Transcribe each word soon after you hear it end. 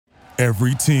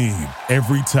Every team,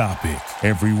 every topic,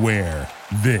 everywhere.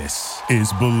 This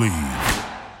is Believe.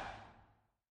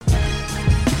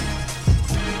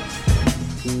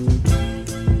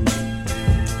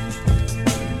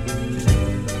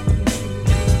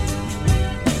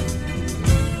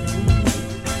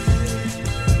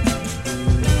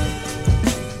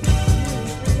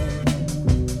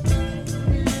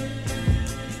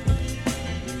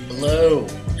 Hello,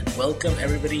 and welcome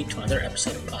everybody to another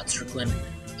episode of Strickland.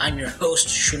 I'm your host,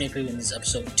 Shunepu, and this is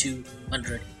episode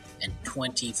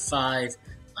 225.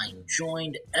 I'm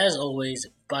joined, as always,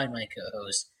 by my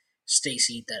co-host,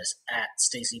 Stacy. That is at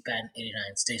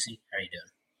StacyPatton89. Stacy, how are you doing?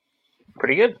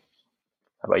 Pretty good.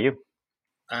 How about you?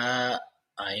 I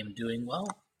am doing well.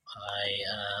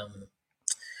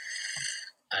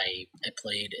 I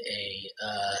played a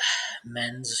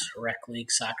men's rec league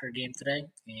soccer game today,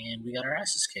 and we got our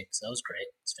asses kicked. So that was great.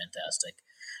 It's fantastic.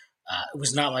 It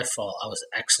was not my fault. I was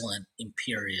excellent,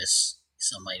 imperious,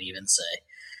 some might even say.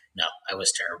 No, I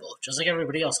was terrible, just like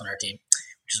everybody else on our team,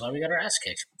 which is why we got our ass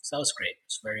kicked. So that was great. It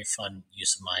was a very fun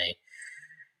use of my,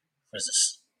 what is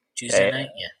this, Tuesday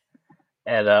night? Yeah.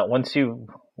 And once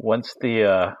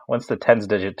the tens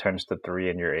digit turns to 3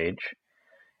 in your age,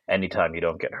 anytime you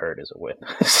don't get hurt is a win.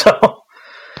 So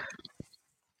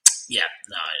yeah,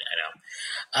 no, I know.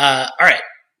 All right.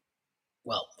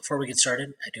 Well, before we get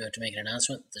started, I do have to make an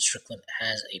announcement that Strickland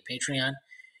has a Patreon.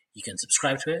 You can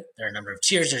subscribe to it. There are a number of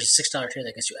tiers. There's a $6 tier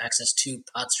that gets you access to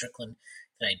Pod Strickland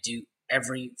that I do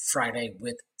every Friday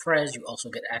with Prez. You also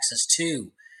get access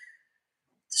to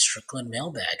the Strickland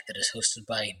mailbag that is hosted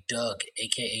by Doug,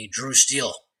 a.k.a. Drew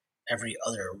Steele, every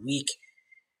other week.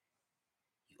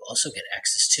 You also get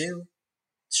access to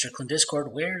Strickland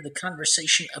Discord, where the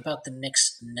conversation about the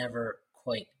Knicks never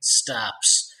quite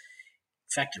stops.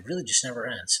 In fact, it really just never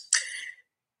ends.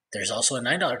 There's also a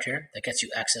 $9 tier that gets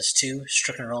you access to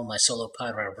Strickland Roll, my solo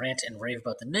pod where I rant and rave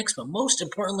about the Knicks, but most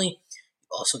importantly, you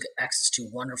also get access to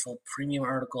wonderful premium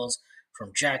articles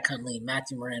from Jack Huntley,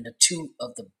 Matthew Miranda, two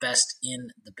of the best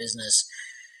in the business.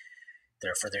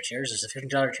 There are further tiers. There's a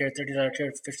 $15 tier, $30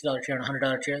 tier, $50 tier, and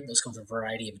 $100 tier. Those come with a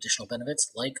variety of additional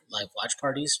benefits like live watch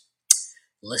parties,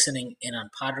 listening in on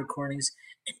pod recordings,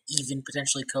 and even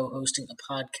potentially co-hosting a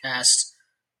podcast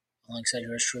alongside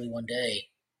yours truly one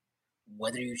day,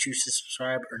 whether you choose to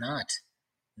subscribe or not.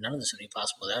 None of this would be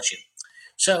possible without you.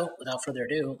 So, without further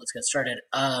ado, let's get started.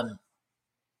 I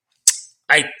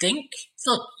think,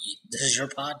 look, this is your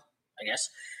pod, I guess.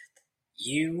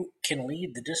 You can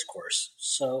lead the discourse.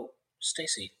 So,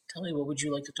 Stacy, tell me, what would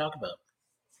you like to talk about?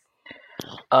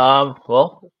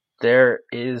 Well, there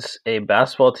is a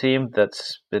basketball team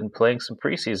that's been playing some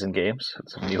preseason games,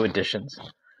 some new additions.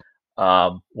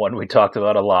 One we talked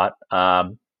about a lot. I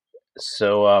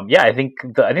think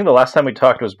the last time we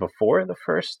talked was before the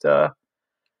first. It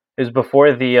was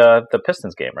before the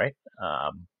Pistons game, right?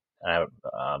 I kind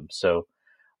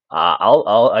of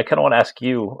want to ask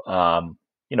you,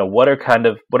 what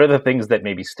are the things that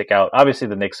maybe stick out? Obviously,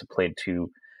 the Knicks have played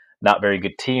two not very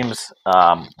good teams.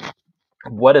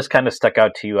 What has kind of stuck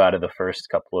out to you out of the first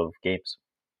couple of games?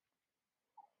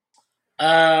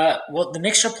 Well, the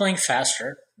Knicks are playing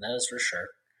faster. That is for sure.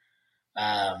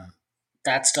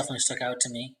 That's definitely stuck out to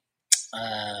me.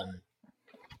 I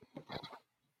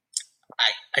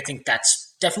think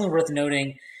that's definitely worth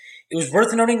noting. It was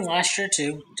worth noting last year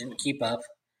too. Didn't keep up,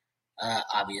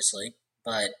 obviously,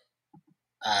 but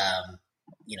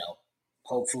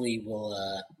hopefully we'll.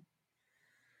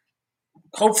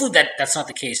 Hopefully that's not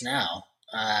the case now.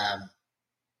 I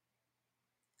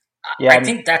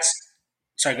think that's.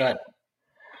 Sorry, go ahead.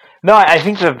 No, I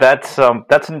think that's an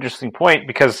interesting point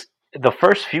because the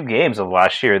first few games of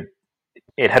last year,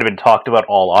 it had been talked about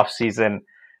all off season.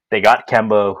 They got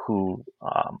Kemba, who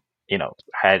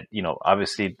had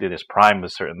obviously his prime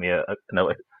was certainly an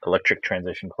electric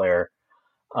transition player.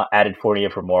 Added Fournier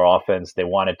for more offense. They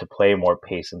wanted to play more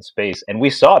pace and space, and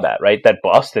we saw that, right? That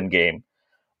Boston game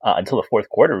until the fourth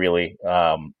quarter, really,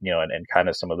 and kind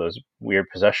of some of those weird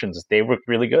possessions, they were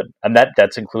really good, and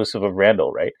that's inclusive of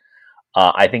Randall, right?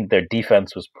 I think their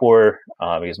defense was poor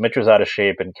because Mitch was out of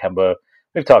shape, and Kemba.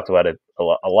 We've talked about it a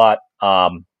lot.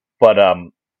 But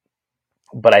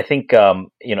I think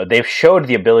they've showed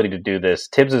the ability to do this.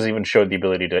 Tibbs has even showed the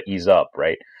ability to ease up,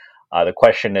 right? The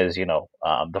question is,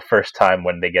 the first time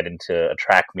when they get into a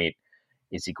track meet,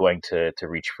 is he going to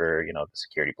reach for the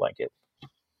security blanket?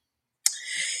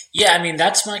 Yeah, I mean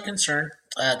that's my concern.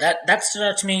 That stood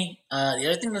out to me. The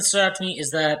other thing that stood out to me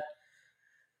is that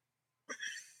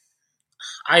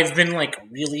I've been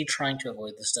really trying to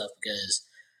avoid this stuff because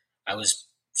I was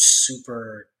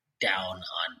super down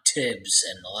on Tibbs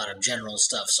and a lot of general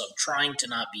stuff. So I'm trying to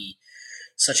not be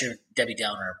such a Debbie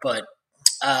Downer, but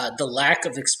the lack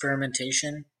of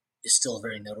experimentation is still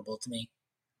very notable to me.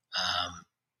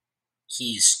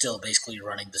 He's still basically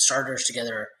running the starters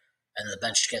together and the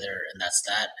bench together, and that's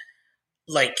that.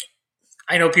 Like,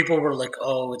 I know people were like,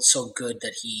 "Oh, it's so good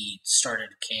that he started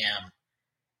Cam."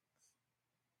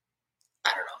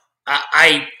 I don't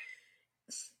know.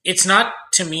 It's not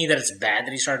to me that it's bad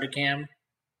that he started Cam.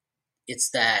 It's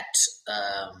that,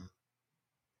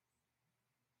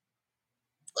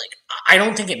 I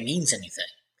don't think it means anything.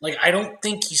 Like, I don't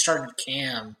think he started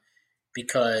Cam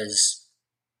because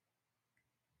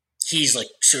he's, like,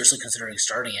 seriously considering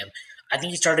starting him. I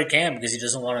think he started Cam because he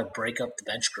doesn't want to break up the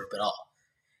bench group at all.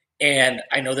 And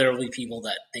I know there will be people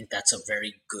that think that's a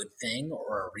very good thing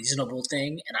or a reasonable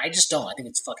thing, and I just don't. I think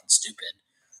it's fucking stupid.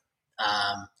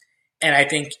 And I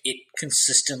think it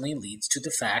consistently leads to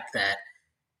the fact that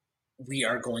we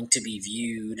are going to be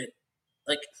viewed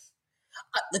like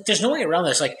there's no way around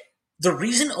this. Like, the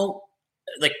reason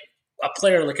like a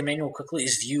player like Emmanuel Quickley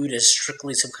is viewed as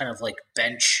strictly some kind of like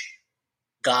bench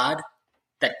god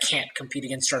that can't compete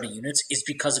against starting units is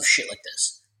because of shit like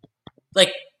this.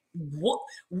 Like, what?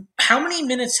 How many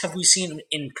minutes have we seen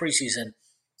in preseason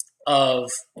of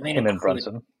Emmanuel him and Quickley?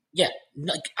 Brunson? Yeah,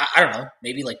 like, I don't know,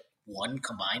 maybe like one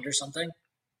combined or something.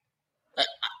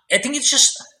 I think it's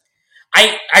just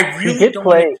I really he did don't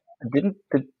play.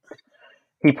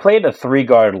 He played a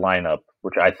 3-guard lineup,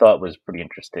 which I thought was pretty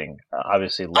interesting.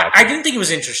 Obviously, I didn't think it was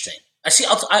interesting.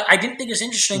 I didn't think it was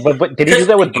interesting. But did he do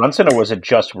that with Brunson, or was it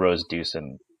just Rose Deuce?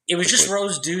 It was just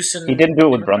Rose Deuce, and he didn't do it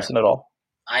with Brunson at all.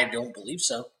 I don't believe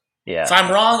so. Yeah. If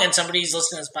I'm wrong and somebody's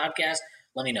listening to this podcast,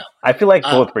 let me know. I feel like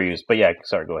both were used, but yeah,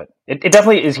 sorry, go ahead. It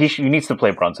definitely is. He needs to play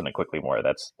Brunson and Quickly more.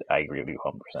 I agree with you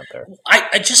 100% there.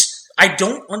 I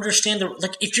don't understand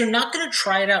if you're not going to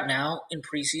try it out now in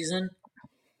preseason,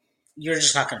 you're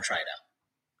just not going to try it out.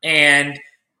 And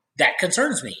that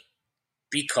concerns me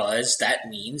because that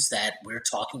means that we're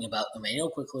talking about Emmanuel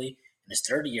Quickley in his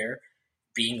third year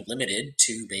being limited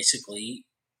to basically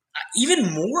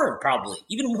even more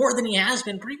than he has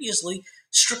been previously,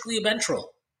 strictly a bench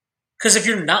role. Because if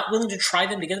you're not willing to try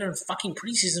them together in fucking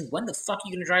preseason, when the fuck are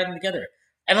you going to try them together?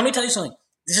 And let me tell you something.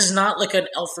 This is not like an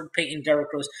Alfred Payton,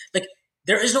 Derrick Rose. Like,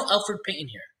 there is no Alfred Payton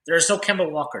here. There is no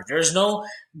Kemba Walker. There is no...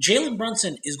 Jalen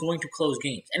Brunson is going to close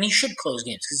games. And he should close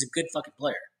games because he's a good fucking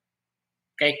player.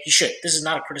 Okay? He should. This is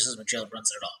not a criticism of Jalen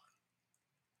Brunson at all.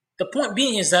 The point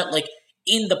being is that, like,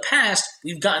 in the past,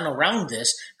 we've gotten around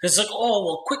this because it's like, oh,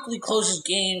 well, Quickly closes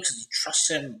games because he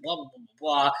trusts him, blah, blah, blah,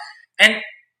 blah. And,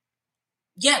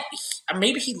 yeah,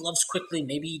 maybe he loves Quickly.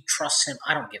 Maybe he trusts him.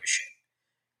 I don't give a shit.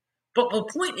 But the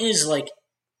point is, like,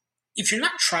 if you're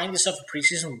not trying this stuff in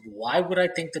preseason, why would I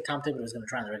think that Tom Thibodeau is going to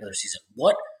try in the regular season?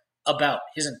 What about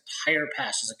his entire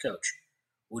past as a coach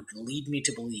would lead me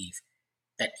to believe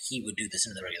that he would do this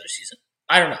in the regular season?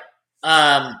 I don't know.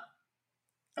 I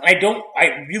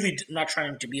really am not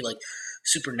trying to be like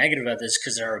super negative about this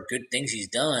because there are good things he's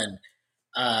done.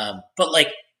 But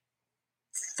like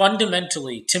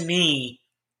fundamentally, to me,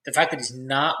 the fact that he's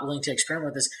not willing to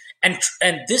experiment with this,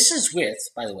 and this is with,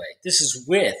 by the way,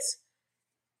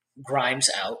 Grimes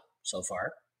out so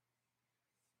far,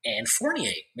 and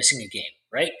Fournier missing a game,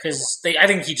 right? Because I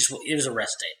think it was a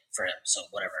rest day for him, so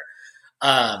whatever.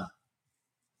 I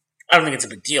don't think it's a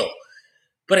big deal,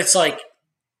 but it's like,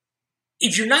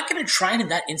 if you're not going to try it in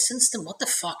that instance, then what the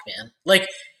fuck, man? Like,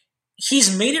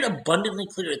 he's made it abundantly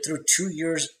clear through 2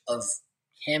 years of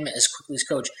him as Quickly's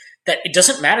coach that it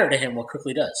doesn't matter to him what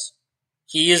Quickly does.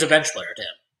 He is a bench player to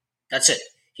him. That's it.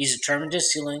 He's determined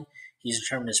his ceiling. He's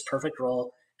determined his perfect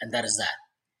role, and that is that.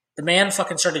 The man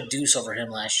fucking started Deuce over him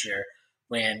last year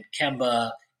when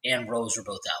Kemba and Rose were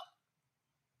both out.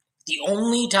 The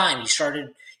only time he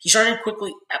started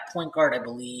Quickly at point guard, I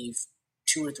believe,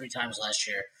 2 or 3 times last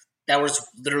year. That was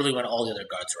literally when all the other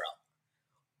guards were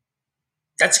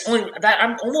out.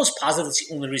 I'm almost positive that's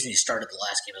the only reason he started the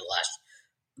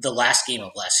last game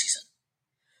of last season.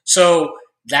 So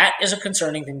that is a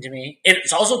concerning thing to me.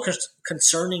 It's also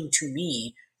concerning to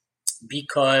me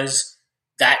because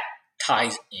that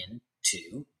ties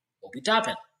into Obi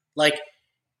Toppin. Like,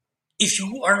 if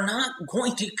you are not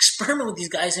going to experiment with these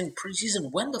guys in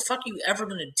preseason, when the fuck are you ever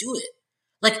going to do it?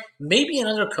 Like, maybe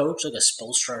another coach, like a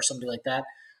Spoelstra or something like that,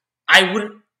 I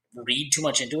wouldn't read too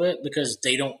much into it because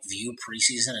they don't view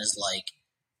preseason as like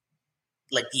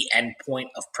the end point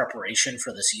of preparation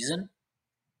for the season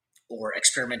or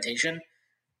experimentation,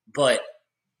 but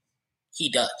he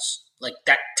does. Like,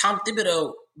 that Tom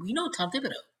Thibodeau, we know Tom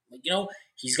Thibodeau. Like,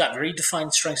 he's got very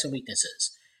defined strengths and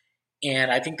weaknesses, and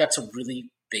I think that's a really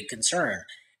big concern.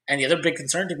 And the other big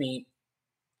concern to me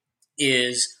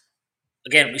is,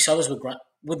 again, we saw this with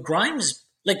with Grimes,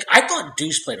 like, I thought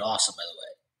Deuce played awesome, by the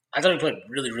way. I thought he played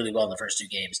really, really well in the first 2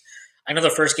 games. I know the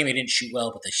first game he didn't shoot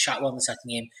well, but they shot well in the second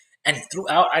game. And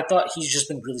throughout, I thought he's just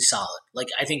been really solid. Like,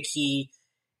 I think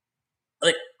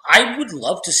I would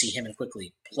love to see him and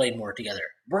Quickly play more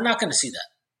together. We're not going to see that.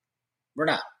 We're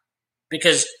not.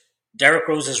 Because Derrick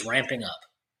Rose is ramping up.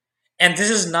 And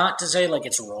this is not to say, like,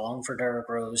 it's wrong for Derrick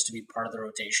Rose to be part of the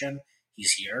rotation.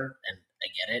 He's here, and I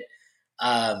get it.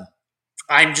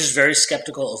 I'm just very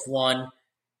skeptical of, one,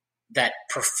 that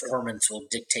performance will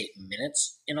dictate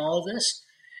minutes in all of this.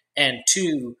 And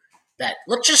 2, that,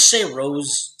 let's just say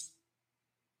Rose...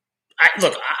 I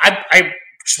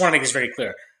just want to make this very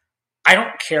clear. I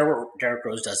don't care what Derrick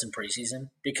Rose does in preseason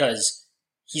because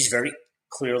he's very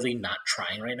clearly not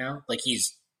trying right now. Like,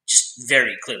 he's just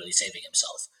very clearly saving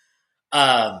himself.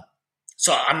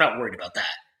 So I'm not worried about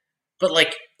that. But,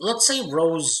 like, let's say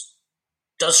Rose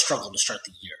does struggle to start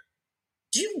the year.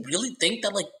 Do you really think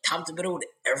that, like, Tom Thibodeau would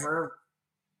ever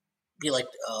be like,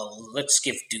 oh, let's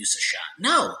give Deuce a shot?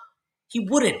 No, he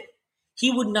wouldn't.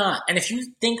 He would not. And if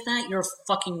you think that,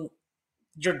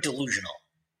 you're delusional.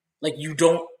 Like, you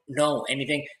don't know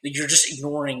anything. Like, you're just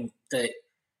ignoring the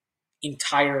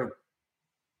entirety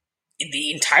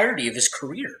of his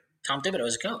career. Tom Thibodeau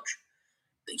as a coach.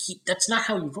 That's not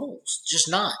how he rolls. Just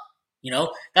not. You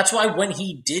know? That's why when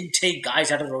he did take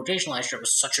guys out of the rotation last year, it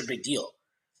was such a big deal.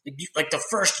 Like, the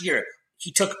first year,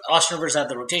 he took Austin Rivers out of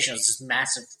the rotation. It was this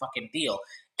massive fucking deal.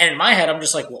 And in my head, I'm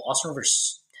just like, well, Austin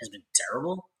Rivers has been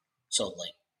terrible. So,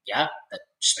 like, yeah, that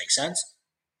just makes sense.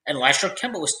 And last year,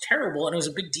 Kemba was terrible, and it was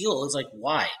a big deal. It was like,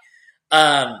 why?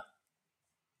 The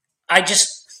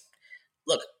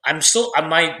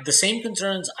same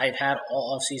concerns I've had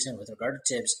all offseason with regard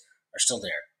to Tibbs are still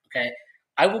there, okay?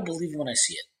 I will believe when I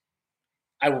see it.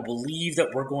 I will believe that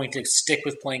we're going to stick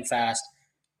with playing fast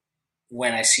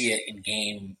when I see it in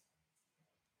game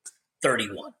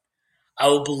 31. I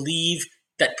will believe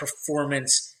that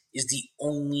performance is the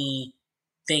only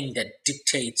thing that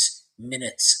dictates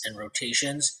minutes and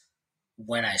rotations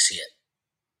when I see it.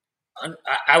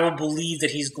 I will believe that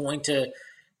he's going to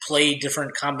play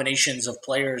different combinations of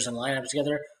players and lineups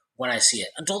together when I see it.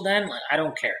 Until then, I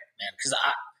don't care, man, because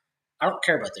I don't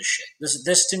care about this shit.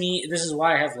 This to me, this is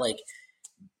why I've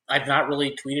not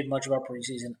really tweeted much about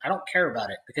preseason. I don't care about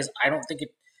it because I don't think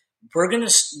it.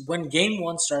 When game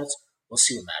 1 starts, we'll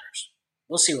see what matters.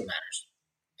 We'll see what matters,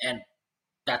 and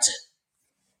that's it.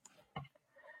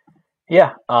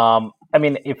 Yeah, I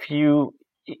mean,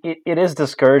 it is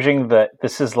discouraging that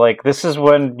this is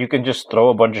when you can just throw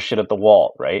a bunch of shit at the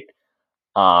wall, right?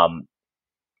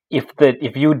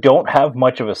 If you don't have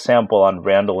much of a sample on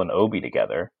Randall and Obi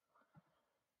together,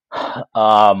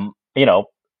 now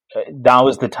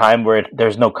is the time where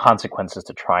there's no consequences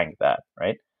to trying that,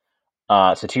 right?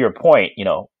 So to your point,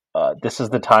 this is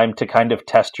the time to kind of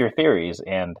test your theories,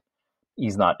 and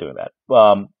he's not doing that.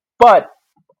 But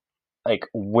like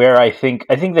where I think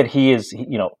that he is,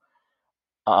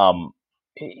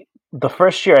 the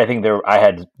first year, I think I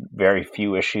had very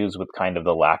few issues with kind of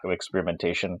the lack of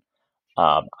experimentation.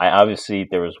 There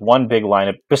was one big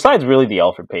lineup besides really the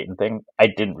Alfred Payton thing. I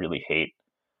didn't really hate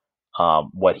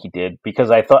what he did because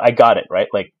I thought I got it right.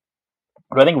 Like,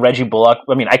 but I think Reggie Bullock.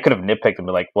 I mean, I could have nitpicked and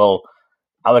be like, well,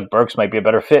 Alec Burks might be a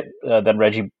better fit than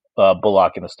Reggie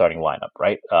Bullock in the starting lineup,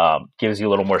 right? Gives you a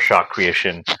little more shot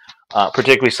creation,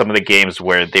 particularly some of the games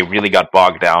where they really got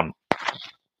bogged down.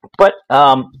 But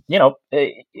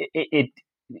he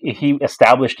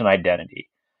established an identity.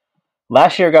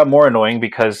 Last year got more annoying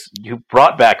because you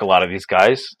brought back a lot of these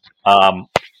guys.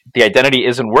 The identity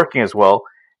isn't working as well,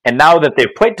 and now that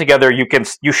they've played together,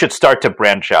 you should start to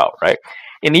branch out, right?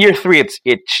 In year 3,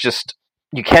 it's just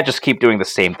you can't just keep doing the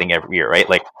same thing every year, right?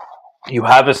 Like, you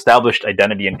have established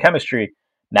identity and chemistry.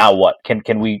 Now what? Can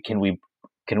we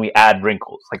add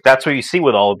wrinkles? Like, that's what you see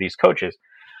with all of these coaches.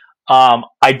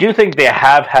 I do think they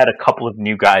have had a couple of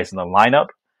new guys in the lineup,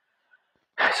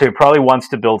 so he probably wants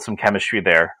to build some chemistry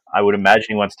there. I would imagine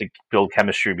he wants to build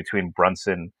chemistry between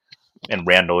Brunson and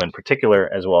Randall in particular,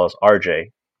 as well as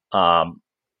RJ. Can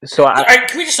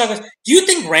we just talk about? Do you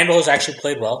think Randall has actually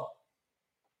played well?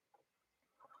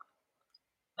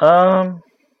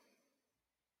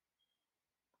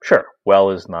 Sure.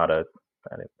 Well is not a.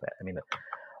 I mean,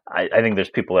 I think there's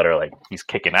people that are like, he's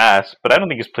kicking ass, but I don't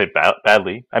think he's played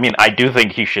badly. I mean, I do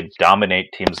think he should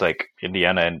dominate teams like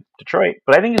Indiana and Detroit,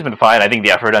 but I think he's been fine. I think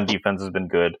the effort on defense has been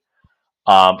good.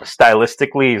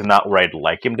 Stylistically, he's not where I'd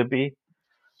like him to be,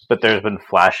 but there's been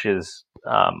flashes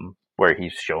where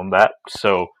he's shown that.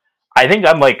 So I think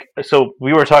so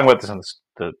we were talking about this on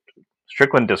the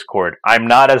Strickland Discord. I'm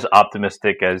not as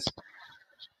optimistic as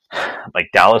like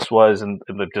Dallas was in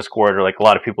the Discord, or like a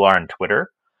lot of people are on Twitter.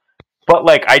 But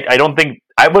like, I don't think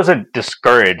I wasn't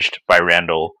discouraged by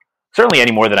Randall, certainly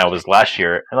any more than I was last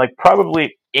year. And like,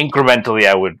 probably incrementally,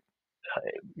 I would,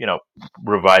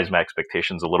 revise my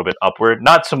expectations a little bit upward.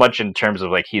 Not so much in terms of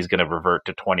like he's going to revert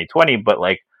to 2020, but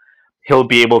like he'll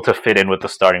be able to fit in with the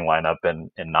starting lineup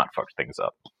and not fuck things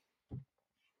up.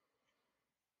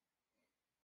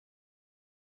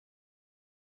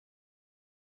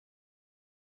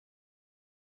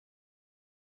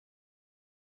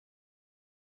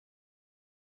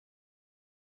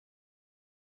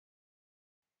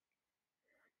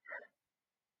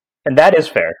 And that is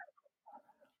fair.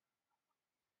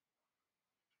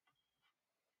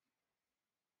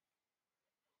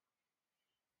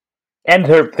 And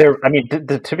I mean,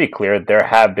 to be clear, there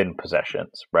have been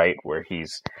possessions, right, where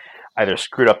he's either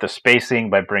screwed up the spacing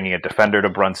by bringing a defender to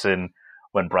Brunson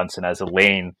when Brunson has a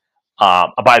lane.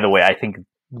 By the way, I think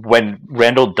when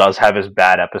Randall does have his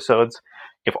bad episodes,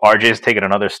 if RJ's taken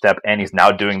another step and he's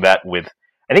now doing that with,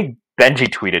 I think Benji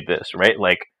tweeted this, right?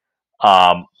 Like,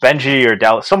 Benji or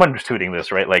Dallas, someone was tweeting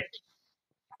this, right? Like,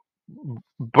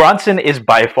 Brunson is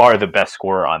by far the best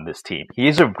scorer on this team. He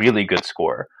is a really good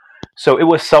scorer. So it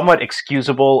was somewhat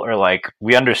excusable, or like,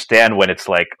 we understand when it's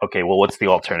like, okay, well, what's the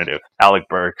alternative? Alec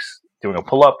Burks doing a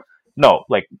pull-up? No,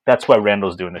 like, that's why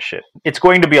Randall's doing this shit. It's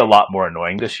going to be a lot more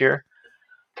annoying this year.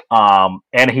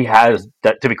 And he has,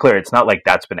 to be clear, it's not like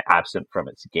that's been absent from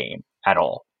his game at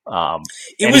all.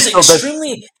 It was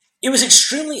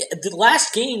extremely, the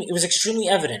last game, it was extremely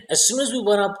evident. As soon as we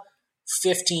went up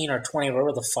 15 or 20,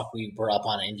 whatever the fuck we were up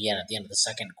on Indiana at the end of the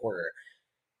second quarter,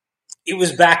 it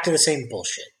was back to the same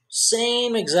bullshit.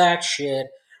 Same exact shit.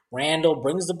 Randall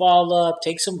brings the ball up,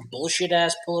 takes some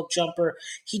bullshit-ass pull-up jumper.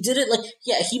 He did it like,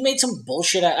 yeah, he made some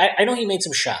bullshit. I know he made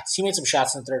some shots. He made some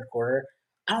shots in the third quarter.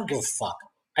 I don't give a fuck.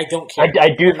 I don't care.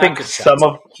 I do think some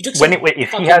of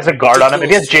if he has a guard on him, if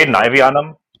he has Jaden Ivey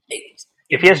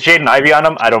on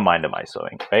him, I don't mind him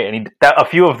ISOing, right? And a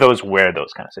few of those were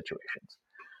those kind of situations,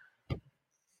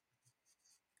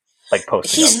 like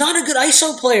posting. He's not a good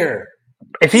ISO player.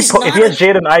 If he has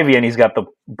Jaden Ivey and he's got the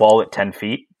ball at 10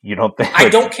 feet, you don't think? I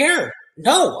don't care.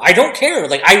 No, I don't care.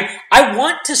 Like, I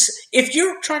want to. If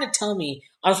you're trying to tell me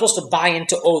I'm supposed to buy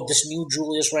into this new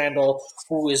Julius Randle,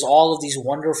 who is all of these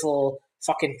wonderful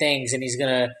fucking things, and he's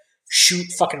gonna shoot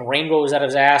fucking rainbows out of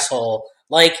his asshole,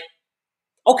 like,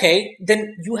 okay,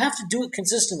 then you have to do it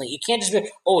consistently. You can't just be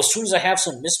like, as soon as I have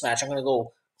some mismatch, I'm gonna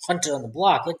go hunt it on the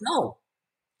block. Like, no.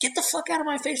 Get the fuck out of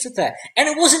my face with that. And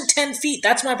it wasn't 10 feet.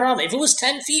 That's my problem. If it was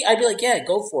 10 feet, I'd be like, yeah,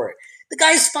 go for it. The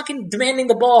guy's fucking demanding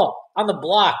the ball on the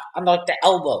block, on the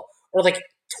elbow, or like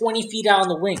 20 feet out on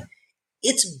the wing.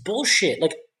 It's bullshit.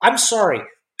 Like, I'm sorry.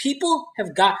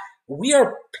 We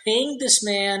are paying this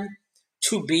man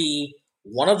to be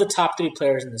one of the top 3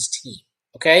 players in this team.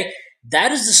 Okay?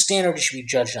 That is the standard he should be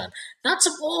judged on. Not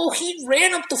some, he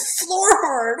ran up the floor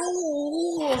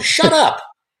hard. Shut up.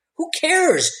 Who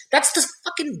cares? That's the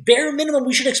fucking bare minimum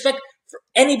we should expect for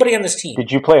anybody on this team.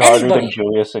 Did you play harder than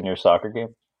Julius in your soccer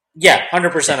game? Yeah,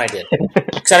 100% I did.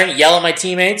 Because I didn't yell at my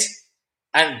teammates.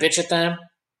 I didn't bitch at them.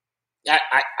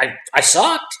 I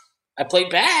sucked. I played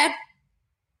bad.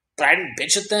 But I didn't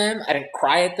bitch at them. I didn't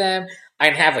cry at them. I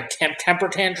didn't have a temper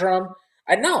tantrum.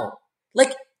 I know.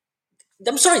 Like,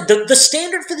 I'm sorry. The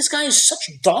standard for this guy is such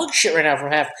dog shit right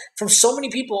now from so many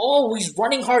people. He's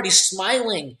running hard. He's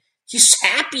smiling. He's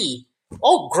happy.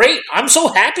 Oh, great. I'm so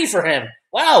happy for him.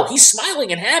 Wow, he's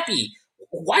smiling and happy.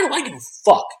 Why do I give a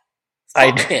fuck?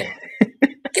 Fuck him.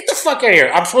 Get the fuck out of here.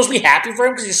 I'm supposed to be happy for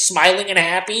him because he's smiling and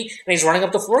happy and he's running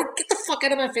up the floor? Get the fuck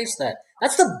out of my face with that.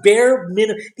 That's the bare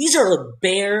minimum. These are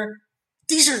the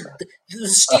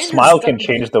standards. A smile can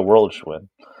change the world, Schwinn.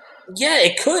 Yeah,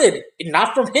 it could.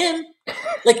 Not from him.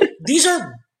 Like, these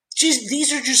are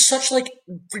just such like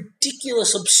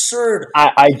ridiculous, absurd.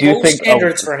 I do think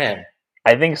standards for him.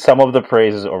 I think some of the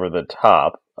praise is over the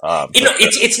top.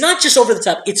 It's not just over the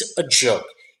top. It's a joke.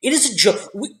 It is a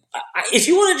joke. If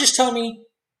you want to just tell me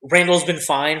Randall's been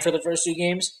fine for the first 2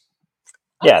 games,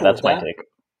 cool, that's my take.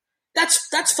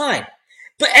 That's fine.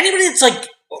 But anybody that's like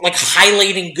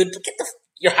highlighting good,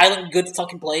 you're highlighting good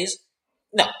fucking plays.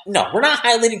 No, we're not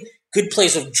highlighting good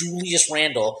plays of Julius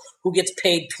Randle, who gets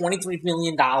paid $23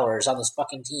 million on this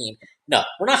fucking team. No,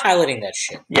 we're not highlighting that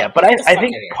shit. Yeah, but I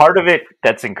think part of it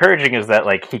that's encouraging is that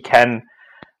like he can.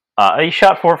 He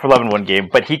shot 4 for 11 one game,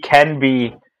 but he can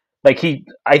be like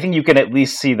I think you can at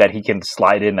least see that he can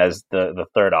slide in as the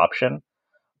third option.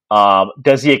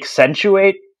 Does he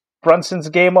accentuate Brunson's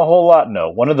game a whole lot?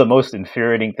 No. One of the most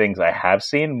infuriating things I have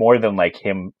seen, more than like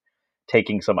him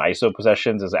taking some ISO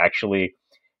possessions, is actually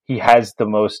he has the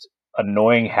most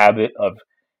annoying habit of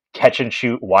catch and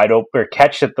shoot wide open, or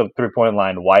catch at the 3-point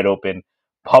line wide open,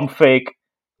 pump fake,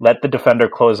 let the defender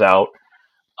close out,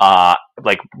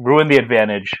 like ruin the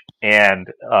advantage, and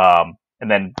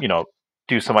then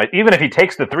do some, even if he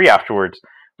takes the three afterwards,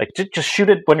 like just shoot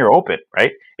it when you're open,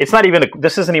 right? It's not even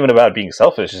this isn't even about being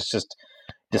selfish. It's just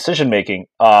decision making,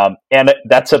 and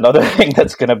that's another thing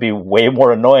that's going to be way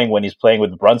more annoying when he's playing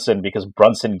with Brunson, because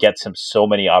Brunson gets him so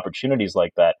many opportunities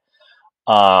like that.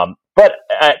 But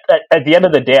at the end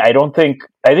of the day, I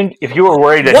think if you were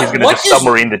worried that he's going to just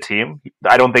submarine the team,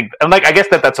 I don't think, and like I guess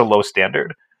that's a low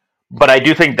standard, but I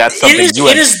do think that's something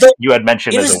you had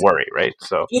mentioned as a worry, right?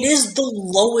 So it is the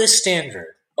lowest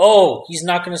standard. Oh, he's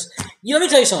not going to. Let me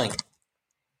tell you something.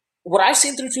 What I've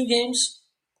seen through 2 games,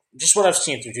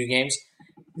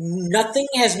 nothing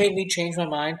has made me change my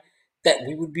mind that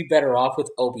we would be better off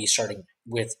with Obi starting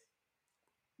with.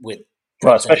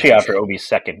 Well, especially after Obi's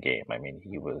second game. I mean,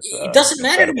 he was. It doesn't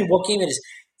matter to me what game it is.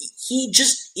 He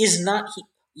just is not.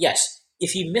 Yes,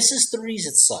 if he misses threes,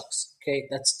 it sucks. Okay,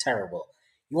 that's terrible.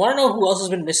 You want to know who else has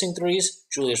been missing threes?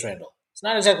 Julius Randle. It's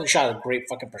not exactly shot a great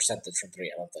fucking percentage from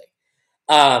 3, I don't think.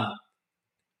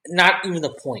 Not even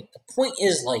the point. The point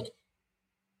is, like,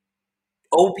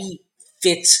 Obi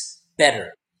fits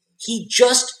better. He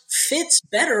just fits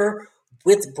better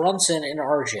with Brunson and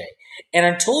RJ. And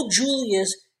until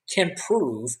Julius can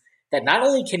prove that not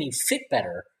only can he fit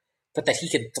better, but that he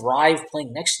can thrive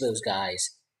playing next to those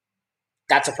guys,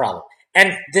 that's a problem.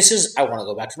 And I want to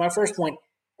go back to my first point,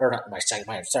 or not my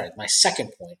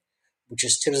second point, which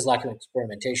is Tibbs' lack of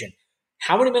experimentation.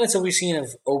 How many minutes have we seen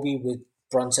of Obi with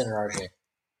Brunson and RJ?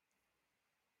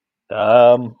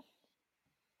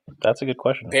 That's a good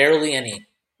question. Barely any.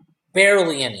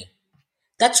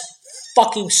 That's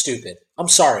fucking stupid. I'm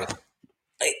sorry.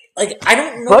 I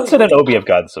don't know. Brunson and Obi have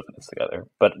gotten some minutes together,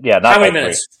 but yeah, not how many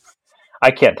minutes?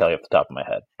 I can't tell you off the top of my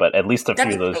head, but at least a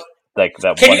few of those. Like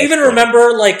that. Can you even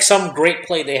remember like some great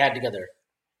play they had together?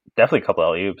 Definitely a couple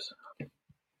alley-oops.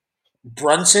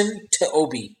 Brunson to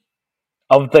Obi.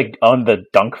 On the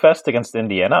dunk fest against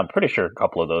Indiana, I'm pretty sure a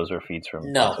couple of those were feeds from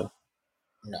Brunson.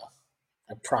 No,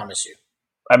 I promise you.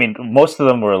 I mean, most of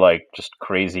them were like just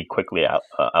crazy quickly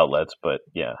outlets, but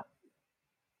yeah.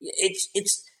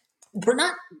 It's we're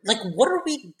not like, what are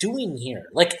we doing here?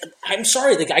 Like, I'm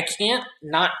sorry, like I can't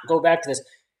not go back to this.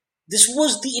 This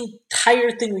was the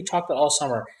entire thing we talked about all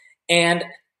summer, and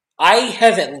I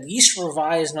have at least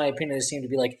revised my opinion of this team to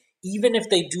be like, even if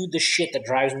they do the shit that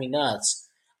drives me nuts,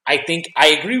 I think I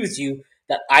agree with you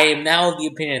that I am now of the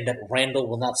opinion that Randall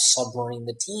will not submarine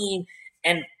the team,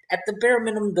 and at the bare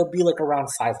minimum, they'll be like around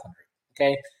 500,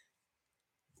 okay?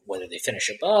 Whether they finish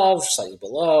above, slightly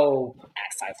below,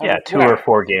 at 500. Yeah, 2 or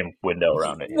 4 game window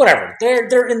around it. Yeah. Whatever.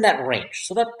 They're in that range.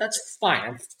 So that's fine.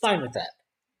 I'm fine with that.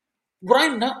 What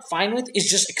I'm not fine with is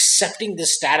just accepting the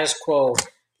status quo.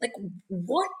 Like,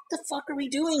 what the fuck are we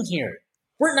doing here?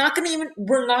 We're not gonna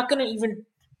even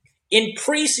in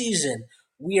preseason,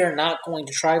 we are not going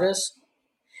to try this.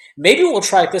 Maybe we'll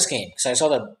try it this game, because I saw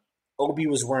that Obi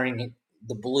was wearing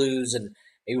the blues and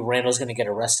maybe Randall's gonna get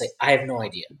arrested. I have no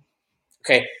idea.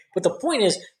 Okay, but the point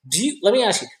is, let me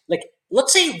ask you, like,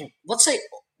 let's say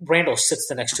Randall sits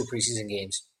the next 2 preseason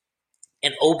games,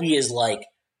 and Obi is like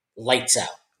lights out,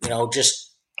 just.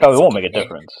 Oh, it won't make a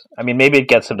difference. I mean, maybe it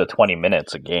gets him to 20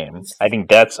 minutes a game. I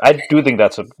do think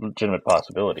that's a legitimate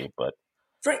possibility, but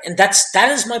right, and that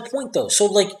is my point, though. So,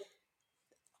 like,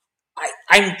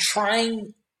 I'm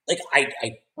trying. Like,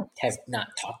 I have not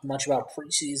talked much about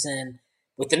preseason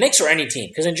with the Knicks or any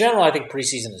team, because in general, I think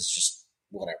preseason is just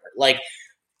whatever. Like,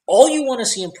 all you want to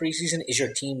see in preseason is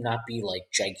your team not be like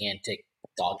gigantic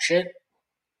dog shit.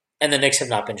 And the Knicks have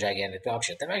not been gigantic dog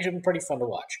shit. They've actually been pretty fun to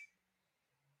watch.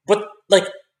 But like,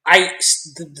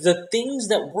 the things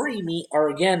that worry me are,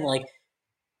 again, like,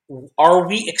 are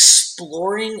we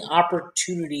exploring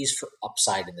opportunities for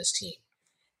upside in this team?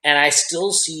 And I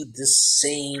still see the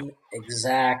same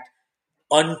exact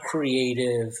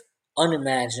uncreative,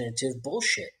 unimaginative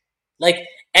bullshit. Like,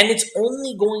 and it's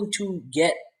only going to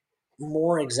get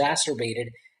more exacerbated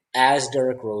as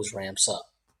Derrick Rose ramps up,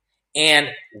 and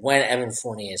when Evan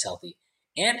Fournier is healthy,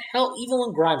 and hell, even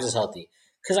when Grimes is healthy.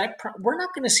 Because we're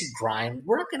not going to see Grimes.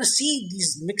 We're not going to see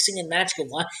these mixing and matching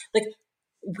of line. Like,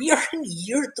 we are in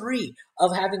year 3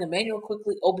 of having Emmanuel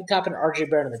Quickley, Obi Toppin, and RJ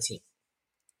Barrett on the team.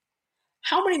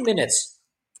 How many minutes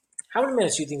do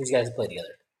you think these guys have played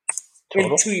together? Total?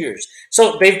 In 2 years.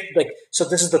 So so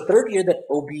this is the 3rd year that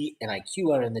Obi and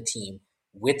IQ are in the team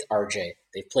with RJ.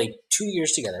 They've played 2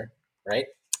 years together, right?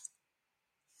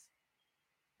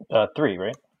 3,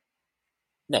 right?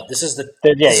 No, this is the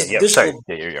Sorry,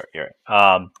 you're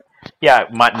right.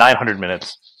 900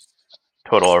 minutes.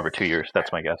 total over 2 years.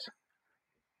 That's my guess.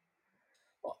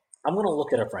 Well, I'm going to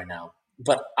look it up right now,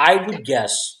 but I would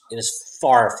guess it is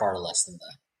far, far less than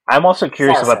that. I'm also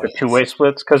curious Far, about far the less. two-way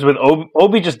splits because with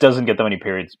Obi just doesn't get that many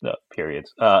minutes.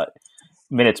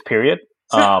 Period.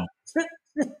 I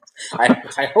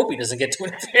hope he doesn't get too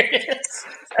many periods.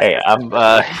 Hey, I'm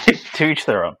to each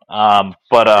their own.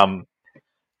 But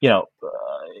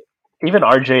even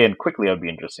RJ and Quickly would be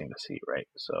interesting to see, right?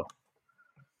 So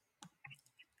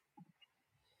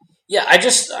Yeah, I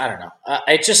don't know.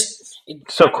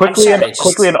 Quickly I'm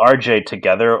Quickly and RJ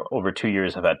together over 2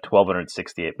 years have had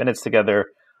 1,268 minutes together.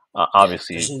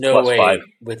 Obviously, there's no plus way 5.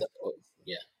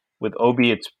 With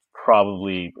Obi, it's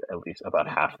probably at least about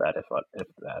half that, if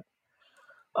that.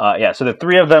 So the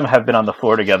three of them have been on the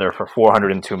floor together for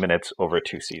 402 minutes over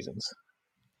 2 seasons,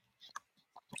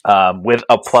 with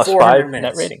a plus 5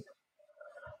 net rating.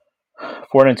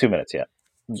 402 minutes, yeah.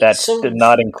 That's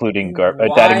not including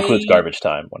that includes garbage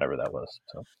time, whenever that was.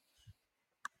 So.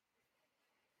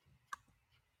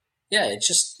 Yeah,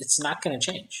 it's not going to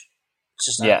change. It's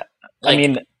just not. Yeah,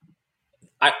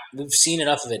 we've seen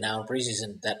enough of it now in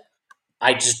preseason that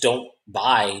I just don't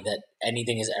buy that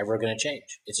anything is ever going to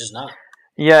change. It's just not.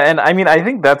 Yeah, and I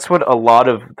think that's what a lot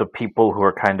of the people who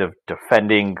are kind of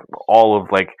defending all of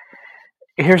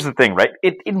here's the thing, right?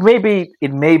 It may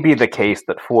be the case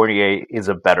that Fournier is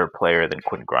a better player than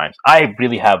Quentin Grimes. I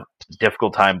really have a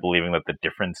difficult time believing that the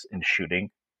difference in shooting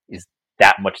is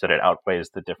that much that it outweighs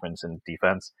the difference in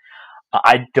defense.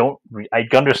 I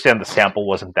understand the sample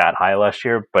wasn't that high last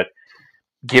year, but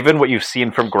given what you've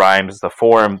seen from Grimes, the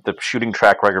form, the shooting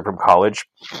track record from college,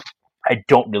 I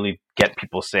don't really get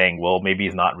people saying, well, maybe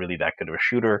he's not really that good of a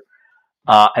shooter.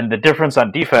 And the difference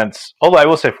on defense, although I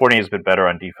will say Fournier has been better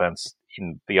on defense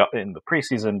in the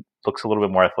preseason, looks a little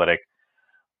bit more athletic.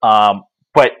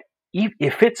 But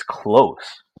if it's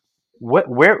close, what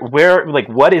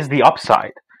is the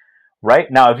upside?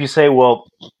 Right now, if you say, well,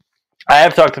 I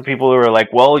have talked to people who are like,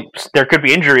 well, there could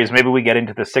be injuries. Maybe we get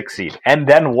into the 6th seed. And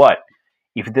then what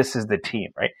if this is the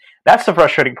team, right? That's the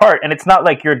frustrating part. And it's not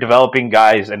like you're developing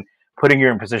guys and putting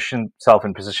yourself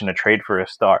in position to trade for a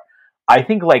star. I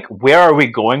think, where are we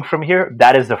going from here?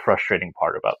 That is the frustrating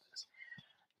part about this.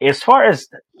 As far as,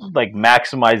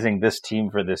 maximizing this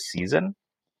team for this season,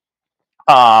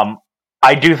 I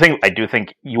do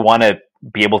think you want to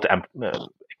be able to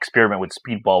experiment with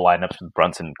speedball lineups with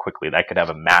Brunson and Quickly. That could have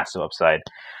a massive upside,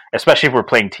 especially if we're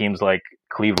playing teams like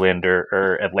Cleveland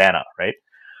or Atlanta, right?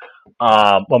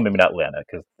 Well, maybe not Atlanta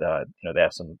because they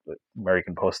have some Murray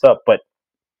can post up, but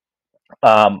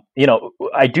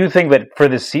I do think that for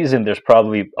this season, there's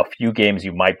probably a few games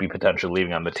you might be potentially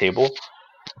leaving on the table.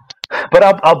 But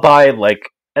I'll buy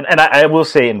and I will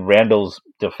say in Randall's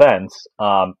defense,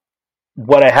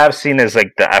 what I have seen is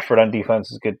the effort on defense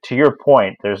is good. To your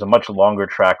point, there's a much longer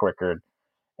track record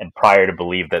and prior to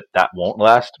believe that won't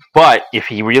last. But if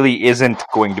he really isn't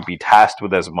going to be tasked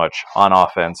with as much on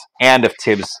offense, and if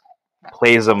Tibbs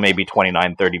plays him maybe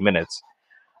 29, 30 minutes,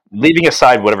 leaving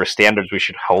aside whatever standards we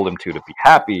should hold him to be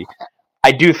happy,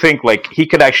 I do think he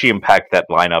could actually impact that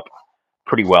lineup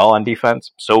pretty well on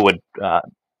defense. So would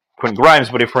Quentin Grimes.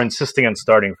 But if we're insisting on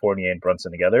starting Fournier and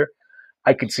Brunson together,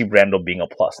 I could see Randall being a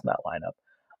plus in that lineup.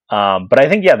 But I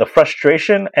think, the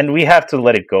frustration, and we have to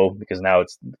let it go because now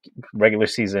it's regular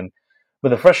season, but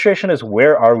the frustration is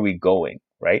where are we going,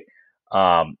 right?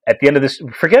 At the end of this,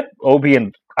 forget Obi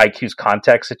and IQ's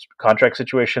contract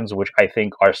situations, which I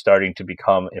think are starting to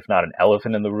become, if not an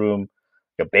elephant in the room,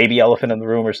 a baby elephant in the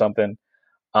room or something,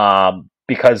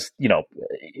 because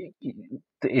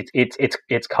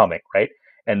it's coming, right?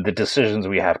 And the decisions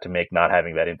we have to make, not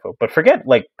having that info. But forget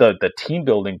the team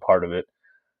building part of it.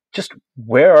 Just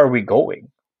where are we going?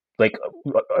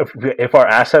 If our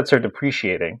assets are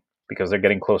depreciating because they're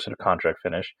getting closer to contract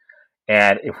finish,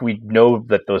 and if we know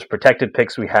that those protected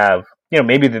picks we have,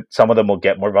 maybe that some of them will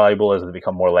get more valuable as they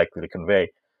become more likely to convey.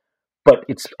 But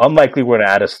it's unlikely we're going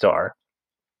to add a star.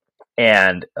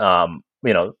 And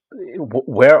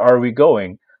where are we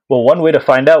going? Well, one way to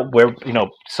find out where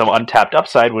some untapped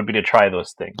upside would be to try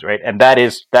those things, right? And that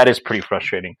is pretty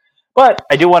frustrating. But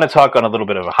I do want to talk on a little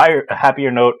bit of a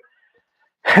happier note.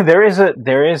 There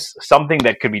is something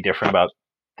that could be different about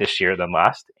this year than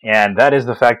last, and that is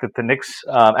the fact that the Knicks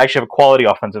actually have a quality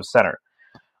offensive center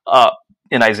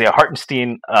in Isaiah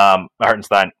Hartenstein.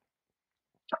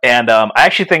 And I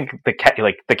actually think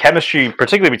the chemistry,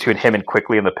 particularly between him and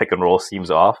Quickly in the pick and roll, seems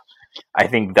off. I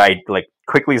think that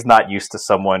Quickly's not used to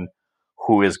someone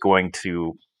who is going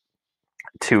to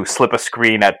slip a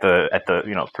screen at the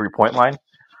 3-point line.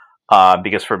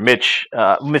 Because for Mitch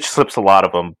slips a lot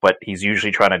of them, but he's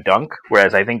usually trying to dunk.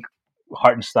 Whereas I think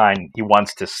Hartenstein, he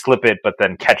wants to slip it, but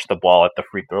then catch the ball at the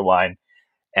free throw line,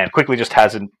 and quickly just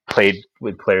hasn't played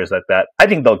with players like that. I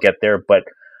think they'll get there, but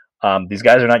these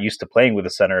guys are not used to playing with a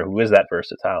center who is that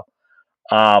versatile.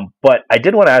 But I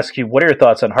did want to ask you, what are your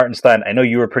thoughts on Hartenstein? I know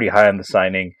you were pretty high on the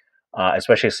signing,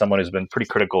 especially as someone who's been pretty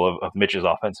critical of Mitch's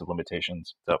offensive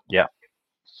limitations. So, yeah.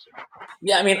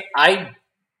 Yeah, I mean, I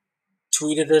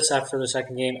tweeted this after the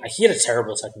second game. He had a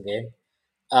terrible second game.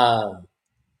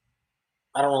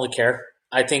 I don't really care.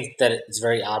 I think that it's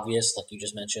very obvious, like you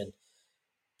just mentioned,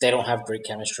 they don't have great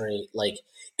chemistry. Like,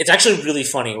 it's actually really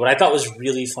funny. What I thought was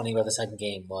really funny about the second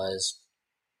game was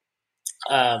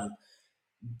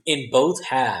in both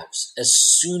halves, as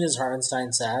soon as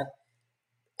Hartenstein sat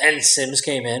and Sims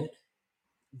came in,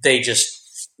 they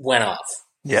just went off.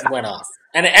 Yeah. Went off.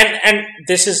 And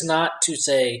this is not to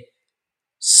say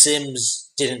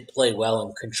Sims didn't play well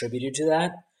and contributed to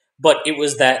that, but it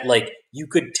was that, like, you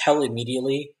could tell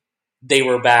immediately they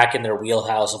were back in their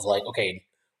wheelhouse of, like, okay,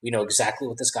 we know exactly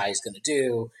what this guy is going to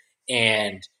do,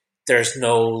 and there's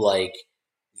no, like,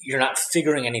 you're not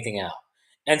figuring anything out.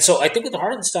 And so I think with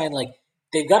Hartenstein, like,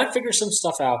 they've got to figure some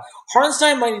stuff out.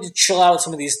 Hartenstein might need to chill out with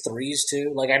some of these threes,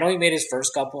 too. Like, I know he made his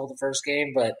first couple the first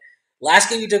game, but last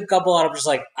game he took a couple out. I'm just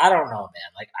like, I don't know,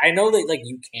 man. Like, I know that, like,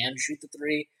 you can shoot the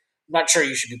three. I'm not sure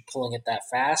you should be pulling it that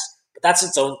fast, but that's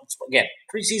its own. Again,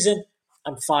 preseason,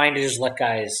 I'm fine to just let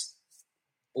guys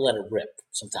let it rip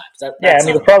sometimes.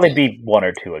 It'll probably be one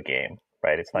or two a game,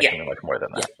 right? It's not going to be much more than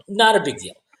that. Yeah, not a big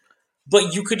deal.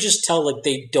 But you could just tell, like,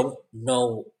 they don't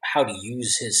know how to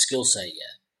use his skill set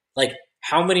yet. Like,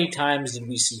 how many times did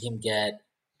we see him get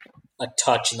a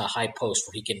touch in the high post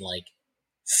where he can, like,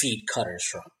 feed cutters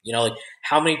from? You know, like,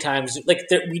 how many times, like,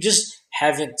 we just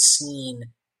haven't seen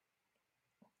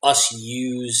us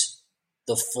use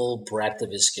the full breadth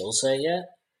of his skill set yet.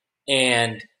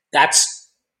 And that's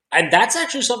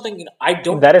actually something, you know, I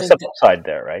don't that is think some upside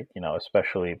there, right? You know,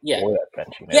 especially for that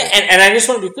benching. Yeah, and I just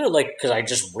want to be clear, like, because I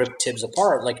just ripped Tibbs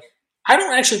apart. Like, I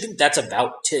don't actually think that's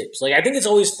about Tibbs. Like, I think it's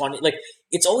always funny. Like,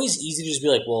 it's always easy to just be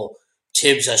like, well,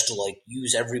 Tibbs has to, like,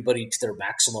 use everybody to their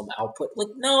maximum output. Like,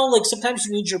 no, like, sometimes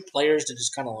you need your players to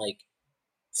just kind of, like,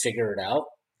 figure it out,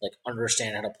 like,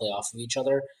 understand how to play off of each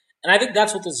other. And I think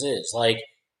that's what this is. Like,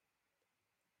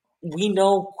 we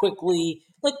know quickly,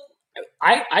 like,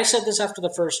 I said this after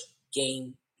the first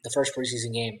game, the first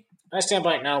preseason game. I stand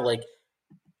by it now. Like,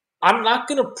 I'm not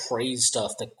going to praise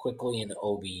stuff that Quickly and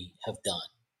Obi have done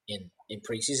in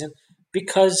preseason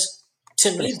because,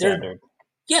 to me,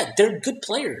 they're good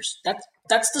players.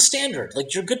 That's the standard.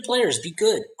 Like, you're good players. Be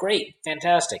good. Great.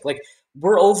 Fantastic. Like,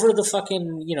 we're over the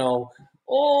fucking, you know,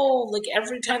 like,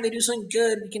 every time they do something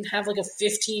good, we can have, like, a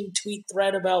 15-tweet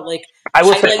thread about, like, I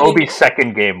will say Obi's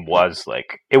second game was,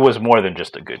 like, it was more than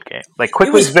just a good game. Like,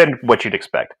 Quickly's been what you'd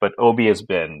expect, but Obi has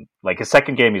been, like, his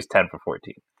second game, he's 10 for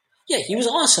 14. Yeah, he was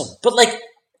awesome. But, like,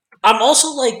 I'm also,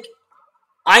 like,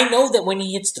 I know that when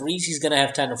he hits threes, he's going to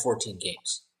have 10 or 14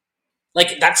 games.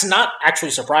 Like, that's not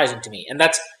actually surprising to me. And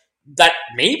that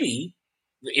maybe,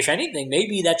 if anything,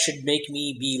 maybe that should make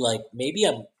me be, like, maybe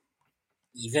I'm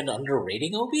even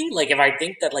underrating Obi. Like, if I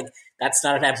think that, like, that's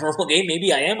not an abnormal game,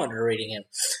 maybe I am underrating him.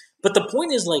 But the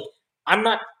point is, like,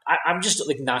 I'm just,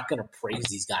 like, not going to praise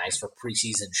these guys for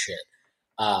preseason shit.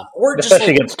 Or especially just,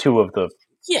 like, against two of the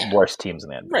worst teams in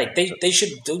the NBA. Right. They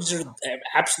should, those are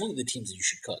absolutely the teams that you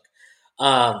should cook.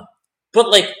 But,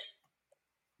 like,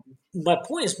 my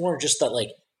point is more just that, like,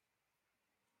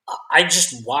 I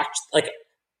just watched, like,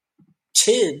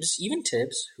 even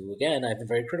Tibbs, who, again, I've been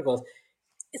very critical of,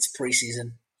 it's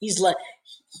preseason. He's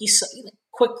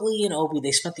Quickly and Obi,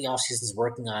 they spent the off seasons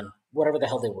working on whatever the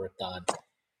hell they worked on.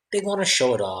 They want to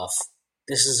show it off.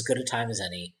 This is as good a time as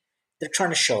any. They're trying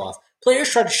to show off. Players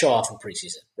try to show off in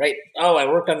preseason, right? Oh, I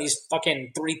worked on these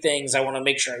fucking 3 things. I want to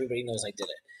make sure everybody knows I did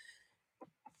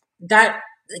it.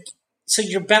 So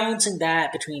you're balancing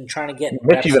that between trying to get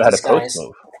Mitch even had a post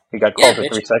move. He got called for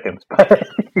 3 seconds.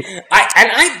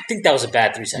 I think that was a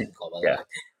bad 3-second call, by the way.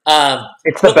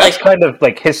 It's the best, like, kind of,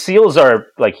 like, his seals are,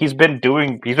 like, he's been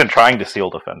trying to seal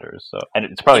defenders, so, and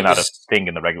it's probably not a thing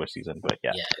in the regular season, but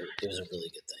yeah. Yeah, it was a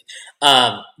really good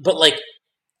thing. But, like,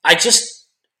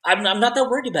 I'm not that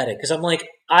worried about it, because I'm like,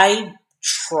 I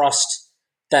trust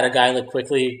that a guy like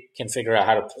Quickly can figure out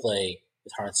how to play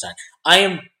with Hartenstein.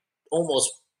 I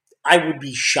would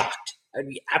be shocked. I'd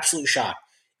be absolutely shocked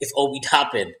if Obi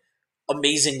Toppin,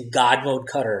 amazing God mode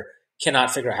cutter,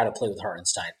 cannot figure out how to play with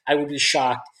Hartenstein. I would be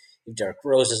shocked if Derrick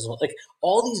Rose is, like,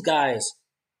 all these guys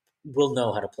will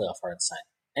know how to play off Hartenstein,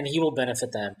 and he will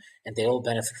benefit them, and they will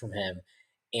benefit from him,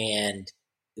 and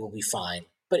it will be fine.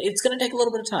 But it's going to take a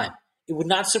little bit of time. It would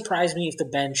not surprise me if the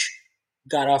bench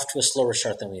got off to a slower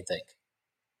start than we think.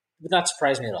 would not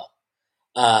surprise me at all.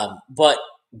 But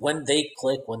when they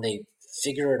click, when they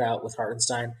figure it out with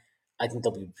Hartenstein, I think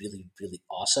they'll be really, really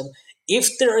awesome.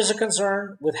 If there is a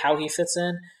concern with how he fits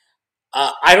in,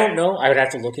 I don't know. I would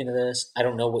have to look into this. I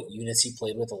don't know what units he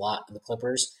played with a lot in the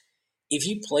Clippers. If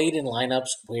he played in lineups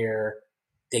where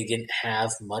they didn't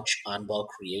have much on-ball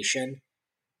creation,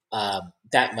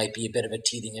 that might be a bit of a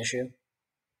teething issue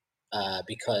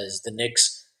because the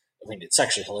Knicks, I mean, it's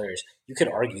actually hilarious. You could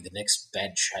argue the Knicks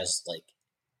bench has like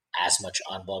as much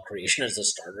on-ball creation as the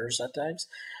starters at times.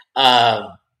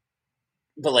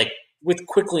 But like with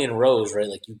Quickly and Rose, right,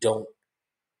 like you don't,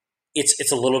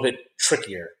 it's a little bit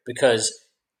trickier because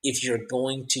if you're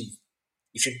going to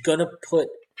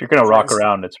rock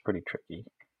around, it's pretty tricky.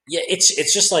 Yeah,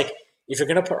 it's just like if you're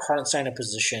going to put Hartenstein in a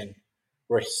position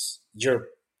where you're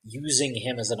using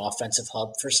him as an offensive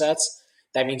hub for sets,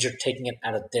 that means you're taking it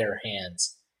out of their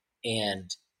hands.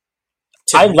 And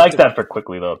I like that for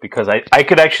Quickly though, because I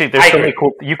could actually, there's so many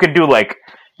cool, you can do like,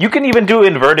 you can even do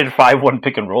inverted 5-1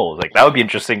 pick and rolls. Like that would be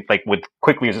interesting, like with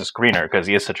Quickly as a screener, because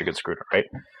he is such a good screener, right?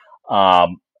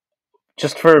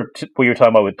 Just for what you're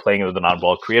talking about with playing with an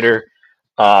on-ball creator,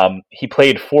 he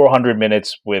played 400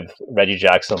 minutes with Reggie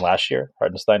Jackson last year.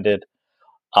 Hartenstein did.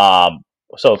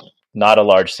 So not a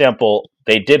large sample.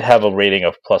 They did have a rating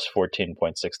of plus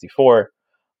 14.64.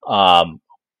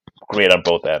 Great on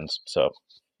both ends. So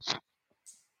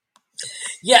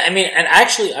yeah, I mean, and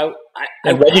actually,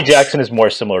 Reggie Jackson is more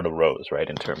similar to Rose, right,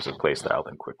 in terms of play style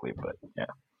than Quickly, but yeah,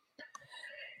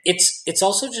 it's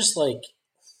also just like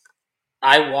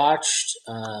I watched.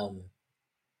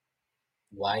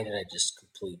 Why did I just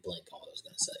completely blank on what I was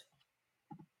going to say?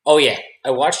 Oh yeah, I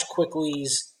watched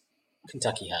Quickly's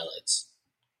Kentucky highlights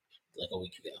like a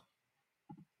week ago.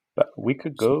 But a week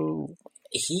ago,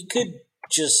 he could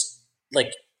just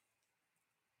like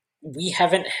we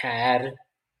haven't had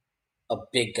a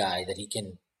big guy that he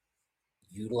can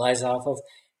utilize off of,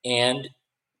 and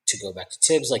to go back to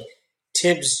Tibbs, like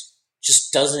Tibbs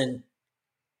just doesn't.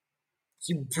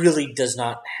 He really does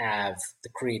not have the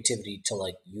creativity to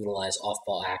like utilize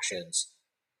off-ball actions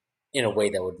in a way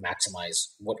that would maximize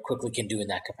what Quickly can do in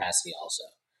that capacity. Also,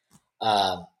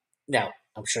 now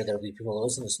I'm sure there'll be people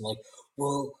listening to this and like,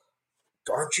 well,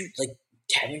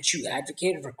 haven't you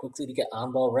advocated for Quickly to get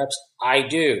on-ball reps? I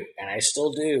do, and I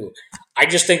still do. I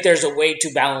just think there's a way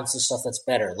to balance the stuff that's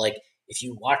better. Like if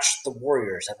you watch the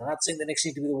Warriors, and I'm not saying the Knicks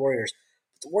need to be the Warriors,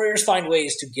 but the Warriors find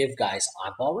ways to give guys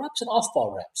on-ball reps and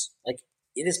off-ball reps. Like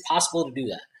it is possible to do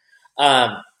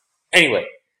that. Anyway,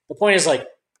 the point is like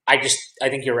I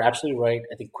think you're absolutely right.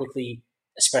 I think Quickly,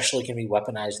 especially, can be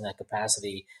weaponized in that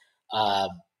capacity,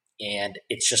 and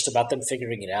it's just about them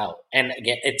figuring it out. And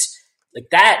again, it's like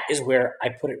that is where I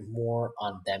put it more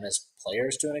on them as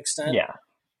players to an extent.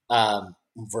 Yeah.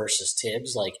 Versus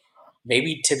Tibbs, like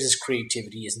maybe Tibbs'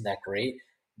 creativity isn't that great,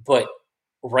 but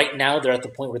right now they're at the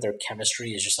point where their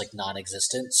chemistry is just like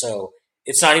non-existent. So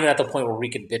it's not even at the point where we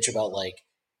can bitch about like,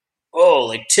 oh,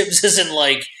 like Tibbs isn't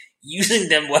like using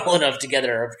them well enough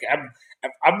together.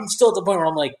 I'm still at the point where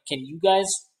I'm like, can you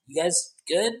guys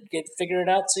good figure it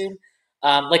out soon?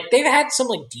 Like they've had some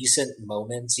like decent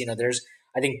moments. You know,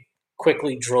 I think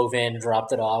Quickly drove in,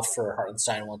 dropped it off for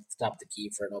Hartenstein once to top the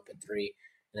key for an open three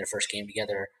in their first game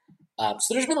together.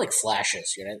 So there's been like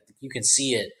flashes. You know, you can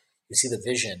see it, you see the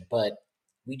vision, but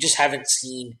we just haven't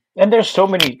seen. And there's so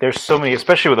many,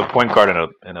 especially with a point guard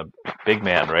and a big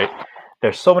man, right?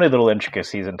 There's so many little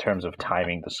intricacies in terms of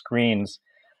timing the screens,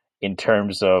 in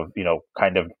terms of, you know,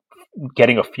 kind of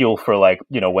getting a feel for like,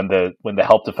 you know, when the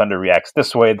help defender reacts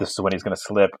this way, this is when he's going to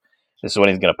slip, this is when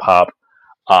he's going to pop.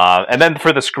 And then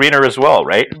for the screener as well,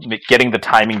 right? Getting the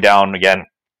timing down again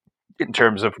in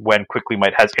terms of when Quickly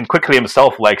and Quickly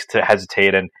himself likes to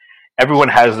hesitate, and everyone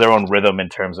has their own rhythm in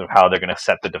terms of how they're going to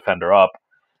set the defender up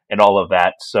and all of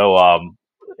that. So,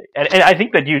 and I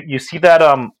think that you see that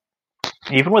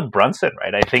even with Brunson,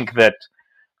 right? I think that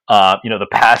you know, the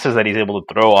passes that he's able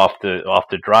to throw off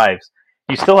the drives,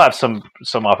 you still have some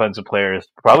offensive players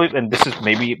probably, and this is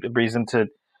maybe a reason to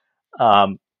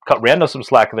cut Randall some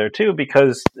slack there too,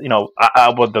 because you know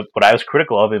what I was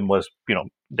critical of him was, you know,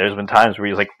 there's been times where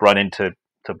he's like run into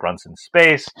Brunson's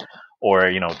space, or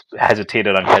you know,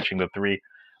 hesitated on catching the three.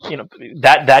 You know,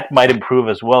 that might improve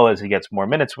as well as he gets more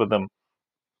minutes with them.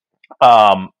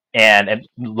 And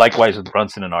likewise with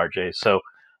Brunson and RJ. So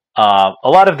a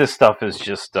lot of this stuff is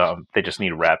just they just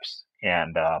need reps,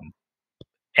 and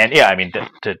yeah, I mean,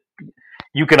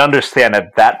 you can understand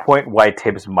at that point why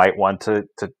Tibbs might want to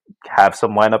have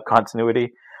some lineup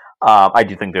continuity. I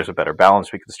do think there's a better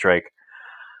balance we can strike.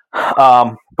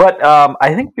 But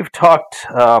I think we've talked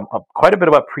quite a bit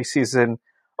about preseason.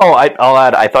 Oh, I'll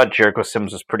add. I thought Jericho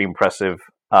Sims was pretty impressive.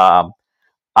 In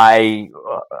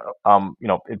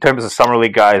terms of summer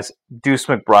league guys, Deuce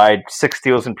McBride, 6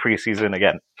 steals in preseason.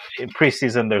 Again, in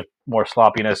preseason there's more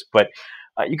sloppiness, but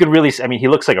you could really. I mean, he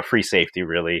looks like a free safety,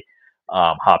 really,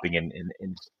 hopping in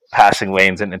passing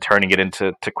lanes and turning it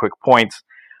into quick points.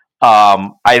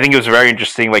 I think it was very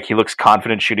interesting. Like he looks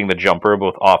confident shooting the jumper,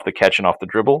 both off the catch and off the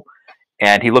dribble,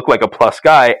 and he looked like a plus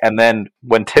guy. And then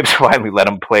when Tibbs finally let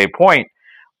him play point,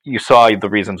 you saw the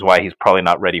reasons why he's probably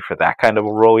not ready for that kind of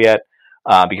a role yet.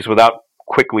 Because without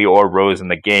Quickly or Rose in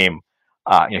the game,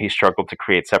 he struggled to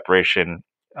create separation,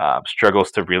 struggles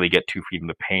to really get 2 feet in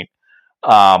the paint.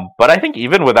 But I think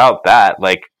even without that,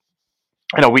 like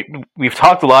we've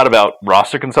talked a lot about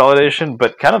roster consolidation,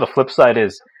 but kind of the flip side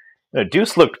is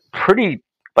Deuce looked pretty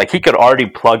like he could already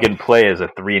plug and play as a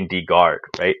 3-and-D guard,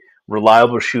 right?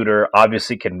 Reliable shooter,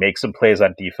 obviously can make some plays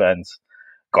on defense,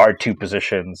 guard 2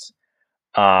 positions,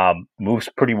 moves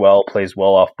pretty well, plays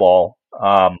well off ball.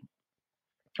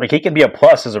 Like he can be a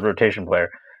plus as a rotation player.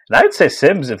 And I would say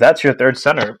Sims, if that's your third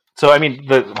center. So I mean,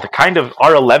 the kind of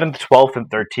our 11th, 12th, and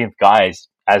 13th guys,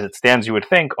 as it stands, you would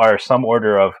think are some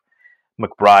order of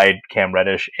McBride, Cam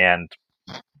Reddish, and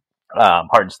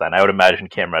Hartenstein. I would imagine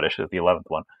Cam Reddish is the 11th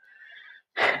one.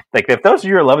 Like if those are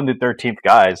your 11th and 13th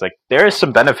guys, like there is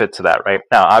some benefit to that, right?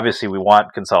 Now, obviously, we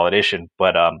want consolidation,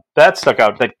 but that stuck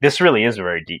out. Like this really is a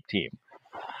very deep team.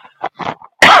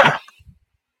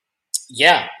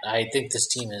 Yeah, I think this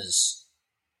team is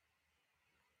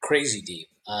crazy deep.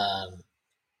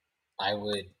 I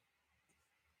would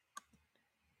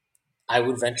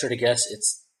venture to guess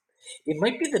it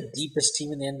might be the deepest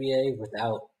team in the NBA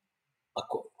without a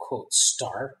quote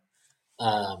star,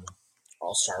 all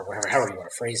star, whatever, however you want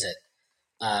to phrase it.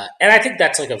 And I think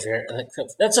that's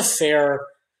that's a fair.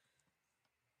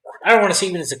 I don't want to say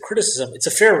even it's a criticism. It's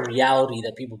a fair reality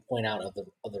that people point out of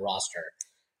the roster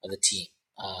of the team.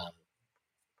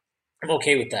 I'm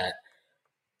okay with that.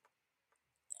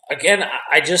 Again,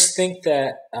 I just think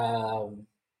that,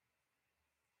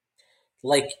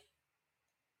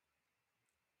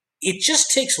 it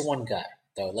just takes one guy,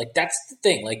 though. Like, that's the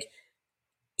thing. Like,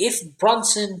 if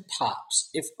Brunson pops,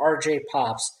 if RJ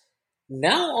pops,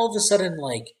 now all of a sudden,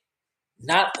 like,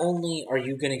 not only are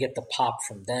you going to get the pop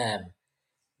from them,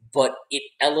 but it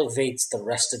elevates the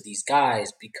rest of these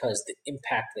guys because the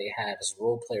impact they have as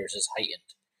role players is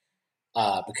heightened.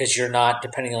 Because you're not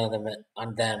depending on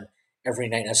them every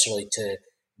night necessarily to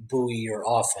buoy your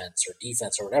offense or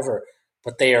defense or whatever,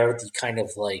 but they are the kind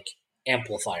of like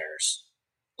amplifiers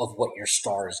of what your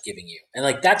star is giving you. And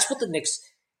like that's what the Knicks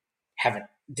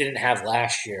didn't have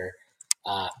last year.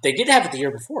 They did have it the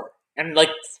year before. And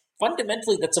like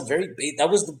fundamentally that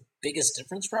was the biggest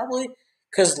difference probably.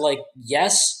 Because like,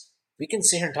 yes, we can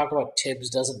sit here and talk about Tibbs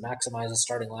doesn't maximize the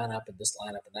starting lineup and this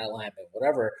lineup and that lineup and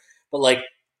whatever. But like,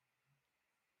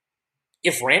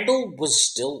 if Randall was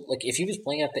still like, if he was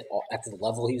playing at the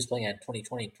level he was playing at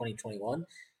 2020, 2021,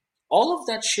 all of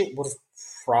that shit would have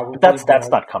probably. But that's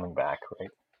not coming back,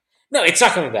 right? No, it's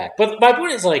not coming back. But my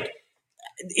point is like,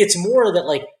 it's more that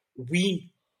like we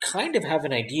kind of have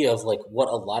an idea of like what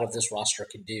a lot of this roster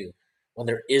can do when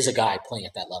there is a guy playing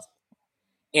at that level.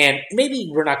 And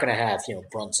maybe we're not going to have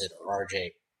Brunson or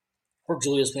RJ or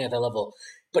Julius playing at that level,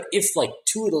 but if like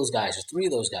 2 of those guys or 3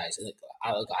 of those guys,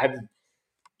 I'm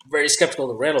very skeptical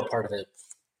of the Randall part of it.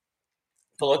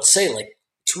 But let's say like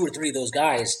 2 or 3 of those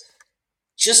guys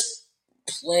just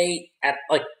play at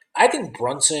like I think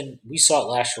Brunson. We saw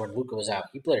it last year when Luka was out.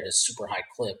 He played at a super high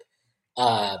clip.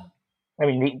 I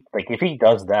mean, like if he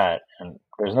does that, and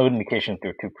there's no indication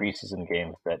through 2 preseason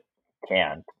games that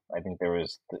can't. I think there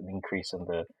was an increase in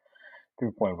the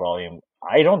 3-point volume.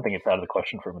 I don't think it's out of the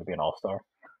question for him to be an all-star.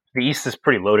 The East is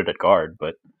pretty loaded at guard,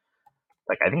 but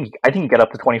like I think he can get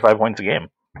up to 25 points a game.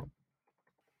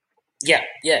 Yeah.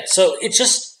 So it's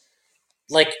just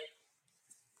like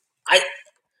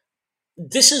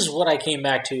this is what I came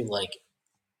back to like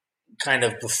kind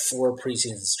of before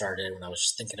preseason started when I was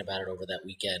just thinking about it over that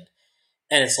weekend.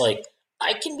 And it's like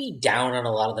I can be down on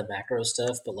a lot of the macro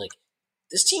stuff, but like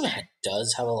this team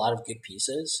does have a lot of good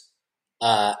pieces.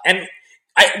 And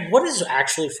what is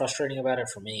actually frustrating about it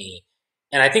for me,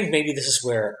 and I think maybe this is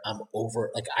where I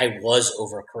was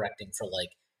overcorrecting for like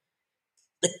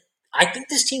I think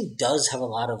this team does have a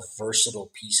lot of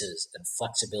versatile pieces and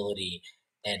flexibility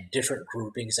and different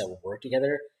groupings that will work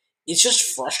together. It's just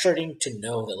frustrating to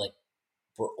know that like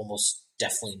we're almost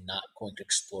definitely not going to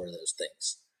explore those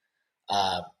things.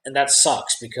 And that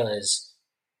sucks because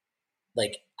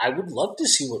like I would love to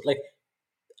see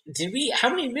how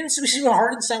many minutes did we see with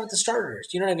Hardenstein with the starters?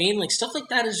 You know what I mean? Like stuff like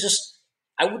that is just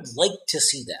I would like to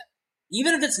see that.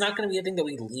 even if it's not going to be a thing that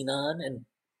we lean on, and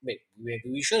maybe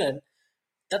we shouldn't,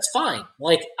 that's fine.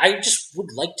 Like, I just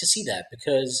would like to see that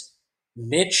because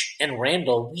Mitch and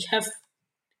Randall, we have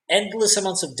endless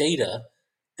amounts of data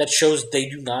that shows they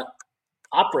do not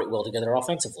operate well together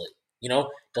offensively.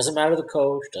 Doesn't matter the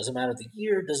coach, doesn't matter the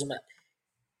year, doesn't matter.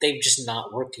 They've just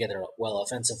not worked together well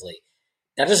offensively.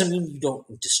 That doesn't mean you don't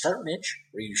need to start Mitch,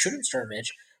 or you shouldn't start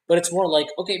Mitch, but it's more like,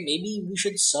 okay, maybe we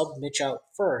should sub Mitch out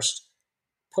first,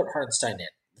 put Hartenstein in.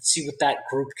 Let's see what that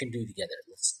group can do together.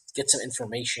 Let's get some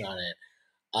information on it.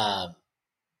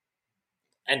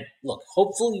 And look,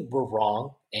 hopefully we're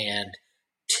wrong, and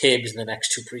Tibbs in the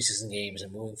next 2 preseason games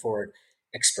and moving forward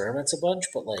experiments a bunch,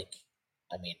 but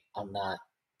I'm not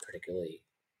particularly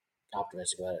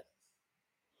optimistic about it.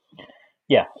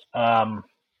 Yeah.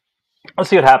 Let's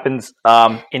see what happens.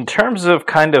 In terms of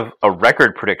kind of a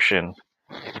record prediction,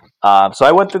 so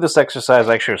I went through this exercise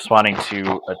actually responding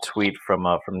to a tweet from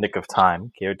Nick of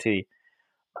Time, KOT. We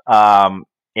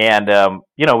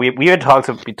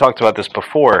talked about this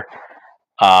before,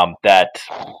 that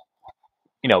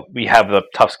we have the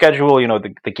tough schedule,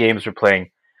 the games we're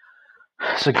playing.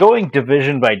 So going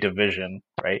division by division,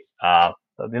 right?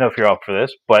 If you're up for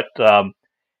this, but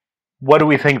what do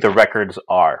we think the records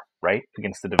are, right,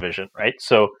 against the division, right?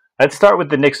 So let's start with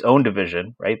the Knicks' own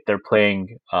division, right? They're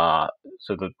playing, so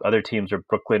the other teams are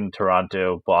Brooklyn,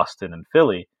 Toronto, Boston, and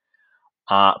Philly,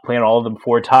 playing all of them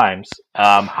 4 times.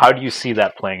 How do you see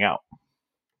that playing out?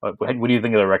 What do you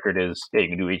think the record is? Yeah, you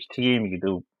can do each team. You can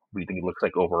do, what do you think it looks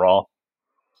like overall?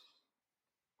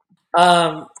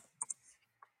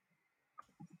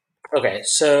 Okay,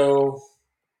 so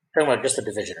talking about just the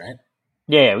division, right?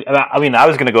 Yeah. I mean, I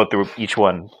was going to go through each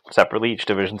one separately, each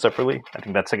division separately. I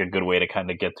think that's like a good way to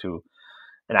kind of get to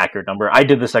an accurate number. I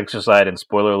did this exercise, and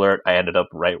spoiler alert, I ended up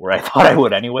right where I thought I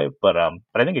would anyway. But I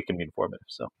think it can be informative.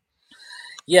 So,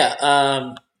 yeah,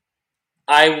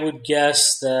 I would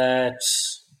guess that.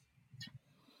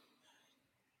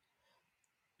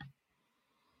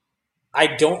 I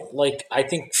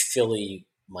think Philly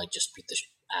might just beat the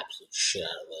absolute shit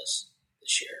out of us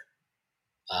this year.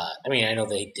 I know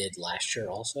they did last year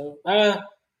also.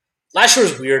 Last year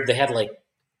was weird. They had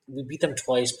we beat them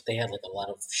twice, but they had a lot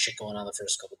of shit going on the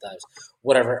first couple times.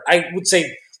 Whatever. I would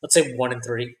say, let's say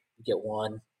 1-3. We get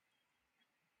 1.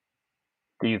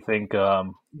 Do you think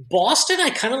Boston?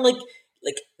 I kind of like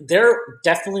they're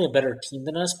definitely a better team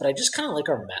than us, but I just kind of like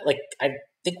our I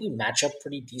think we match up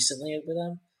pretty decently with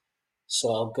them.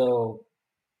 So I'll go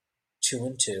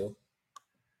 2-2.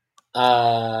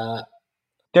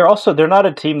 They're not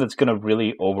a team that's going to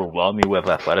really overwhelm you with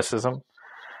athleticism.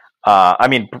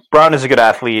 Brown is a good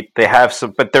athlete. They have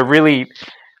some, but they're really,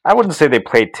 I wouldn't say they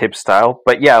play Tibbs style,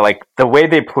 but yeah, the way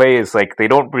they play is they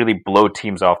don't really blow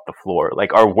teams off the floor.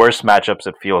 Our worst matchups,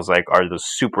 it feels like, are the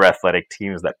super athletic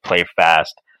teams that play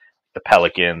fast, the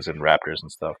Pelicans and Raptors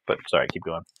and stuff. But sorry, keep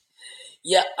going.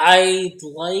 Yeah,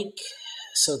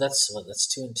 so that's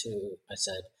 2-2. I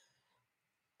said,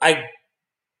 I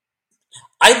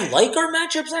like our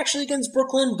matchups actually against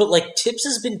Brooklyn, but Tibbs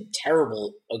has been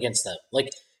terrible against them.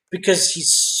 Because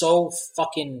he's so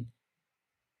fucking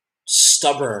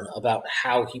stubborn about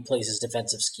how he plays his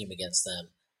defensive scheme against them.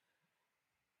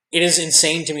 It is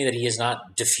insane to me that he has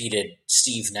not defeated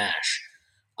Steve Nash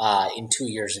in 2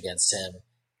 years against him.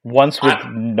 Once with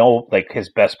his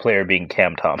best player being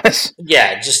Cam Thomas.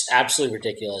 Yeah, just absolutely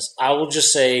ridiculous. I will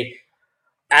just say,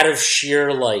 out of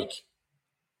sheer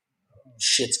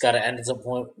shit's got to end at some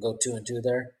point. Go 2-2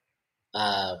 there.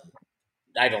 I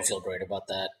don't feel great about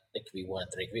that. It could be 1-3.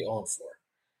 It could be 0-4.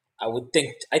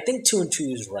 I think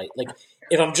 2-2 is right.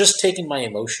 If I'm just taking my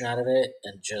emotion out of it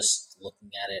and just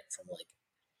looking at it from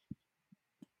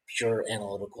pure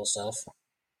analytical stuff.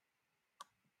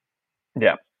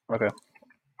 Yeah. Okay.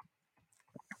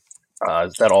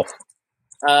 Is that all?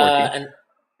 And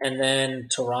then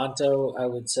Toronto, I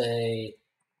would say,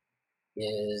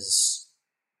 is,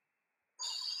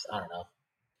 I don't know.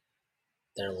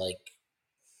 They're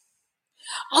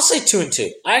I'll say 2-2.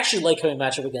 I actually like how we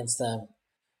match up against them.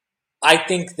 I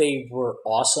think they were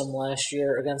awesome last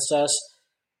year against us,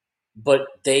 but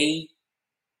they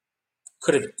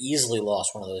could have easily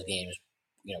lost one of those games.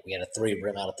 We had a 3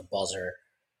 rim out at the buzzer.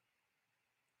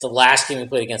 The last game we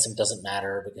played against them doesn't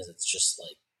matter because it's just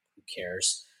who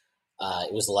cares?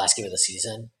 It was the last game of the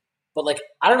season. But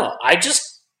I don't know. I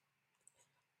just,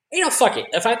 fuck it.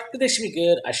 If I think they should be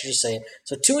good, I should just say it.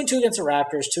 So 2-2 against the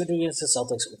Raptors, 2-2 against the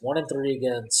Celtics, 1-3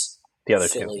 against the other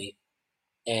Philly,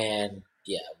 2. And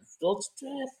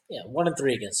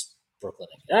 1-3 against Brooklyn.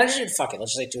 Actually, fuck it.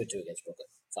 Let's just say 2-2 against Brooklyn.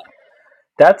 Fine.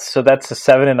 That's a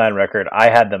 7-9 record. I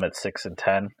had them at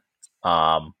 6-10.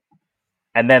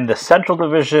 And then the Central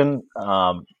Division,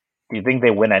 do you think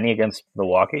they win any against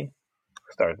Milwaukee?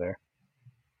 Start there.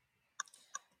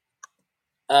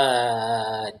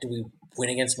 Do we win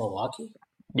against Milwaukee?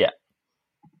 Yeah.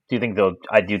 Do you think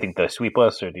they'll sweep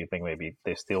us, or do you think maybe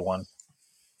they steal one?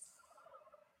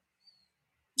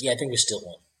 Yeah, I think we still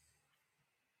won.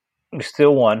 We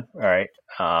still won. All right.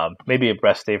 Maybe a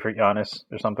rest day for Giannis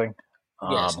or something.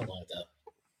 Yeah, something like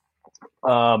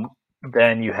that.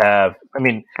 Then you have. I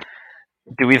mean,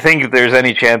 do we think there's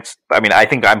any chance? I mean, I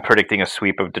think I'm predicting a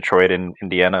sweep of Detroit and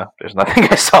Indiana. There's nothing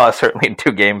I saw certainly in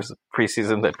 2 games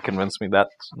preseason that convinced me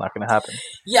that's not going to happen.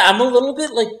 Yeah, I'm a little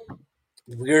bit like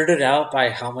weirded out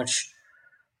by how much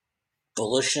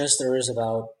bullishness there is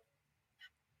about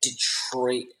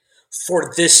Detroit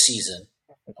for this season.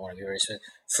 I want to be very specific.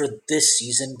 For this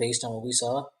season, based on what we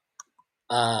saw,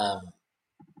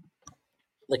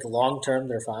 like long term,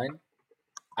 they're fine.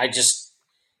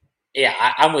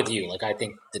 I'm with you. Like, I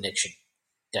think the Knicks should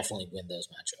definitely win those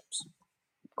matchups.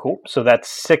 Cool. So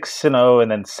that's 6-0, and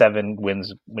then 7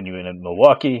 wins when you win in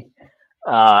Milwaukee.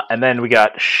 And then we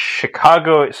got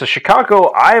Chicago. So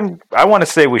Chicago, I want to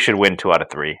say we should win 2 out of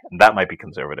 3. That might be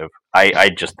conservative. I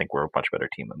just think we're a much better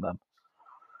team than them.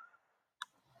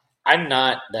 I'm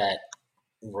not that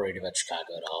worried about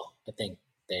Chicago at all. I think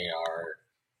they are.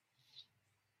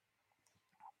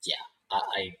 Yeah,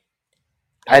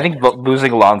 I think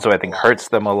losing Alonso, hurts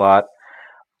them a lot.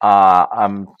 I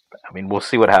mean, we'll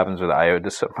see what happens with Ayo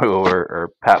DeSoto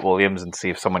or Pat Williams and see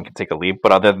if someone can take a leap.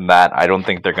 But other than that, I don't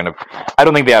think they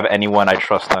have anyone I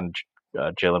trust on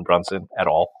Jalen Brunson at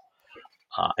all.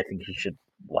 I think he should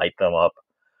light them up.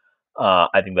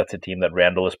 I think that's a team that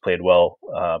Randall has played well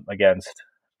against.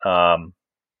 And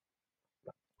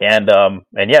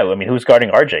yeah, I mean, who's guarding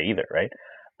RJ either, right?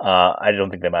 I don't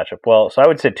think they match up well. So I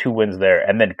would say 2 wins there.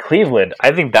 And then Cleveland,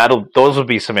 I think those will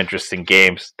be some interesting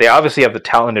games. They obviously have the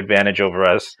talent advantage over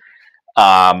us.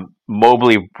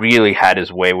 Mobley really had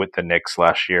his way with the Knicks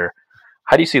last year.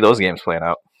 How do you see those games playing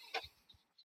out?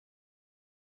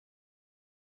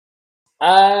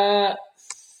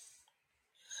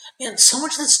 Man, so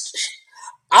much that's.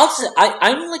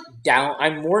 I'm like down.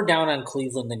 I'm more down on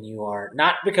Cleveland than you are.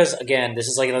 Not because, again, this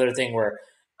is like another thing where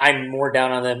I'm more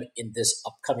down on them in this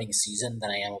upcoming season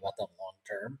than I am about them long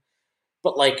term.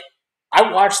 But like,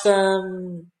 I watched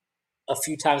them a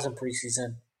few times in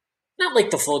preseason. Not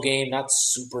like the full game, not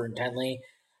super intently.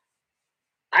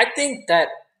 I think that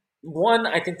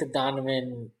I think the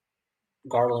Donovan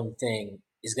Garland thing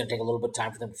is going to take a little bit of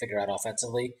time for them to figure out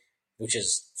offensively, which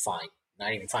is fine.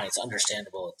 Not even fine. It's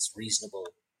understandable. It's reasonable.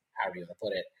 However you want to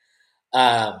put it.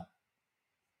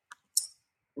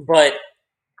 But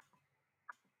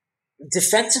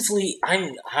defensively,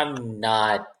 I'm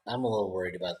a little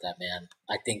worried about that, man.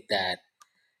 I think that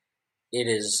it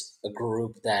is a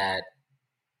group that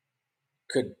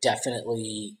could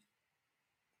definitely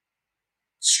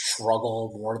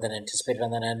struggle more than anticipated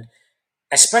on that end.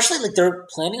 Especially like they're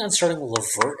planning on starting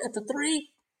LeVert at the 3.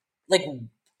 Like,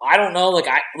 I don't know. Like,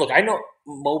 I know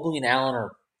Mobley and Allen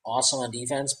are awesome on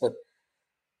defense, but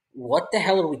what the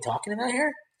hell are we talking about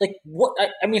here? Like, what?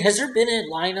 I mean, has there been a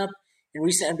lineup in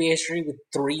recent NBA history with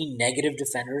 3 negative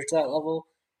defenders to that level?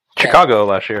 Chicago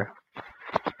last year.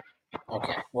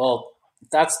 Okay, well,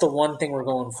 that's the one thing we're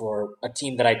going for. A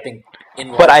team that I think.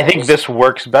 But I think this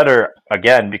works better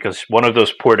again because one of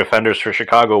those poor defenders for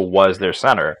Chicago was their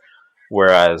center,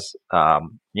 whereas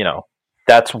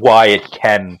that's why it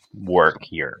can work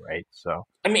here, right? So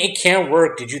I mean, it can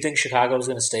work. Did you think Chicago was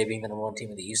going to stay being the number 1 team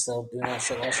in the East, though, doing that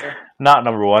shit last year? Not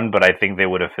number 1, but I think they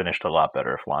would have finished a lot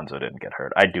better if Lonzo didn't get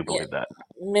hurt. I do believe that.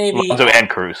 Maybe Lonzo and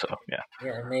Caruso, yeah.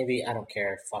 Yeah, maybe. I don't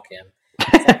care. Fuck him.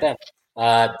 Fuck them.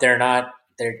 They're not.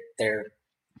 They're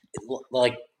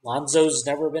like Lonzo's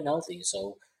never been healthy,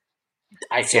 so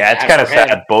I feel. Yeah, it's kind of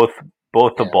sad. Both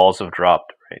the balls have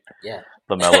dropped, right? Yeah,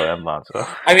 LaMelo and Lonzo.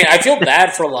 I mean, I feel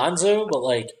bad for Lonzo, but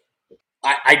like,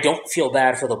 I don't feel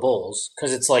bad for the Bulls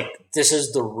because it's like this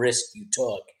is the risk you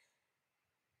took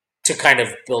to kind of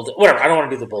build it. Whatever. I don't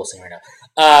want to do the Bulls thing right now.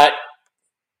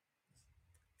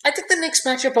 I think the Knicks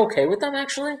match up okay with them.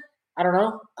 Actually, I don't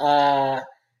know.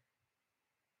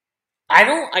 I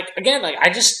don't like. Again, like I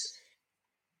just.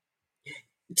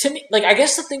 To me, like, I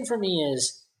guess the thing for me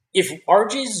is if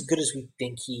RJ is as good as we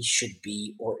think he should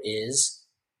be or is,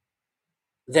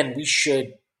 then we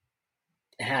should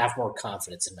have more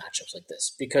confidence in matchups like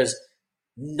this because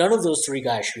none of those 3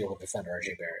 guys should be able to defend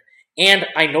RJ Barrett. And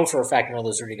I know for a fact none of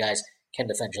those 3 guys can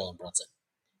defend Jalen Brunson.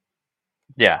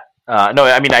 Yeah. No,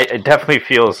 I mean, it definitely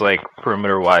feels like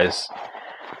perimeter-wise,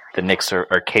 the Knicks are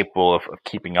capable of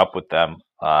keeping up with them.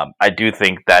 I do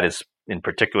think that is in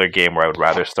particular game where I would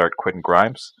rather start Quentin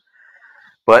Grimes.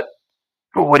 But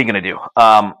what are you going to do?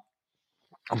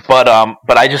 But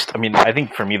I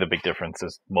think for me the big difference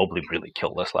is Mobley really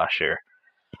killed us last year,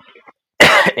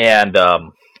 and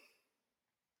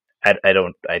I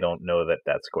don't know that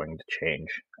that's going to change.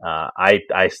 I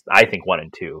think 1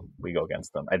 and 2 we go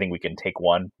against them. I think we can take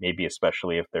one, maybe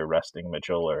especially if they're resting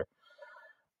Mitchell or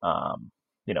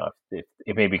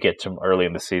if maybe get some early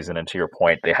in the season. And to your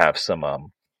point, they have some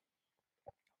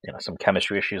some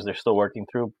chemistry issues they're still working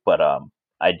through. But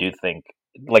I do think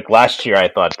like last year, I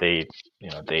thought they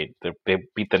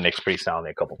beat the Knicks pretty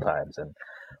soundly a couple times, and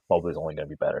Mobley's only going to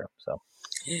be better. So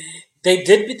They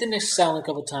did beat the Knicks soundly a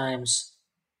couple times.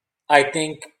 I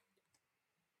think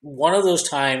one of those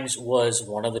times was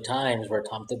one of the times where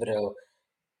Tom Thibodeau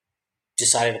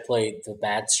decided to play the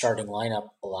bad starting lineup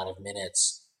a lot of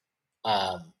minutes.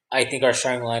 I think our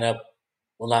starting lineup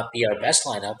will not be our best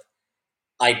lineup.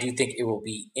 I do think it will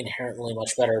be inherently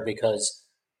much better because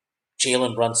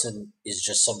Jalen Brunson is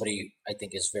just somebody I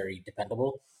think is very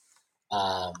dependable.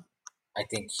 I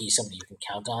think he's somebody you can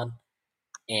count on.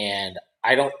 And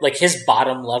I don't like his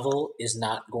bottom level is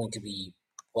not going to be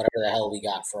whatever the hell we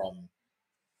got from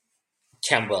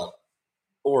Kemba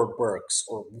or Burks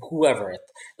or whoever.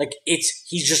 Like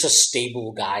he's just a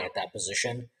stable guy at that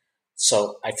position.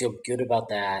 So I feel good about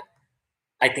that.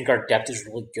 I think our depth is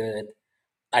really good.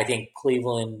 I think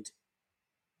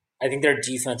their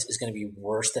defense is going to be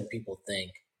worse than people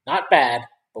think. Not bad,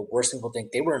 but worse than people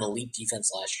think. They were an elite defense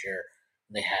last year.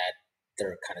 And they had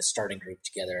their kind of starting group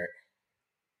together.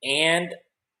 And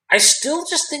I still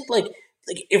just think like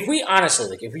if we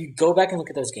go back and look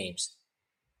at those games,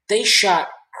 they shot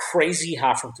crazy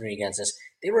hot from three against us.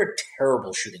 They were a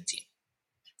terrible shooting team.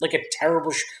 Like a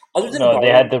terrible other than no, Garland,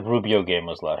 they had the Rubio game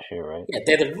was last year, right? Yeah,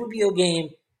 they had the Rubio game.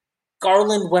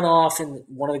 Garland went off in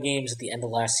one of the games at the end of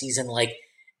last season.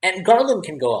 And Garland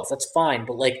can go off. That's fine.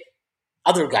 But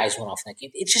other guys went off in that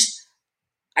game. It's just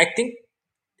I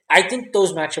think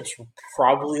those matchups were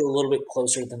probably a little bit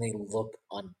closer than they look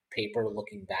on paper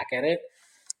looking back at it.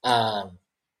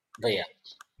 But yeah.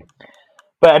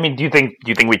 But I mean, do you think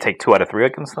we take 2 out of 3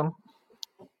 against them?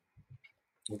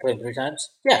 We play them 3 times?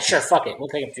 Yeah, sure. Fuck it. We'll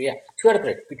take them 3. Yeah, 2 out of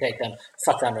 3. We take them.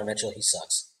 Fuck Donovan Mitchell. He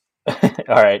sucks.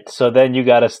 All right. So then you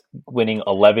got us winning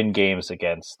 11 games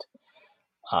against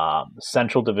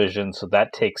Central Division. So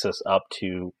that takes us up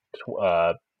to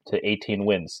 18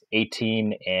 wins.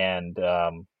 18 and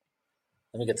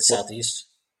let me get the Southeast.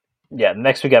 Yeah.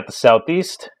 Next we got the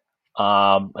Southeast.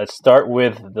 Let's start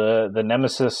with the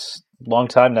nemesis,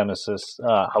 longtime nemesis.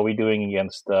 How are we doing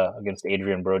against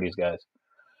Adrian Brody's guys?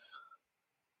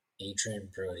 Adrian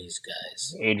Brody's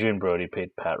guys. Adrian Brody paid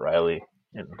Pat Riley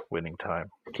in winning time.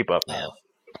 Keep up, man. Oh,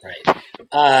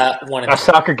 right. 1 and 2.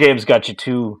 Soccer games got you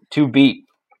two beat.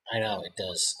 I know it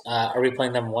does. Are we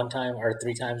playing them 1 time or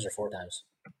 3 times or 4 times?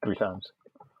 3 times.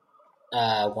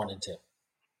 1 and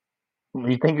 2.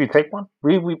 You think we take one?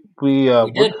 We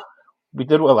did. We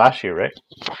did well last year, right?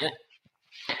 Yeah.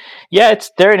 Yeah,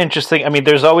 they're an interesting. I mean,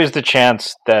 there's always the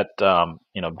chance that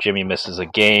Jimmy misses a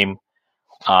game.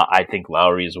 I think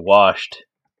Lowry is washed.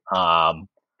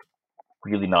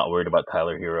 Really not worried about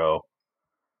Tyler Hero.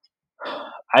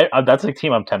 That's a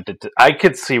team I'm tempted to. I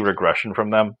could see regression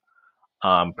from them,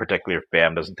 particularly if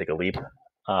Bam doesn't take a leap.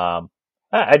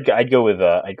 I'd go with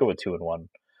 2 and 1.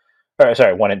 Or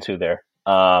sorry, 1 and 2 there.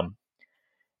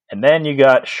 And then you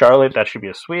got Charlotte. That should be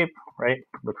a sweep, right?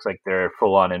 Looks like they're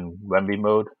full on in Wemby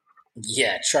mode.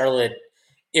 Yeah, Charlotte.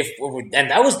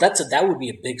 That would be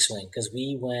a big swing because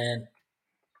we went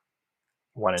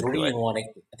 1 and 3 2. and 1. I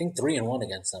think 3 and 1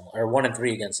 against them, or 1 and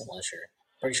 3 against them last year.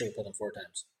 Pretty sure we played them 4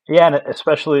 times. Yeah, and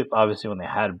especially obviously when they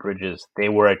had Bridges, they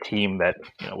were a team that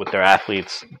with their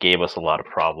athletes gave us a lot of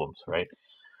problems, right?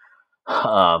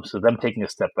 So them taking a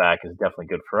step back is definitely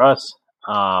good for us.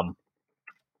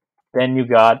 Then you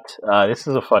got this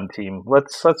is a fun team.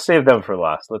 Let's save them for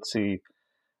last. Let's say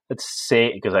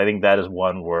because I think that is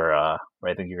one where I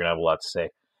think you're gonna have a lot to say.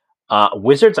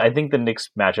 Wizards, I think the Knicks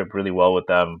match up really well with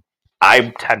them.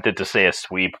 I'm tempted to say a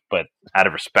sweep, but out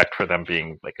of respect for them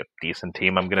being like a decent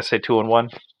team, I'm gonna say 2 and 1,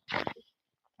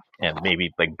 and maybe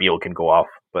like Beal can go off.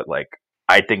 But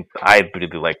I think I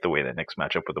really like the way the Knicks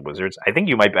match up with the Wizards. I think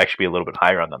you might actually be a little bit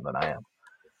higher on them than I am.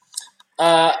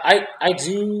 I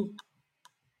do.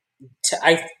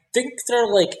 I think they're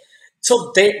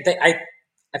so they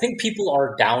I think people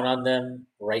are down on them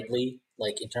rightly,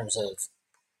 in terms of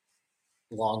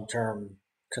long-term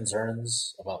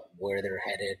concerns about where they're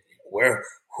headed.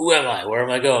 Who am I? Where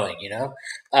am I going?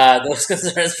 Those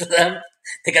concerns for them.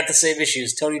 They got the same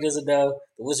issues. Tony doesn't know.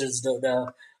 The Wizards don't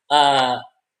know. I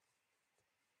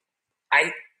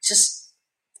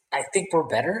think we're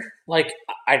better.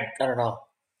 I don't know.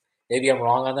 Maybe I'm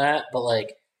wrong on that, but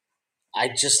like I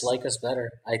just like us better.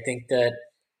 I think that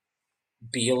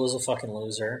Beal is a fucking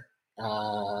loser,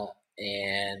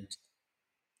 and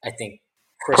I think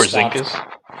Kristaps.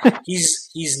 Porzingis.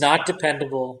 He's not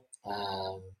dependable.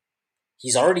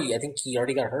 I think he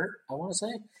already got hurt. I want to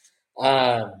say.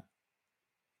 Um,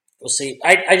 we'll see.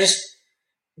 I just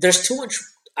there's too much.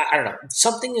 I don't know.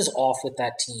 Something is off with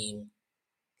that team.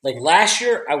 Like last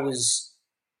year, I was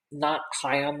not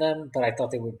high on them, but I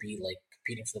thought they would be like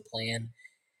competing for the plan.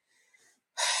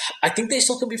 I think they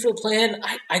still compete for the plan.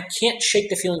 I can't shake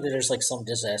the feeling that there's like some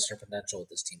disaster potential with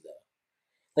this team though.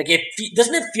 Like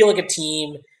doesn't it feel like a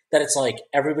team that it's like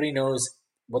everybody knows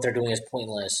what they're doing is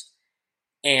pointless,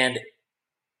 and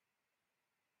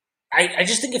I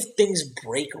just think if things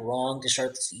break wrong to start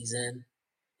the season,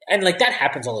 and like that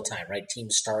happens all the time, right?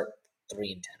 Teams start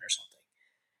 3-10 or something,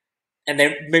 and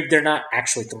maybe they're not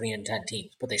actually 3-10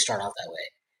 teams, but they start out that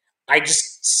way. I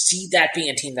just see that being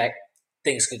a team that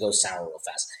things could go sour real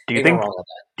fast. Do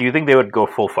you think they would go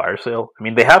full fire sale? I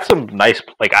mean, they have some nice.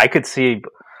 Like I could see.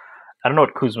 I don't know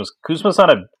what Kuzma's on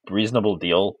a reasonable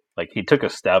deal. Like he took a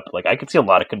step. Like I could see a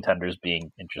lot of contenders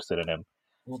being interested in him.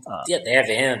 Well, yeah, they have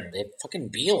him. They have fucking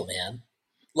Beal, man.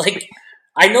 Like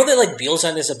I know that like Beal's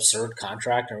on this absurd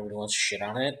contract and everybody wants to shit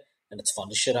on it, and it's fun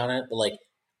to shit on it. But like,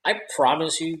 I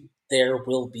promise you, there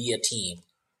will be a team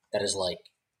that is like,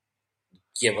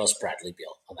 give us Bradley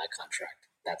Beal on that contract.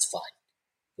 That's fine.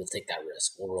 We'll take that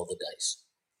risk. We'll roll the dice.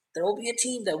 There will be a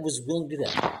team that was willing to do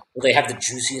that. Will they have the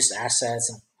juiciest assets?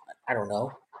 And I don't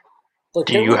know. Look,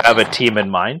 do you have a team in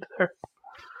mind there?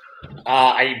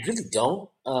 I really don't.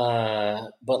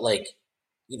 But like,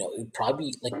 you know, it'd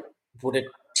probably be like, would a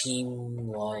team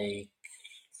like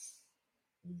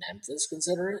Memphis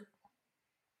consider it?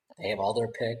 They have all their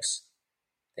picks.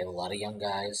 They have a lot of young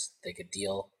guys. They could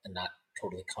deal and not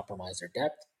totally compromise their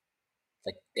depth.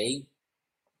 Like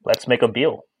let's make a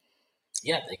deal.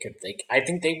 Yeah, they could. I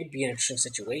think they would be an interesting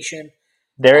situation.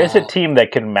 There is a team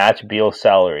that can match Beal's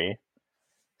salary,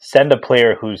 send a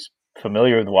player who's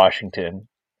familiar with Washington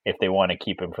if they want to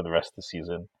keep him for the rest of the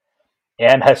season,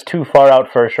 and has 2 far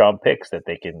out first round picks that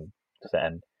they can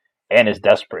send, and is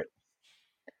desperate.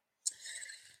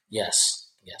 Yes.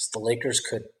 The Lakers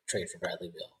could trade for Bradley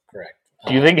Beal. Correct.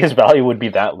 Do you think his value would be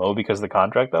that low because of the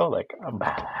contract though? Like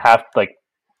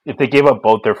if they gave up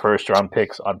both their first round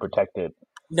picks unprotected.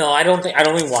 No, I don't think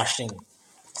Washington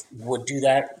would do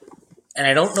that, and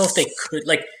I don't know if they could.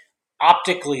 Like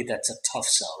optically, that's a tough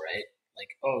sell, right?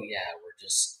 Like, oh yeah, we're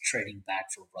just trading back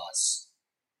for Russ,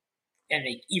 and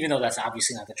even though that's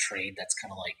obviously not the trade, that's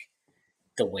kind of like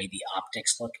the way the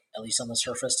optics look, at least on the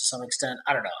surface, to some extent.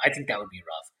 I don't know. I think that would be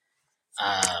rough.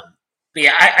 But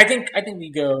yeah, I think we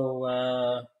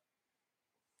go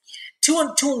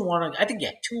 2-1. I think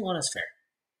 2-1 is fair.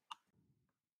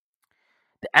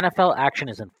 The NFL action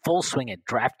is in full swing at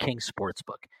DraftKings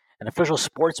Sportsbook, an official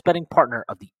sports betting partner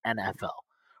of the NFL.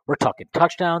 We're talking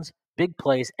touchdowns, big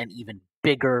plays, and even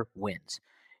bigger wins.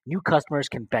 New customers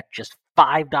can bet just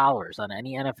 $5 on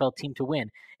any NFL team to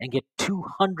win and get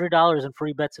 $200 in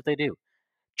free bets if they do.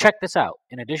 Check this out.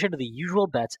 In addition to the usual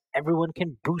bets, everyone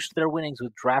can boost their winnings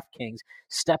with DraftKings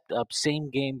stepped-up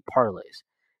same-game parlays.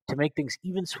 To make things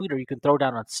even sweeter, you can throw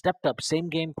down on stepped-up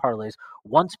same-game parlays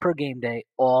once per game day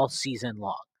all season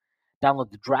long. Download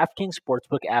the DraftKings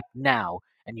Sportsbook app now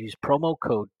and use promo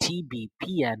code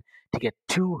TBPN to get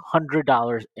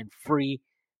 $200 in free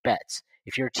bets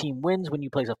if your team wins when you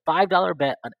place a $5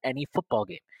 bet on any football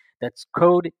game. That's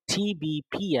code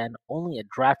TBPN only at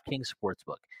DraftKings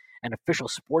Sportsbook, an official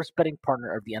sports betting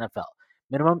partner of the NFL.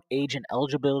 Minimum age and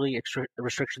eligibility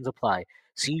restrictions apply.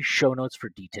 See show notes for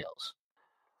details.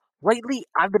 Lately,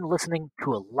 I've been listening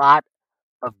to a lot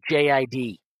of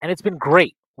JID, and it's been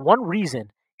great. One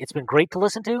reason it's been great to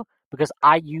listen to, because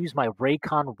I use my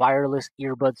Raycon wireless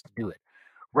earbuds to do it.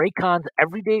 Raycon's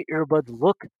everyday earbuds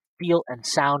look, feel, and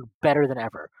sound better than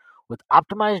ever. With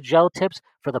optimized gel tips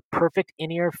for the perfect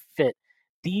in-ear fit,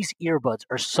 these earbuds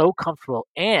are so comfortable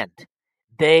and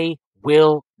they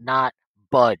will not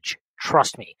budge.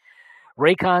 Trust me.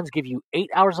 Raycons give you 8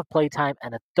 hours of playtime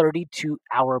and a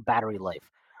 32-hour battery life.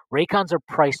 Raycons are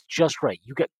priced just right.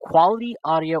 You get quality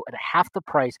audio at half the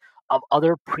price of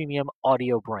other premium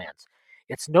audio brands.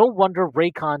 It's no wonder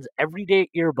Raycon's everyday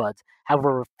earbuds have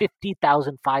over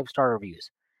 50,000 five-star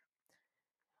reviews.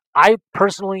 I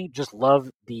personally just love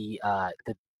the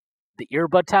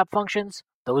earbud tap functions.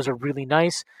 Those are really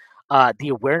nice. The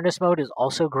awareness mode is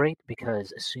also great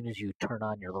because as soon as you turn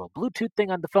on your little Bluetooth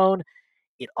thing on the phone,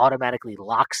 it automatically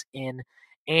locks in.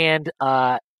 And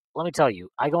let me tell you,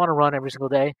 I go on a run every single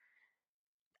day.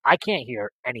 I can't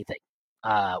hear anything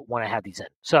when I have these in.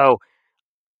 So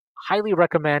highly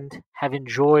recommend. Have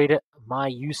enjoyed my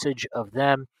usage of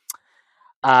them.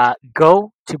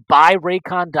 Go to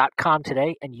buyraycon.com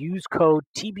today and use code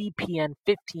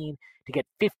TBPN15 to get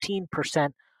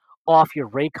 15% off your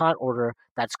Raycon order.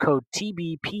 That's code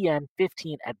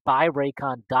TBPN15 at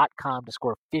buyraycon.com to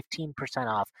score 15%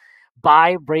 off.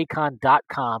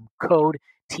 Buyraycon.com, code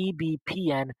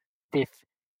TBPN15.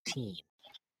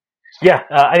 Yeah,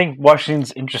 I think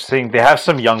Washington's interesting. They have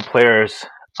some young players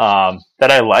that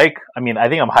I like. I mean, I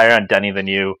think I'm higher on Denny than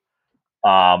you.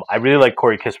 I really like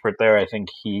Corey Kispert there. I think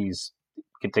he's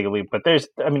can take a leap. But there's,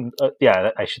 I mean,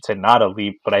 yeah, I should say not a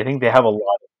leap, but I think they have a lot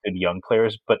of good young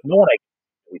players, but no one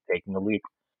really taking a leap.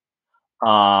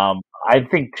 I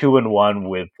think 2-1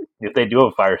 with if they do have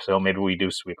a fire sale, maybe we do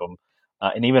sweep them.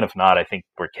 And even if not, I think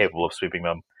we're capable of sweeping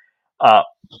them.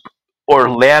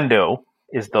 Orlando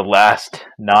is the last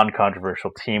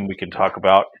non-controversial team we can talk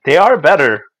about. They are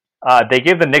better. They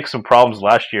gave the Knicks some problems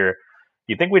last year.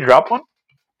 You think we drop one?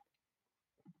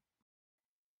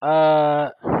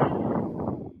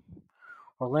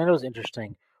 Orlando's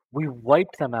interesting. We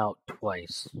wiped them out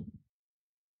twice.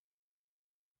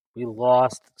 We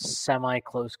lost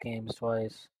semi-close games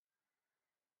twice.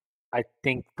 I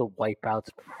think the wipeouts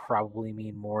probably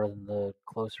mean more than the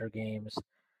closer games.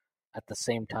 At the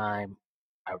same time,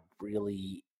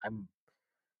 I'm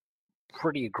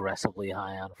pretty aggressively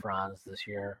high on Franz this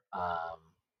year.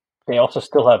 They also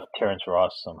still have Terrence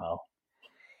Ross somehow.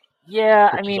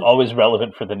 Yeah, which is always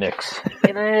relevant for the Knicks.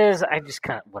 It is. I just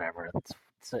kind of whatever.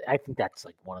 I think that's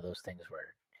like one of those things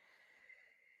where,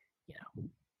 you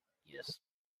just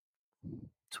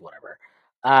it's whatever.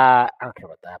 I don't care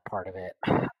about that part of it.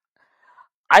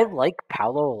 I like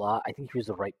Paolo a lot. I think he was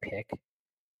the right pick,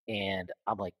 and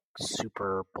I'm like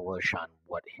super bullish on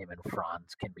what him and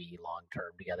Franz can be long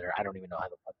term together. I don't even know how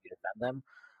the fuck you defend them.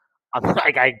 I'm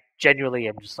like, I genuinely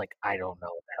am just like, I don't know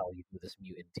what the hell you do with this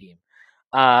mutant team.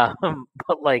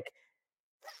 But like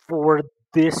for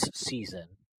this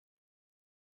season,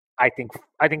 I think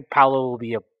Paolo will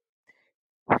be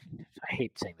I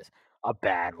hate saying this, a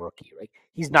bad rookie, right?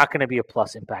 He's not going to be a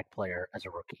plus impact player as a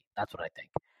rookie. That's what I think.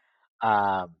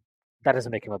 That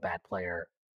doesn't make him a bad player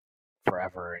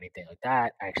forever or anything like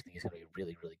that. I actually think he's going to be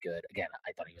really, really good. Again,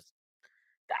 I thought he was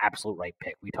the absolute right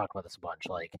pick. We talked about this a bunch.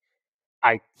 Like,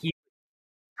 he's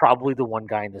probably the one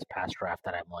guy in this past draft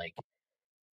that I'm like,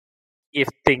 if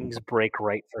things break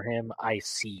right for him, I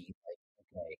see like,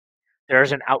 okay,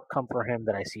 there's an outcome for him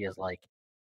that I see as like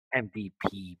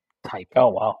MVP type. Oh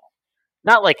wow!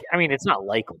 Not like, I mean, it's not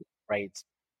likely, right? It's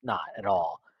not at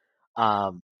all.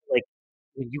 Like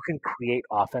when you can create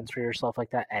offense for yourself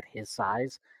like that at his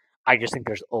size, I just think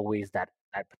there's always that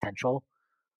potential.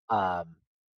 But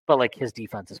like his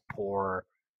defense is poor.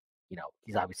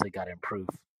 He's obviously got to improve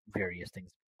various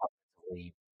things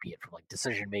offensively, be it from like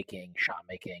decision making, shot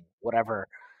making, whatever.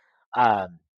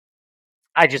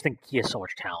 I just think he has so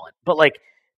much talent. But like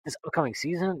this upcoming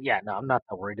season, yeah, no, I'm not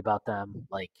that worried about them.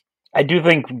 Like I do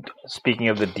think, speaking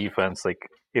of the defense, like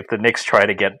if the Knicks try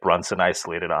to get Brunson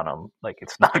isolated on him, like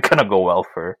it's not going to go well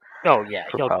for. Oh yeah,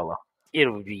 for Paolo. It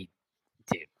would be,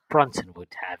 dude. Brunson would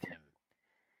have him.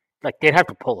 Like they'd have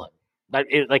to pull him.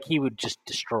 Like he would just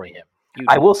destroy him.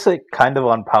 I will say, kind of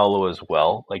on Paolo as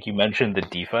well. Like you mentioned the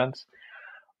defense.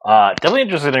 Definitely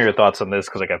interested in your thoughts on this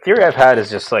because, like, a theory I've had is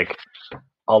just like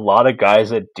a lot of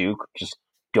guys at Duke just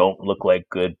don't look like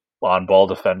good on-ball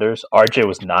defenders. RJ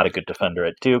was not a good defender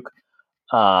at Duke.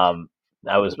 That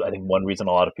was, I think, one reason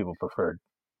a lot of people preferred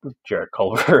Jarrett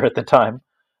Culver at the time.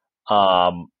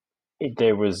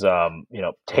 There was,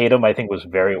 Tatum, I think, was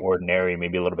very ordinary,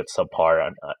 maybe a little bit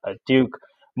subpar at Duke.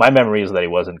 My memory is that he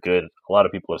wasn't good. A lot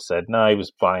of people have said, no, he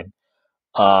was fine.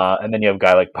 And then you have a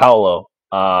guy like Paolo.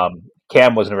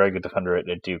 Cam wasn't a very good defender at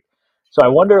Duke. So I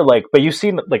wonder, like, but you've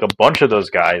seen like a bunch of those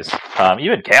guys.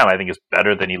 Even Cam, I think, is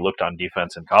better than he looked on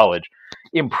defense in college.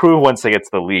 Improve once they get to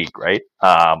the league, right?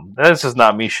 This is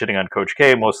not me shitting on Coach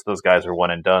K. Most of those guys are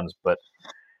one and dones, but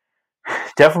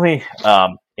definitely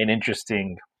an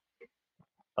interesting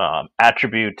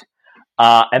attribute.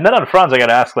 And then on Franz, I got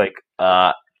to ask, like,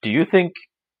 do you think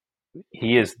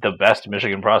he is the best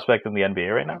Michigan prospect in the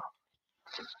NBA right now?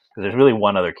 Because there's really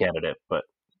one other candidate, but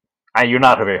you're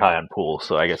not very high on Poole,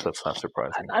 so I guess that's not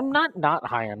surprising. I'm not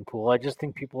high on Poole. I just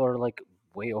think people are like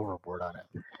way overboard on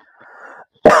it.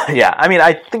 Yeah, I mean,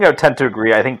 I think I would tend to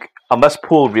agree. I think unless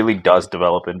Poole really does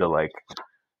develop into like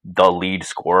the lead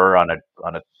scorer on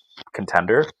a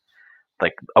contender,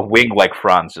 like a wing like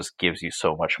Franz just gives you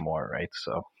so much more, right?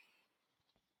 So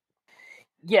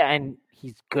yeah, and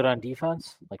he's good on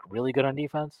defense, like really good on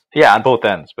defense. Yeah, on both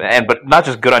ends, but not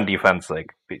just good on defense,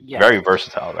 like very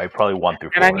versatile, right? Probably 1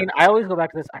 through 4. And I mean, I always go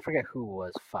back to this. I forget who it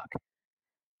was. Fuck.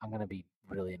 I'm going to be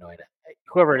really annoyed at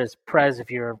whoever it is. Prez is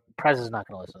not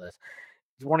going to listen to this.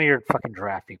 He's one of your fucking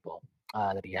draft people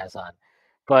that he has on.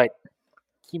 But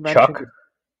he mentioned... Chuck?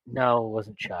 No, it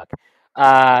wasn't Chuck.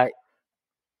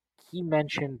 He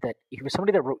mentioned that he was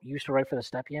somebody that used to write for the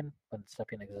Stepien when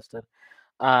Stepien existed.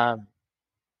 But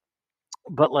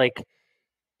like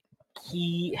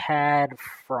he had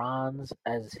Franz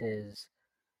as his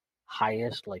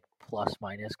highest like plus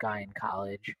minus guy in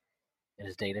college in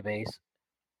his database,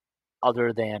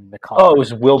 other than McCall. Oh, it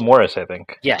was Will Morris, I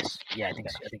think. Yes, yeah, I think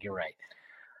you're right.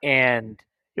 And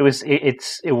it was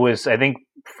I think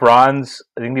Franz.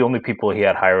 I think the only people he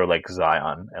had higher were like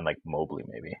Zion and like Mobley,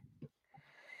 maybe.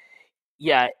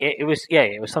 Yeah, it was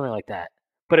something like that.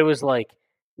 But it was like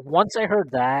once I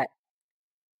heard that,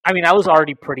 I mean, I was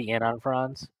already pretty in on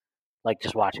Franz, like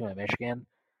just watching him at Michigan.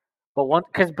 But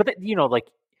you know, like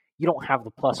you don't have the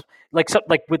plus, like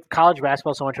with college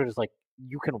basketball, so much of it is like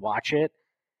you can watch it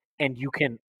and you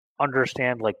can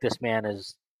understand like this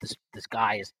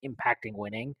guy is impacting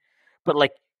winning, but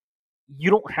like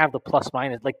you don't have the plus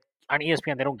minus. Like on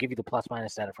ESPN, they don't give you the plus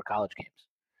minus data for college games.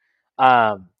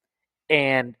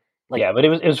 And like, yeah, but it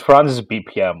was Franz's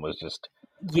BPM was just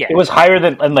it was higher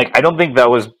than, and like I don't think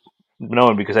that was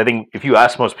known, because I think if you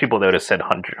ask most people, they would have said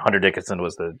Hunter Dickinson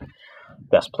was the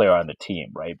best player on the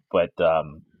team, right? But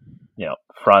you know,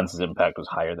 Franz's impact was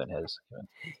higher than his.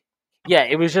 Yeah,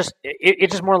 it was just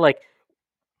it's just more like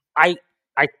I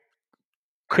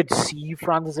could see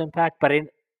Franz's impact, but I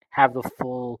didn't have the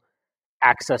full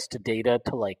access to data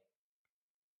to like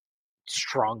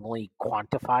strongly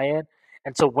quantify it.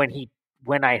 And so when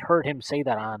I heard him say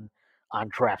that on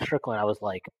Draft Strickland, I was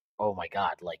like, oh my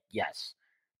god, like yes,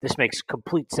 this makes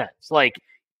complete sense. Like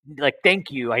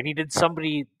thank you. I needed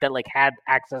somebody that like had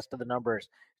access to the numbers.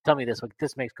 Tell me this. Like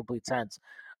this makes complete sense.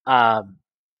 And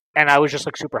I was just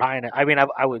like super high in it. I mean, I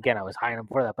was high in him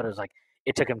before that, but it was like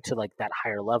it took him to like that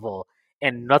higher level,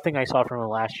 and nothing I saw from him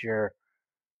last year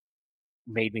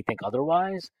made me think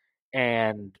otherwise.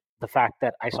 And the fact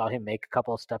that I saw him make a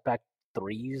couple of step back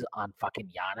threes on fucking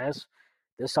Giannis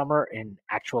this summer in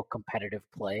actual competitive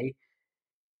play,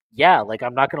 yeah, like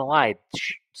I'm not gonna lie,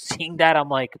 seeing that I'm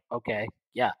like, okay,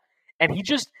 yeah. And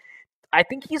I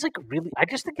think he's like really. I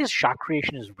just think his shot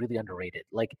creation is really underrated.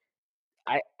 Like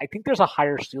I think there's a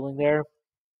higher ceiling there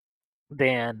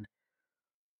than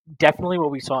definitely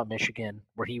what we saw at Michigan,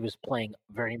 where he was playing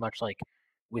very much like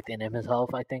within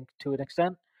himself, I think, to an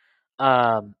extent.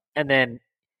 And then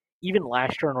even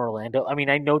last year in Orlando, I mean,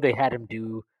 I know they had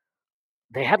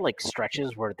like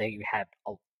stretches where they had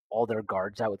all their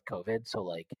guards out with COVID. So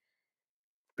like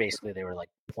basically they were like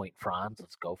point Franz,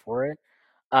 let's go for it.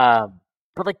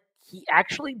 But like he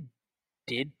actually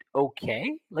did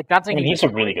okay. Like not saying he's a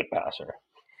really good passer.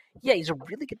 Yeah, he's a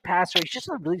really good passer. He's just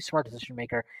a really smart decision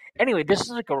maker. Anyway, this is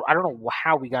like I don't know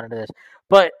how we got into this,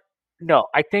 but no,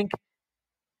 I think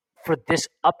for this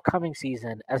upcoming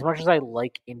season, as much as I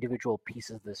like individual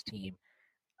pieces of this team,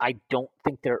 I don't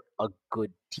think they're a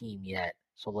good team yet.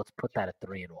 So let's put that at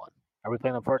 3-1. Are we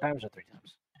playing them 4 times or 3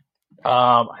 times?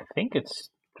 I think it's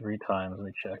 3 times. Let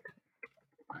me check.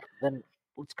 Then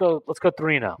let's go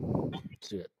 3-0. Let's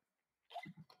do it.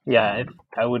 Yeah,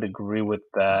 I would agree with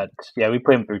that. Yeah, we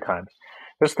play them 3 times.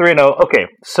 There's 3-0. Okay,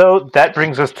 so that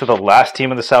brings us to the last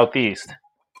team in the Southeast.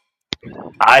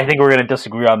 I think we're going to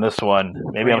disagree on this one.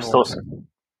 Maybe I'm still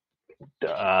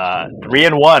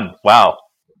 3-1. Wow.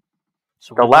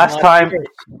 So the last time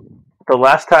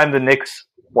the Knicks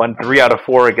won 3 out of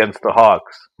 4 against the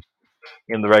Hawks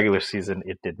in the regular season,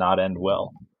 it did not end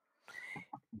well.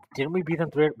 Didn't we beat them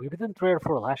 3? We beat them 3 out of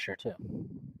 4 last year too.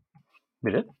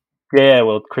 We did? Yeah,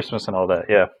 well, Christmas and all that.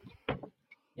 Yeah.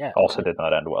 Yeah. Also did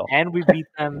not end well. And we beat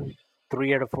them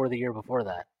 3 out of 4 the year before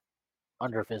that,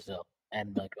 under Fizdale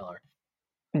and Mike Miller.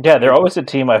 Yeah, they're always a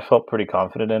team I felt pretty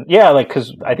confident in. Yeah, like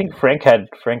because I think Frank had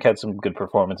some good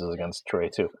performances against Troy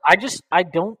too. I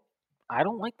don't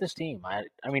like this team. I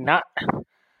mean not.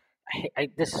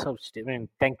 This is so stupid. I mean,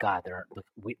 thank God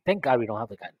we don't have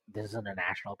like this isn't a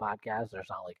national podcast. There's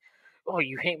not like, oh,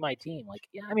 you hate my team. Like,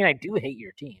 yeah, I mean, I do hate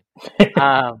your team.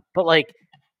 But like,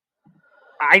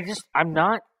 I'm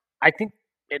not. I think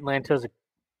Atlanta's a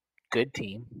good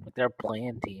team. Like they're a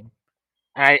play-in team.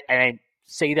 And I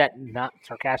say that not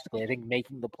sarcastically. I think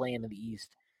making the play-in the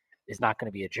East is not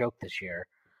going to be a joke this year.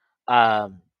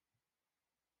 But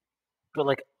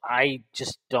like, I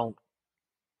just don't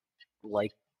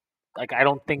like. Like, I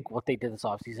don't think what they did this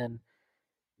offseason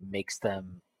makes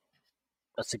them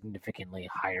a significantly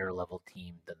higher level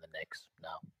team than the Knicks.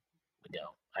 No, we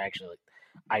don't. I actually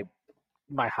I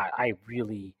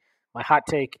really My hot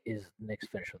take is the Knicks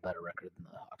finish with a better record than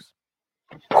the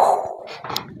Hawks.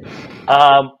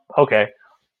 Okay.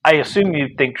 I assume you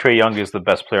think Trae Young is the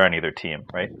best player on either team,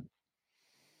 right?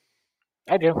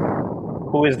 I do.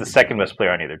 Who is the second best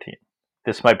player on either team?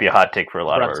 This might be a hot take for a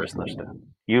lot of our listeners.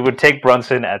 You would take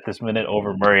Brunson at this minute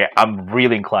over Murray. I'm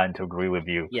really inclined to agree with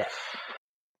you. Yes.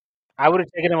 I would have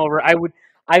taken him over.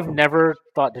 I've never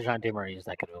thought DeJounte Murray is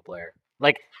that good of a player.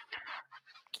 Like,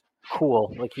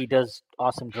 cool. Like, he does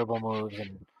awesome dribble moves,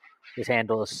 and his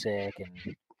handle is sick.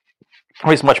 And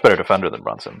he's a much better defender than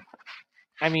Brunson.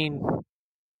 I mean,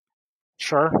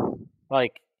 sure.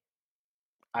 Like,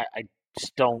 I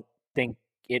just don't think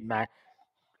it matters.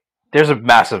 There's a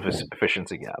massive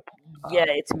efficiency gap. Yeah,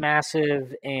 it's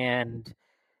massive, and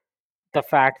the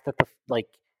fact that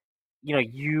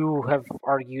you have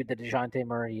argued that DeJounte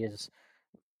Murray is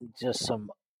just some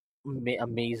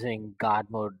amazing God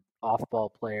mode off-ball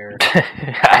player.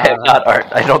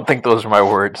 I don't think those are my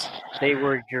words. They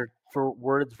were your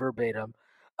words verbatim.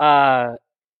 I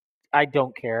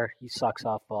don't care. He sucks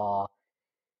off ball.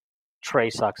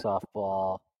 Trae sucks off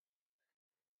ball.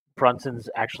 Brunson's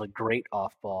actually great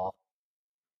off ball.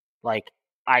 Like,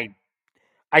 I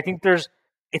think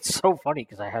it's so funny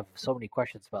because I have so many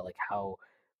questions about like how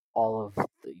all of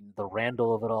the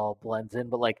Randall of it all blends in,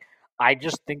 but like I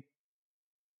think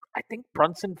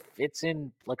Brunson fits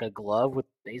in like a glove with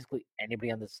basically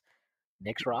anybody on this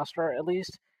Knicks roster at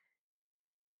least,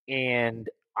 and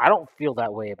I don't feel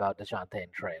that way about DeJounte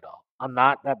and Trae at all. I'm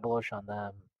not that bullish on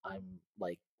them. I'm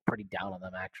like pretty down on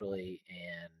them actually,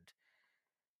 and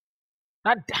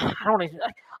I'm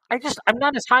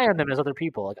not as high on them as other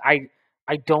people. Like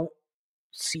I don't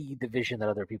see the vision that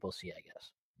other people see, I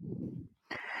guess.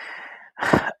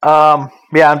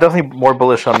 Yeah, I'm definitely more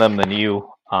bullish on them than you.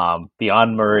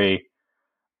 Beyond Murray,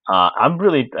 I'm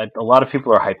really a lot of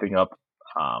people are hyping up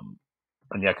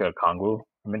Onyeka Okongwu.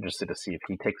 I'm interested to see if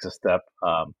he takes a step,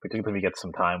 particularly if he gets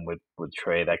some time with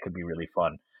Trae. That could be really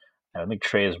fun. I don't think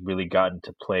Trae has really gotten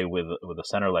to play with a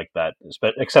center like that,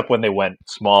 except when they went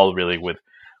small, really with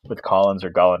Collins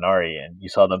or Gallinari, and you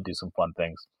saw them do some fun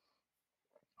things.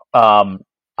 I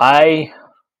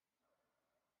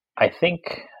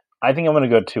think I'm going to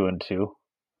go 2-2.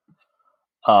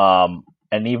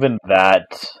 And even that,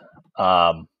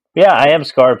 yeah, I am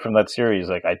scarred from that series.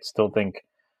 Like, I still think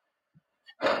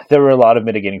there were a lot of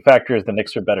mitigating factors. The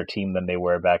Knicks are a better team than they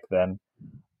were back then.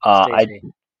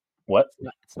 What?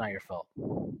 It's not your fault.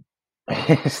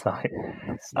 It's not your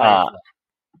fault.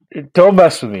 Don't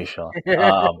mess with me, Sean.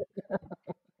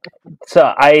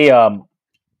 So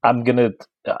I'm gonna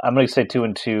say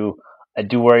 2-2. I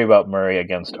do worry about Murray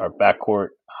against our backcourt.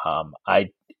 I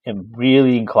am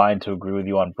really inclined to agree with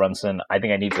you on Brunson. I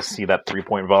think I need to see that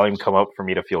 3-point volume come up for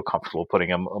me to feel comfortable putting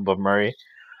him above Murray.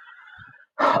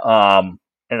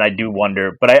 And I do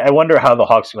wonder, but I wonder how the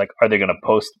Hawks are they going to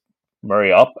post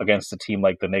Murray up against a team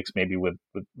like the Knicks, maybe with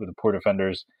the poor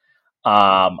defenders.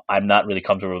 I'm not really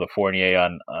comfortable with a Fournier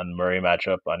on Murray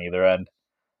matchup on either end.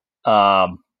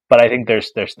 But I think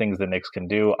there's things the Knicks can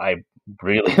do. I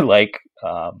really like.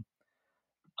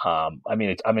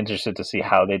 I'm interested to see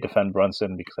how they defend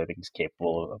Brunson because I think he's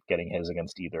capable of getting his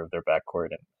against either of their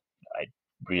backcourt, and I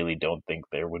really don't think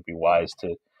there would be wise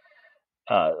to.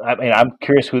 I'm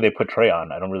curious who they put Trae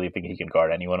on. I don't really think he can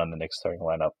guard anyone on the Knicks starting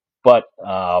lineup, but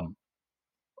I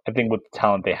think with the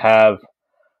talent they have,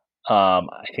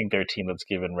 I think they're a team that's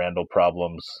given Randall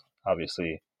problems.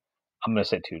 Obviously, I'm going to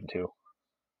say 2-2.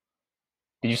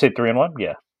 Did you say 3-1?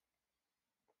 Yeah.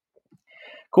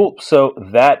 Cool. So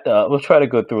that we'll try to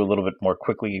go through a little bit more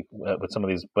quickly with some of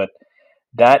these, but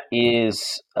that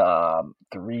is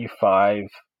 3, 5,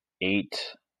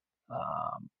 8,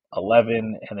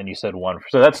 11, and then you said 1.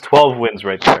 So that's 12 wins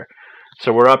right there.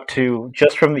 So we're up to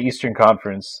just from the Eastern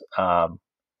Conference.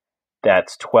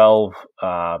 That's 12,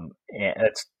 and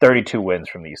that's 32 wins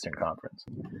from the Eastern Conference.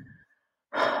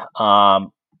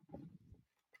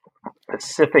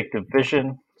 Pacific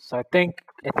Division. So I think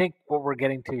what we're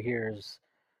getting to here is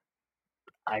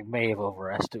I may have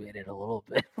overestimated a little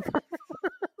bit.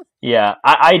 Yeah,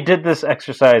 I did this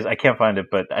exercise. I can't find it,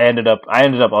 but I ended up.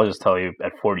 I'll just tell you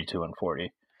at 42-40.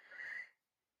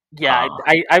 Yeah,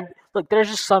 I look. There's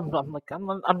just some.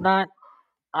 I'm not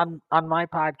on my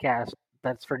podcast.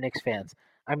 That's for Knicks fans.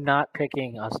 I'm not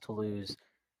picking us to lose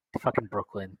to fucking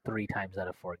Brooklyn 3 times out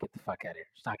of 4. Get the fuck out of here.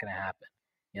 It's not gonna happen.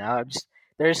 You know,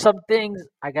 there's some things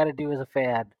I got to do as a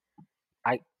fan.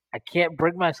 I can't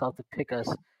bring myself to pick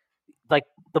us. Like,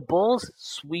 the Bulls,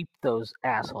 sweep those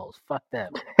assholes. Fuck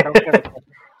them.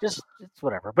 Just it's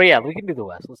whatever. But yeah, we can do the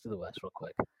West. Let's do the West real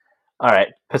quick. All right,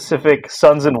 Pacific,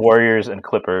 Suns and Warriors and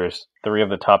Clippers, 3 of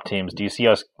the top teams. Do you see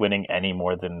us winning any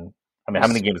more than I mean, how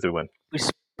many games did we win? We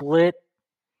split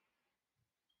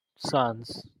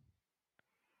Suns,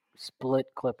 split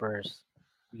Clippers.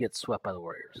 We get swept by the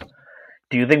Warriors.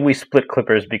 Do you think we split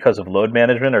Clippers because of load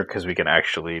management or because we can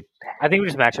actually... I think we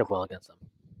just match up well against them.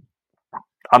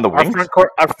 On the wings?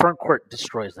 Our front court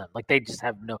destroys them. Like, they just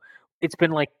have no... It's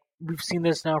been like... We've seen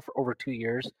this now for over 2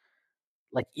 years.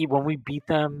 Like, when we beat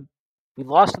them... We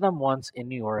lost to them once in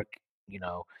New York,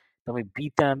 Then we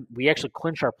beat them. We actually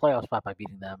clinched our playoff spot by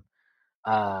beating them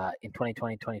in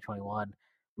 2020, 2021.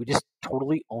 We just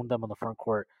totally owned them on the front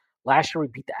court. Last year, we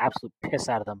beat the absolute piss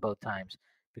out of them both times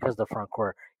because of the front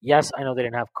court. Yes, I know they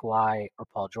didn't have Kawhi or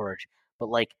Paul George, but,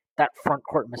 like, that front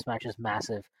court mismatch is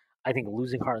massive. I think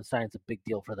losing Hartenstein is a big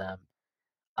deal for them.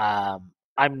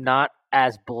 I'm not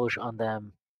as bullish on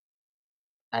them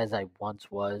as I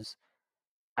once was.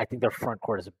 I think their front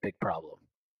court is a big problem.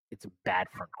 It's a bad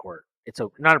front court. It's a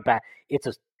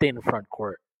thin front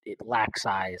court. It lacks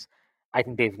size. I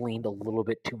think they've leaned a little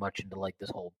bit too much into like this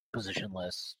whole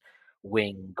positionless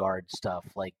wing guard stuff.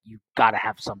 Like, you got to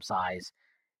have some size.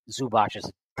 Zubac is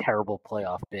a terrible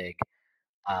playoff big.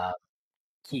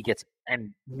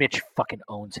 And Mitch fucking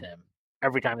owns him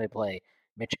every time they play.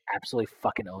 Mitch absolutely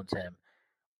fucking owns him.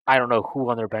 I don't know who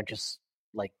on their bench is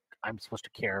like I'm supposed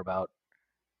to care about.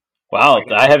 Wow,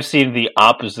 I have seen the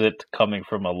opposite coming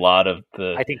from a lot of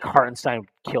the... I think Hartenstein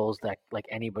kills that, like,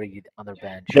 anybody on their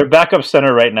bench. Their backup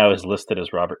center right now is listed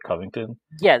as Robert Covington.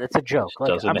 Yeah, that's a joke. Like,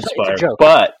 doesn't inspire. It's a joke.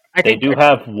 But they do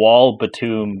have Wall,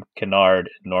 Batum, Kennard,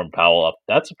 and Norm Powell up.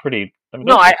 That's a pretty...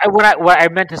 what I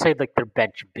meant to say, like, their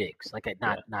bench bigs. Like,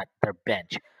 not their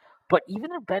bench. But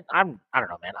even their bench... I don't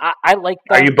know, man. I like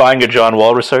that. Are you buying a John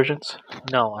Wall resurgence?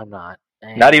 No, I'm not.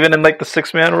 Not even in, like, the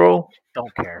six-man role?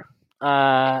 Don't care.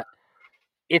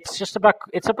 It's about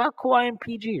Kawhi and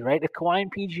PG, right? If Kawhi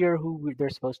and PG are who they're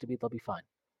supposed to be, they'll be fine.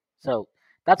 So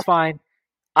that's fine.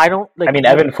 I don't like. I mean,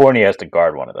 Evan Fournier has to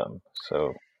guard one of them,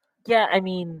 so yeah. I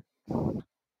mean,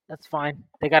 that's fine.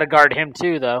 They got to guard him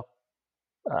too, though.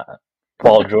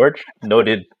 Paul George,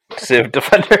 noted Civ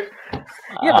defender.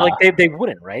 Yeah, but like they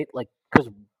wouldn't, right? Like, because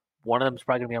one of them is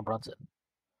probably gonna be on Brunson.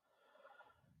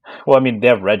 Well, I mean, they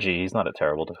have Reggie. He's not a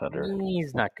terrible defender.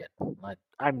 He's not good.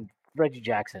 Reggie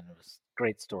Jackson was a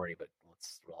great story, but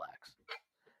let's relax.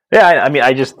 Yeah, I mean,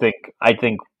 I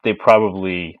think they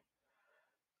probably,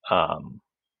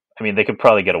 they could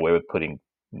probably get away with putting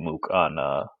Mook on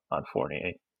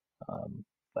Fournier. I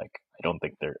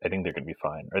think they're gonna be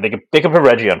fine, or they could put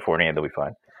Reggie on Fournier and they'll be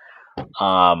fine.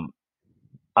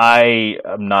 I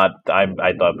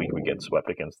thought we would get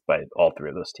swept by all three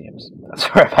of those teams. That's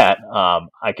where I'm at.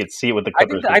 I could see what the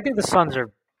Clippers. I think the Suns are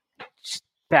just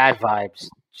bad vibes.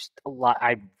 Just a lot.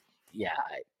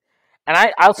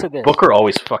 I'll say this. Booker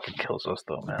always fucking kills us,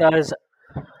 though, man.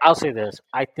 I'll say this.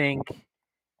 I think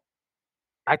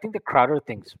the Crowder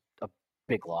thing's a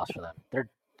big loss for them.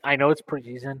 I know it's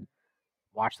preseason.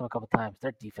 Watched them a couple times.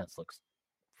 Their defense looks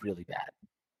really bad.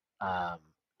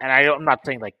 And I'm not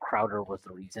saying like Crowder was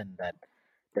the reason that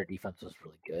their defense was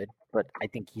really good, but I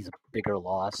think he's a bigger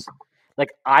loss.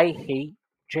 Like, I hate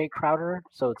Jay Crowder,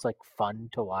 so it's like fun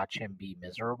to watch him be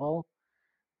miserable.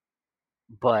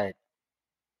 But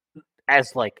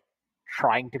as like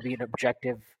trying to be an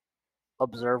objective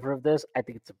observer of this, I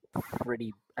think it's a big deal.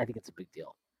 I think it's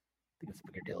a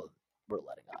bigger deal than we're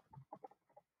letting on.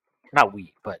 Not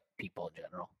we, but people in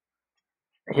general.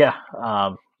 Yeah.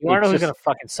 You want to know who's going to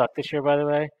fucking suck this year, by the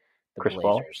way? The Chris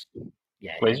Blazers. Paul?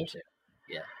 Yeah, Blazers?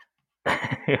 Yeah.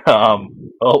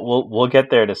 We'll get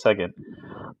there in a second.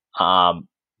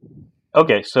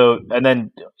 Okay, so, and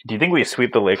then, do you think we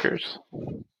sweep the Lakers?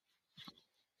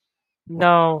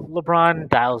 No, LeBron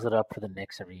dials it up for the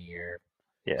Knicks every year.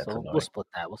 Yeah, so we'll split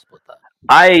that.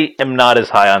 I am not as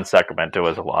high on Sacramento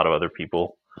as a lot of other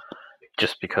people,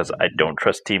 just because I don't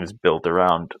trust teams built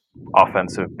around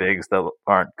offensive bigs that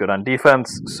aren't good on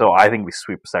defense. So I think we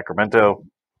sweep Sacramento.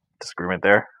 Disagreement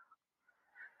there?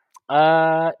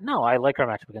 No, I like our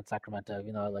matchup against Sacramento,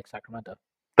 even though I like Sacramento.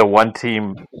 The one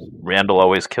team Randall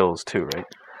always kills too, right?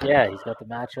 Yeah, he's got the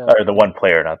matchup. Or the one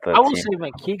player, not the I will team. say,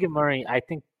 man, Keegan Murray, I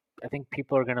think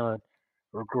people are going to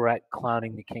regret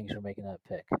clowning the Kings for making that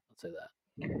pick. Let's say that.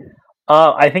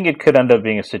 I think it could end up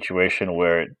being a situation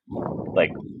where,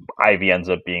 like, Ivy ends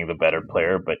up being the better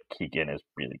player, but Keegan is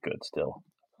really good still.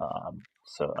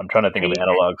 So I'm trying to think of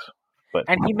analogs.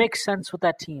 And he makes sense with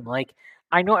that team. Like,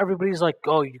 I know everybody's like,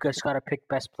 "Oh, you guys got to pick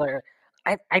best player."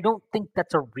 I don't think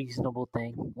that's a reasonable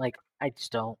thing. Like, I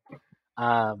just don't.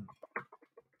 I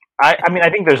mean, I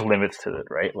think there's limits to it,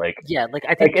 right? Like, yeah, like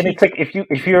I think, and it's like if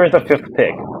you're the fifth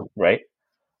pick, right?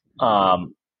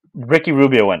 Ricky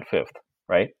Rubio went fifth,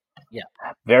 right? Yeah,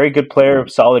 very good player,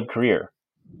 solid career.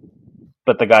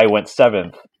 but the guy went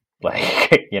 7th.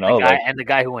 Like, The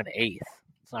guy who went 8th.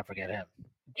 Let's not forget him.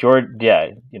 Jordan,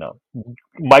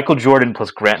 Michael Jordan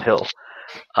plus Grant Hill.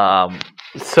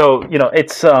 So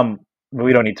it's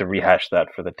we don't need to rehash that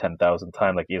for the 10,000th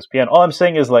time like ESPN. All I'm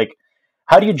saying is like,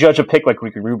 how do you judge a pick like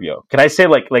Ricky Rubio? Can I say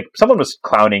like someone was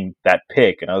clowning that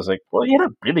pick, and I was like, well, he had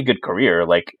a really good career.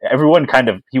 Like everyone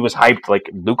he was hyped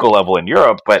like Luka level in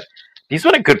Europe, but he's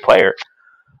been a good player.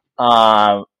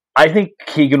 I think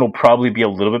Keegan will probably be a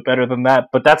little bit better than that,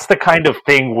 but that's the kind of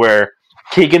thing where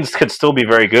Keegan's could still be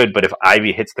very good, but if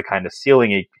Ivy hits the kind of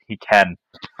ceiling he can,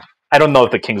 I don't know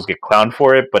if the Kings get clowned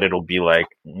for it, but it'll be like,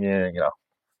 in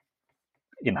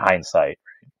hindsight.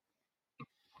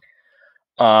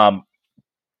 All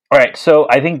right, so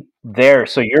I think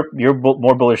so you're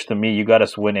more bullish than me. You got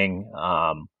us winning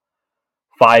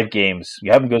 5 games.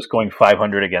 You have us going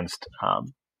 500 against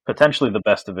potentially the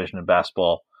best division in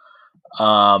basketball.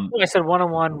 Like I said,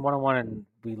 1-1, and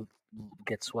we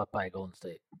get swept by Golden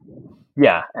State.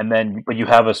 Yeah, but you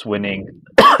have us winning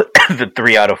the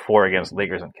 3 out of 4 against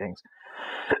Lakers and Kings.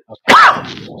 Okay.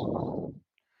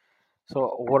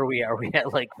 So what are we? Are we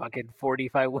at like fucking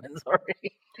 45 wins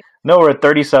already? No, we're at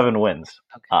 37 wins.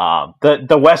 Okay.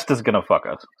 The West is gonna fuck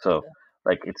us. So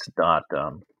like it's not.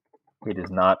 It is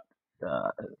not.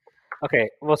 Okay.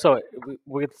 Well, so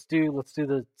let's do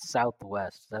the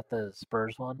Southwest. Is that the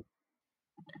Spurs one?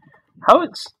 How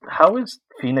is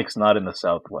Phoenix not in the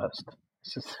Southwest?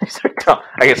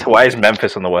 I guess why is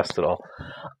Memphis in the West at all?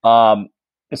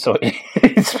 So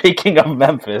speaking of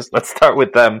Memphis, let's start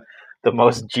with them, the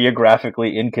most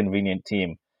geographically inconvenient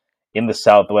team in the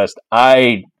Southwest.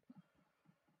 I'll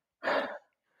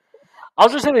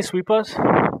just say they sweep us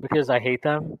because I hate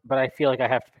them, but I feel like I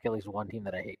have to pick at least one team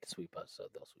that I hate to sweep us, so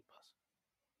they'll sweep us.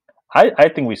 I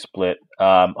think we split.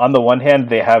 On the one hand,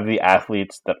 they have the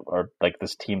athletes that are like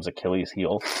this team's Achilles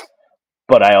heel,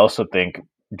 but I also think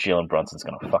Jalen Brunson's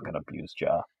going to fucking abuse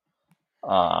Ja.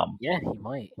 Yeah, he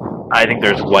might. I think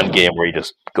there's one game where he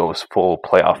just goes full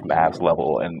playoff Mavs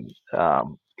level, and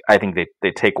I think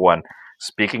they take one.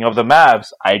 Speaking of the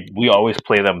Mavs, we always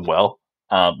play them well.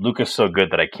 Luka's so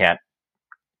good that I can't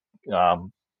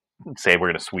say we're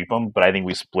going to sweep them, but I think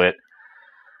we split.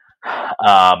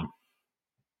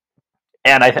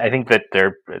 And I think that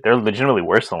they're legitimately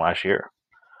worse than last year.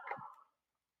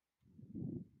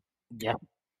 Yeah,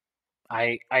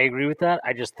 I agree with that.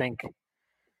 I just think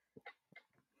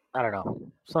I don't know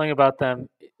something about them.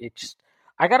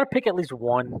 I got to pick at least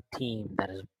one team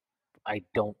that I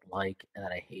don't like and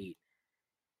that I hate,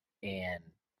 and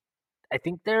I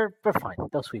think they're fine.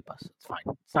 They'll sweep us. It's fine.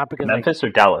 It's not because Memphis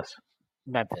or Dallas.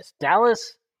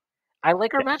 Dallas. I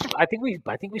like our matchup. I think we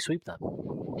sweep them.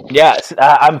 Yeah,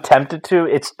 I'm tempted to.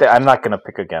 I'm not going to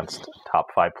pick against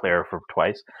top 5 player for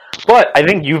twice, but I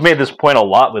think you've made this point a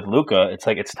lot with Luka. It's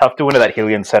like it's tough to win to that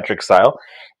heliocentric style,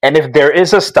 and if there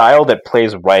is a style that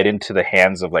plays right into the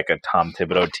hands of like a Tom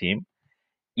Thibodeau team,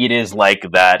 it is like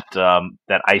that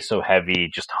ISO heavy,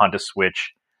 just hunt a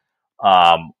switch,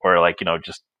 or like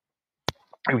just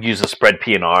use a spread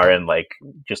PNR and like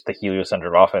just the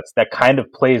heliocentric offense that kind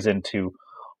of plays into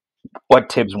what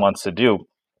Tibbs wants to do.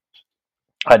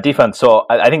 Defense. So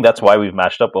I think that's why we've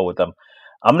matched up well with them.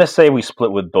 I'm going to say we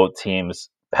split with both teams.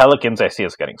 Pelicans, I see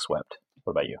us getting swept.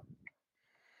 What about you?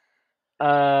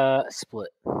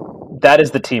 Split. That is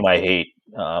the team I hate.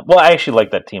 Well, I actually like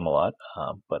that team a lot,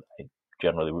 but I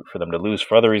generally root for them to lose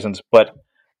for other reasons. But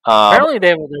apparently,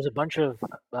 there's a bunch of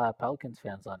Pelicans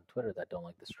fans on Twitter that don't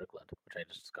like the Strickland, which I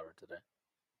just discovered today.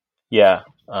 Yeah.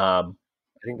 I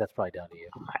think that's probably down to you.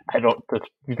 I don't.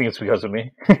 You think it's because of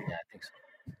me? Yeah, I think so.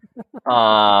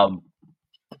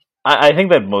 I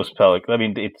think that most Pelicans. I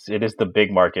mean, it is the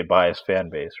big market bias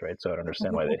fan base, right? So I don't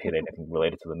understand why they hate anything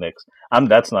related to the Knicks.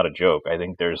 That's not a joke. I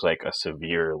think there's like a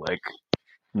severe like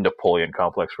Napoleon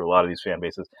complex for a lot of these fan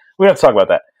bases. We don't have to talk about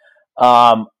that.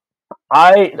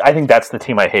 I think that's the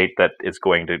team I hate that is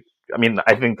going to. I mean,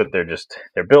 I think that they're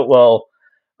built well.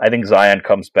 I think Zion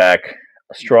comes back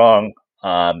strong.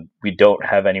 We don't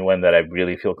have anyone that I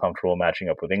really feel comfortable matching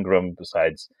up with Ingram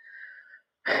besides.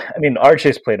 I mean,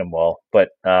 RJ's played him well, but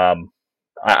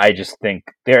I just think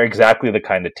they're exactly the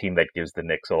kind of team that gives the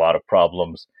Knicks a lot of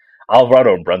problems.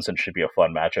 Alvarado and Brunson should be a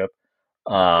fun matchup,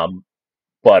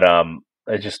 but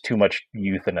there's just too much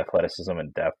youth and athleticism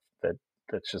and depth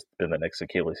that's just been the Knicks'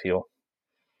 Achilles heel.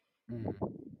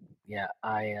 Yeah,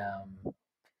 I'm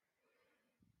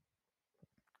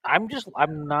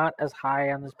not as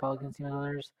high on this Pelicans team as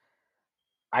others.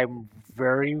 I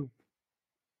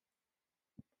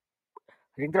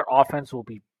think their offense will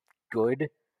be good.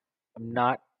 I'm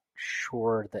not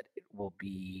sure that it will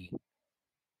be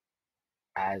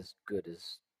as good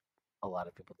as a lot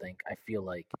of people think. I feel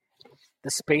like the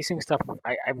spacing stuff.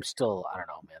 I'm still. I don't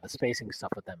know, man. The spacing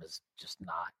stuff with them is just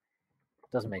not.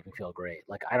 Doesn't make me feel great.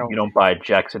 Like I don't. You don't buy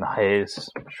Jackson Hayes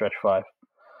stretch 5.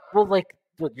 Well, like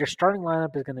your starting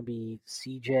lineup is going to be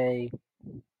CJ,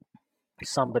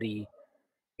 somebody,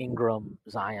 Ingram,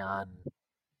 Zion,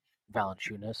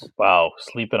 Valanciunas. Wow,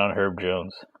 sleeping on Herb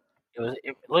Jones.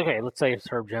 Okay, let's say it's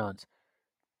Herb Jones.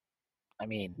 I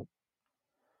mean,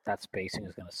 that spacing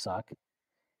is going to suck.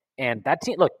 And that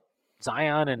team, look,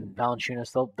 Zion and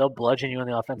Valanciunas, they'll bludgeon you on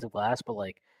the offensive glass, but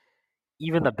like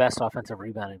even the best offensive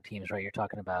rebounding teams, right? You're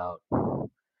talking about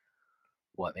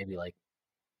what, maybe like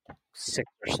 6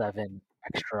 or 7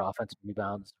 extra offensive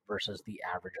rebounds versus the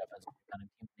average offensive rebounding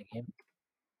team in the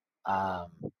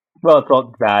game. Well, it's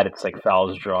all that. It's like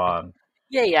fouls drawn.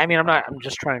 Yeah. I mean, I'm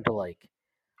just trying to like.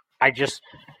 I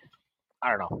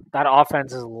don't know. That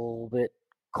offense is a little bit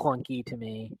clunky to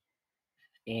me.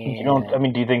 And You don't. I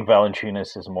mean, do you think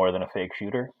Valanciunas is more than a fake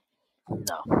shooter?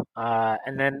 No.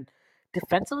 And then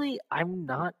defensively, I'm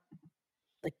not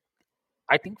like.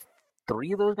 I think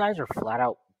 3 of those guys are flat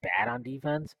out bad on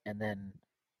defense, and then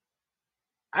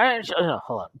no,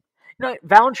 hold on. You know,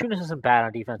 Valanciunas isn't bad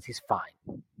on defense. He's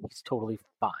fine. He's totally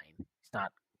fine. He's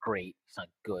not great. He's not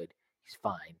good. He's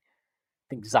fine. I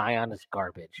think Zion is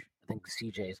garbage. I think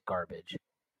CJ is garbage.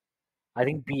 I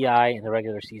think BI in the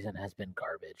regular season has been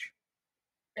garbage,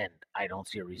 and I don't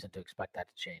see a reason to expect that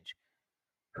to change.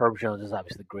 Herb Jones is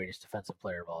obviously the greatest defensive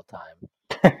player of all time.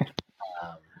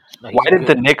 Why did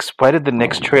the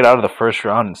Knicks trade out of the first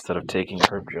round instead of taking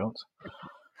Herb Jones?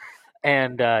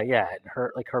 And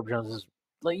Herb Jones is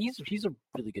like he's a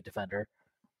really good defender,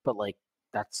 but like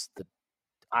that's the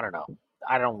I don't know.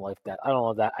 I don't like that. I don't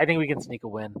love that. I think we can sneak a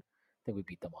win. I think we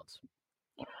beat them once.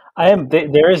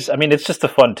 There is. I mean, it's just a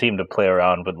fun team to play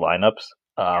around with lineups.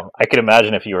 I could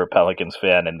imagine if you were a Pelicans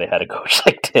fan and they had a coach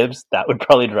like Tibbs, that would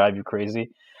probably drive you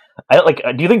crazy.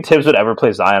 Do you think Tibbs would ever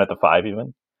play Zion at the 5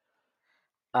 even?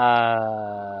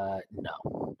 No.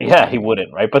 Yeah, he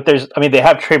wouldn't, right? But they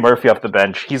have Trey Murphy off the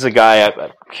bench. He's a guy.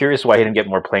 I'm curious why he didn't get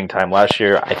more playing time last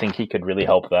year. I think he could really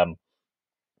help them.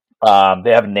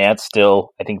 They have Nance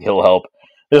still. I think he'll help.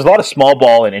 There's a lot of small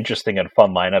ball and interesting and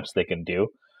fun lineups they can do.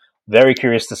 Very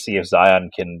curious to see if Zion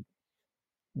can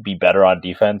be better on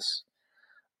defense.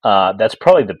 That's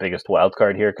probably the biggest wild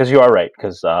card here, because you are right,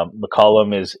 because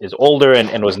McCollum is older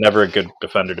and was never a good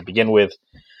defender to begin with.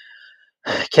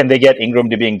 Can they get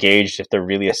Ingram to be engaged if they're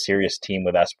really a serious team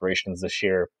with aspirations this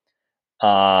year?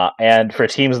 And for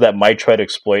teams that might try to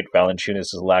exploit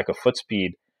Valanciunas' lack of foot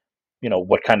speed,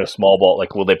 what kind of small ball,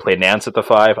 like will they play Nance at the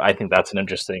 5? I think that's an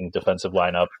interesting defensive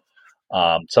lineup.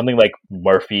 Something like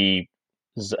Murphy,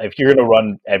 if you're going to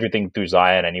run everything through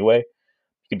Zion anyway,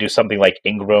 you could do something like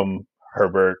Ingram,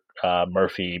 Herbert,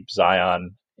 Murphy,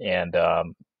 Zion, and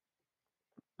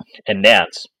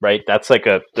Nance, right? That's like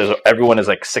everyone is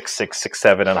like 6'6",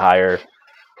 6'7", and higher.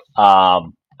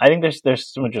 I think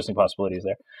there's some interesting possibilities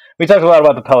there. We talked a lot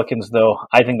about the Pelicans, though.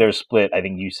 I think they're split. I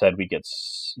think you said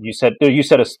you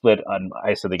said a split.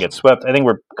 I said they get swept. I think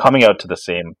we're coming out to the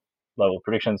same level of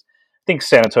predictions. I think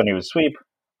San Antonio would sweep.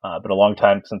 Been a long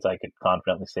time since I could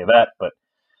confidently say that, but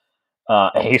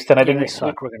Houston, I think they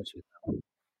suck. We're going to sweep them.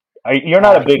 You're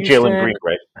not a big Houston, Jalen Green,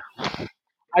 right?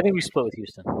 I think we split with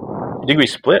Houston. I think we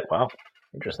split. Wow,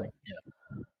 interesting.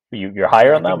 Yeah. You're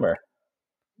higher on them, or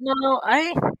no?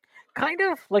 I kind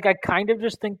of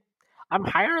just think I'm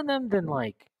higher on them than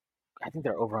like I think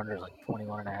their over under is like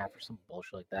 21.5 or some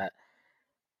bullshit like that.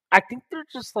 I think they're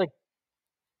just like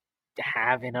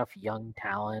have enough young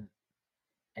talent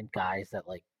and guys that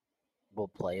like will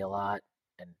play a lot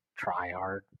and try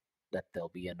hard that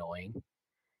they'll be annoying.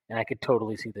 And I could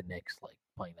totally see the Knicks like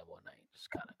playing them one night. Just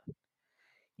kind of,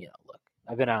 look,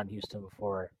 I've been out in Houston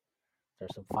before.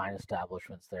 There's some fine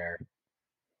establishments there.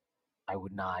 I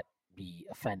would not be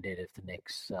offended if the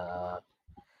Knicks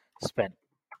spent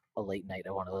a late night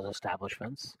at one of those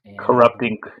establishments. And,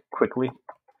 corrupting quickly.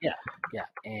 Yeah,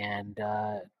 and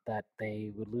that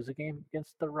they would lose a game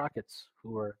against the Rockets,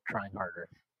 who are trying harder.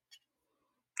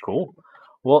 Cool.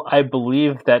 Well, I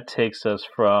believe that takes us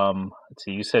from, let's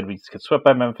see, you said we get swept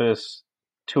by Memphis,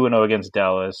 2-0 against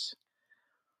Dallas.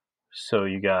 So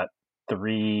you got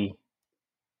 3,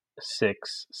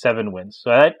 6, 7 wins.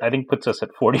 So I think puts us at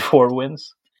 44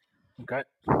 wins. Okay.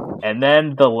 And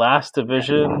then the last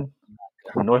division,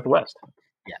 Northwest.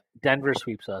 Yeah, Denver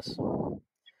sweeps us.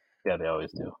 Yeah, they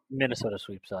always do. Minnesota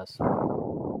sweeps us.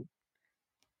 Who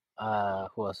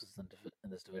else is in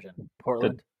this division?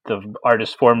 Portland. The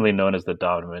artist formerly known as the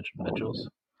Donovan Mitchells.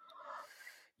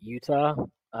 Utah.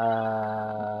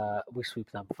 We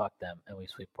sweep them. Fuck them, and we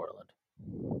sweep Portland.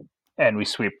 And we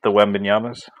sweep the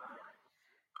Wembanyamas.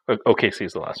 OKC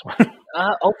is the last one.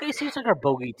 OKC's like our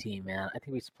bogey team, man. I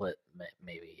think we split.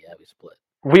 Maybe, yeah, we split.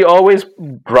 We always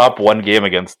drop one game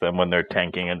against them when they're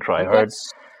tanking and try We hard. got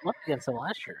swept against them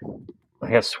last year.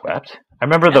 I got swept. I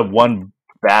remember the one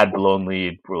bad blown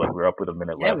lead. We're up with a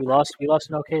minute Yeah, left. we lost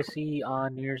in OKC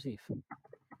on New Year's Eve.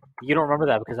 You don't remember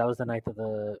that because that was the night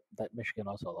that Michigan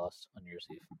also lost on New Year's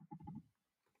Eve.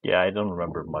 Yeah, I don't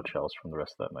remember much else from the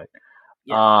rest of that night.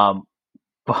 Yeah.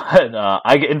 But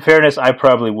in fairness, I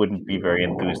probably wouldn't be very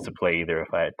enthused to play either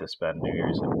if I had to spend New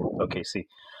Year's in OKC.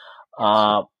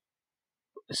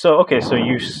 So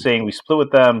you're saying we split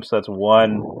with them, so that's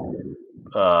 1,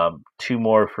 2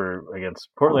 more for against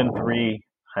Portland, 3,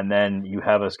 and then you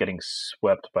have us getting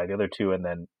swept by the other 2, and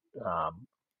then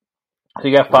so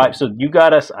you got 5. So you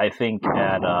got us, I think,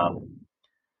 at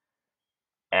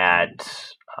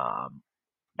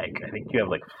I think you have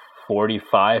like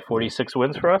 45, 46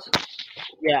 wins for us.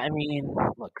 Yeah, I mean,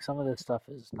 look, some of this stuff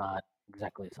is not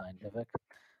exactly scientific.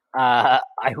 I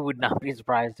would not be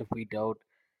surprised if we don't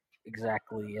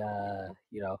exactly,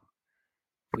 if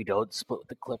we don't split with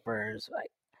the Clippers.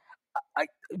 I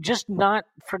just not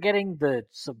forgetting the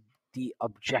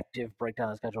objective breakdown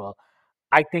of the schedule.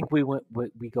 I think we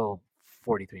go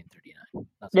 43 and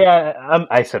 39. Yeah,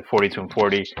 I said 42 and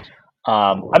 40.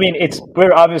 I mean,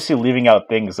 we're obviously leaving out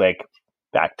things like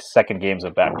second games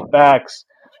of back-to-backs,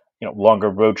 longer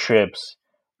road trips,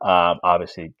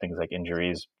 obviously things like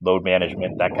injuries, load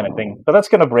management, that kind of thing. But that's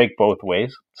going to break both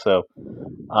ways. So,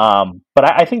 but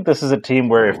I think this is a team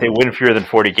where if they win fewer than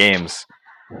 40 games,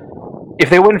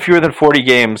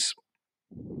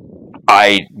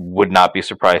 I would not be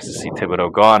surprised to see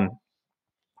Thibodeau gone.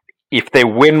 If they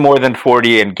win more than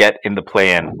 40 and get in the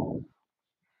play-in,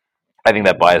 I think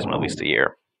that buys them at least a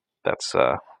year. That's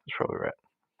probably right.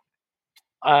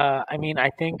 I mean, I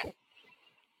think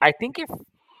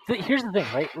here's the thing,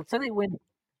 right? Let's say they win.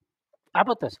 How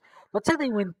about this? Let's say they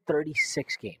win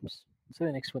 36 games. Let's say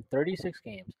the Knicks win 36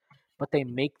 games, but they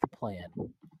make the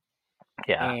play-in.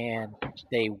 Yeah. And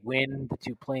they win the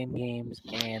 2 play-in games,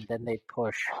 and then they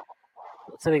push.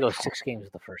 Let's say they go 6 games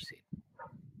with the first seed.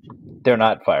 They're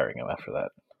not firing him after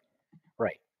that.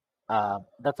 Right.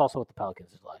 That's also what the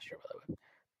Pelicans did last year, by the way.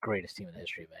 Greatest team in the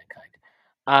history of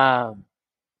mankind.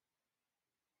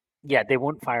 Yeah, they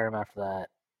wouldn't fire him after that.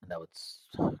 And that was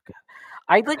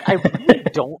I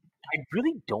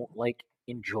really don't like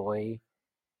enjoy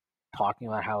talking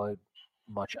about how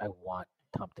much I want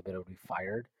Tom Thibodeau to be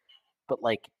fired, but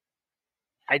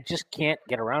I just can't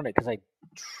get around it because I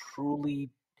truly,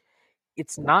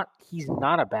 he's not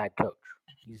a bad coach.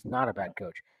 He's not a bad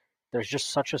coach. There's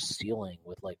just such a ceiling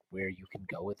with where you can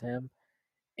go with him,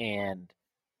 and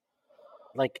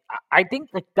I think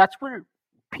that's where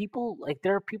people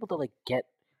there are people that get,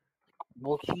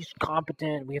 well, he's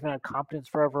competent. We haven't had competence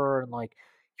forever, and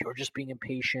you're just being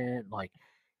impatient, and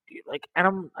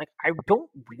I'm I don't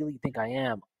really think I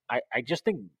am. I just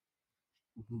think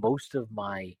most of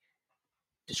my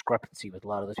discrepancy with a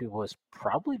lot of those people is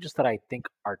probably just that I think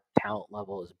our talent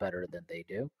level is better than they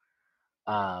do.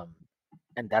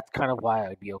 And that's kind of why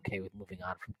I'd be okay with moving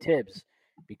on from Tibbs,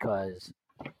 because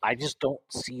I just don't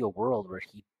see a world where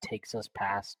he takes us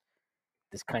past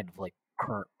this kind of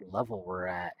current level we're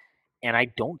at. And I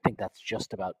don't think that's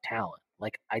just about talent.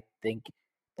 I think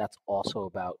that's also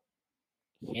about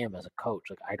him as a coach.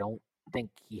 I don't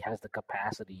think he has the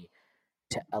capacity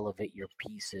to elevate your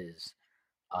pieces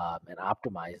and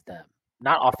optimize them.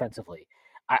 Not offensively.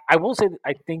 I will say that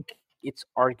I think it's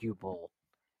arguable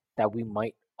that we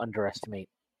might underestimate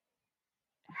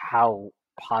how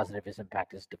positive his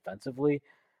impact is defensively,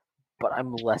 but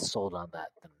I'm less sold on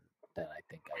that than I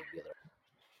think I would be other.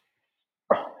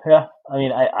 Yeah, I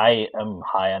mean, I am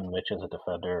high on Mitch as a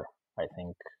defender. I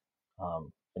think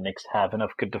the Knicks have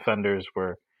enough good defenders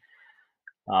where,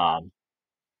 there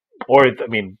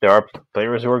are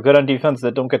players who are good on defense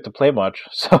that don't get to play much.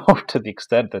 So to the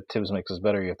extent that Tibbs makes us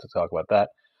better, you have to talk about that.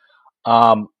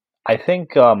 I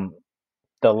think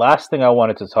the last thing I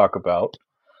wanted to talk about,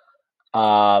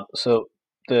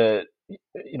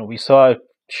 we saw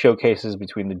showcases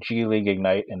between the G League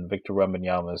Ignite and Victor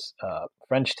Wembanyama's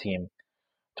French team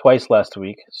twice last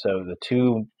week. So the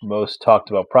 2 most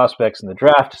talked about prospects in the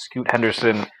draft, Scoot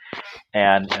Henderson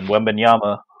and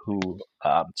Wembanyama, who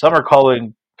some are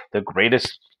calling the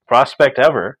greatest prospect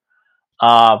ever.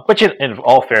 Which in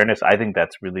all fairness, I think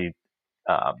that's really,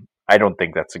 I don't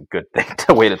think that's a good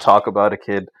way to talk about a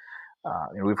kid.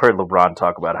 We've heard LeBron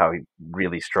talk about how he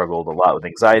really struggled a lot with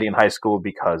anxiety in high school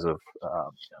because of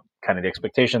kind of the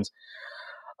expectations.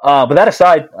 But that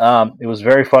aside, it was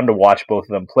very fun to watch both of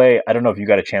them play. I don't know if you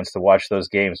got a chance to watch those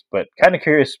games, but kind of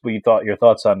curious what your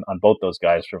thoughts on both those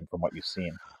guys from what you've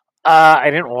seen. I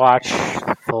didn't watch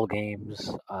full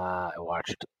games. I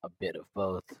watched a bit of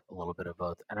both, a little bit of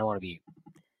both, and I want to be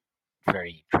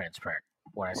very transparent.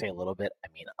 When I say a little bit, I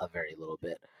mean a very little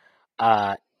bit.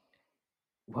 Uh,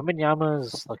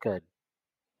 Wembanyama's like a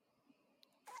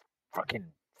fucking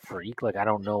freak. Like I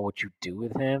don't know what you do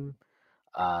with him.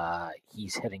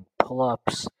 He's hitting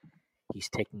pull-ups. He's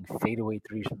taking fadeaway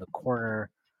threes from the corner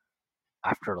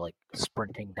after like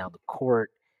sprinting down the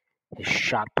court. His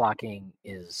shot blocking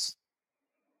is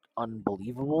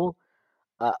unbelievable.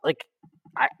 I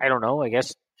don't know. I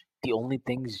guess the only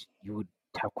things you would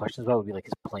have questions about would be like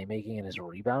his playmaking and his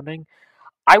rebounding.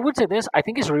 I would say this. I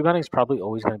think his rebounding is probably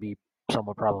always going to be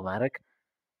somewhat problematic.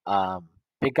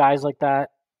 Big guys like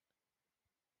that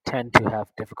tend to have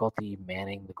difficulty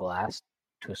manning the glass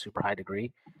to a super high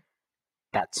degree.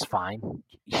 That's fine,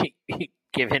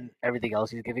 given everything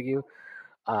else he's giving you.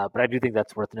 But I do think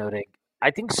that's worth noting.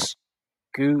 I think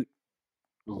Scoot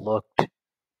looked.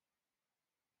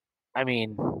 I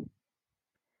mean,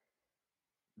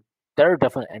 there are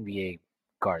definitely NBA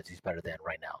guards he's better than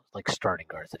right now, like starting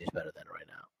guards that he's better than right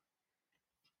now.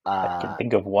 I can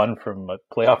think of one from a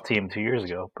playoff team 2 years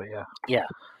ago, but yeah. Yeah,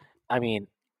 I mean,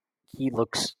 he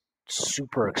looks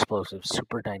super explosive,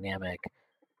 super dynamic.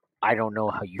 I don't know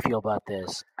how you feel about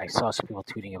this. I saw some people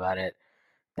tweeting about it,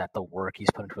 that the work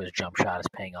he's put into his jump shot is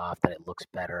paying off, that it looks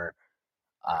better.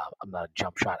 I'm not a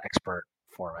jump shot expert,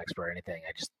 form expert, or anything.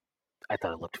 I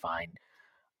thought it looked fine.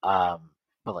 But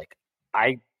like,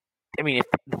 I mean, if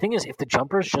the thing is, if the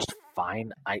jumper is just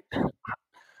fine,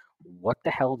 what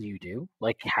the hell do you do?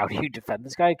 Like, how do you defend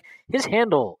this guy? His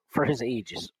handle for his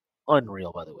age is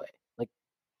unreal, by the way. Like,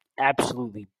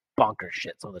 absolutely bonkers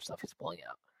shit. Some of the stuff he's pulling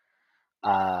out.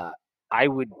 I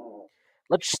would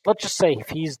let's just say if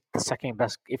he's the second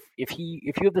best, if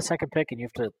you have the second pick and you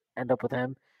have to end up with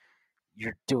him,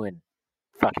 you're doing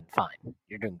fucking fine.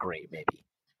 You're doing great, maybe.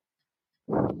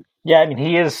 Yeah, I mean,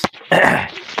 he is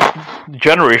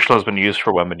generational has been used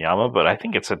for Wembanyama, but I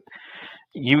think it's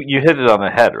you hit it on the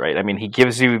head, right? I mean, he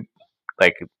gives you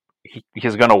like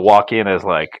he's going to walk in as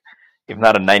like if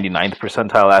not a 99th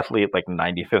percentile athlete, like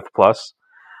 95th plus.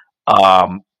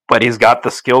 But he's got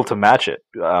the skill to match it.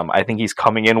 I think he's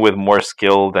coming in with more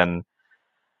skill than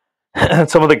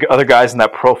some of the other guys in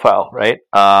that profile, right?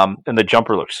 And the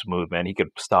jumper looks smooth, man. He could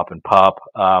stop and pop.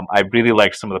 I really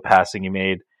liked some of the passing he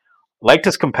made. Liked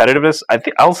his competitiveness. I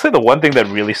think I'll say the one thing that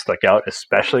really stuck out,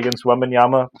 especially against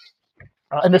Wembanyama,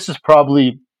 and this is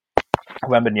probably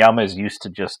Wembanyama is used to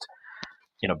just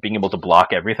being able to block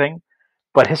everything,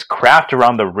 but his craft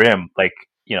around the rim, like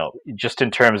just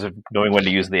in terms of knowing when to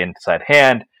use the inside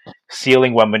hand,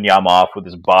 sealing Wembanyama off with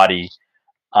his body,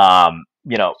 timing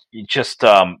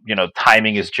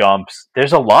his jumps.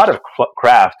 There's a lot of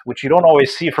craft, which you don't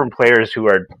always see from players who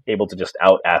are able to just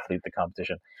out athlete the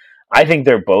competition. I think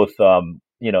they're both, I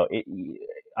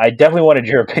definitely wanted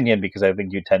your opinion because I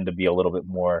think you tend to be a little bit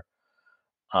more,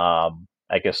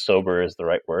 I guess sober is the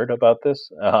right word about this,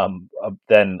 than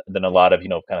a lot of,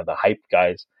 kind of the hype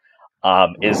guys.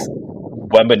 Is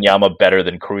Wembanyama better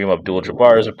than Kareem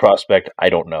Abdul-Jabbar as a prospect? I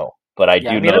don't know, but I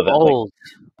do know I'm that old,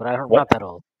 but I'm not that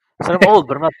old. I said I'm old,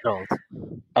 but I'm not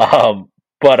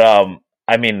that old.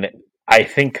 I mean, I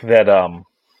think that I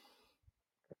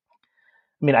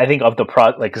think of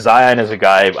like Zion is a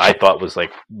guy I thought was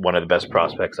like one of the best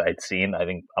prospects I'd seen. I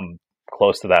think I'm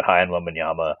close to that high on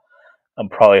Wembanyama. I'm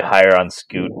probably higher on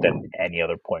Scoot than any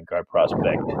other point guard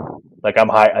prospect. Like I'm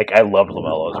high. Like I loved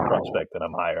LaMelo as a prospect, and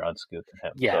I'm higher on Scoot than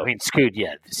him. Yeah, so. I mean Scoot.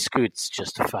 Yeah, Scoot's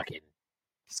just a fucking.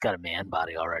 He's got a man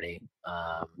body already,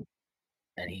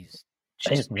 and he's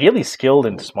really skilled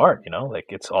and smart. Like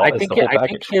it's all. I it's think the whole package. I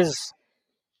think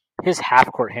his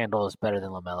half court handle is better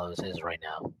than LaMelo's is right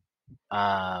now.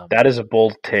 That is a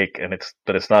bold take,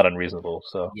 but it's not unreasonable.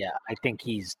 So yeah, I think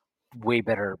he's way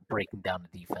better breaking down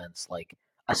the defense, like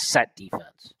a set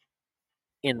defense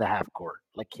in the half court.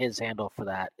 Like his handle for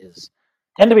that is.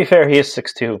 And to be fair, he is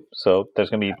 6'2", so it's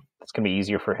gonna be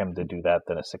easier for him to do that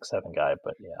than a 6'7" guy.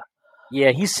 But yeah.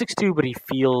 Yeah, he's 6'2", but he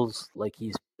feels like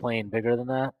he's playing bigger than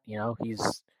that.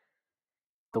 He's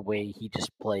the way he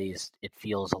just plays. It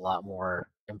feels a lot more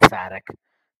emphatic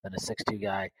than a 6'2"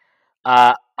 guy.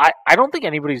 I don't think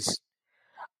anybody's.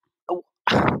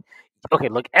 Okay,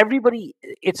 look, everybody.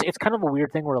 It's kind of a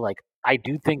weird thing where like I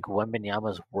do think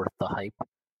Wembanyama's worth the hype.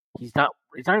 He's not.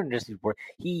 It's not even just he's worth.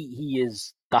 He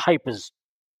is. The hype is.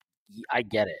 I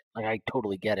get it. Like I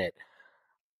totally get it.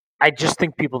 I just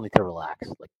think people need to relax.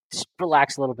 Like just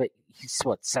relax a little bit. He's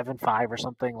what 7'5" or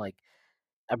something, like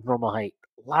abnormal height.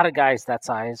 A lot of guys that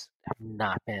size have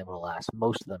not been able to last.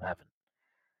 Most of them haven't.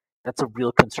 That's a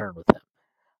real concern with him.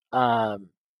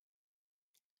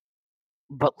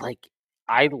 but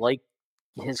I like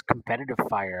his competitive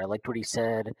fire. I liked what he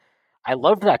said. I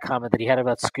loved that comment that he had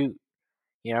about Scoot.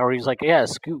 Where he's like, "Yeah,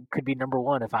 Scoot could be number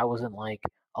one if I wasn't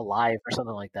alive or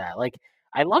something like that."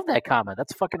 I love that comment.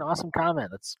 That's a fucking awesome comment.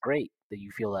 That's great that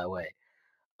you feel that way.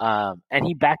 And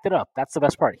he backed it up. That's the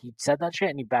best part. He said that shit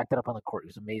and he backed it up on the court. He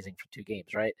was amazing for 2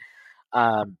 games, right?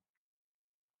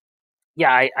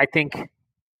 Yeah, I think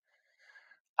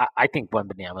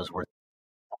Wembanyama is worth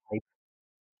the hype.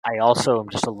 I also am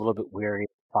just a little bit weary of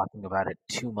talking about it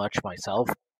too much myself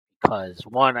because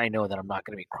one, I know that I'm not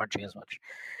going to be crunching as much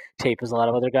tape as a lot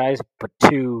of other guys, but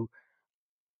two,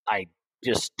 I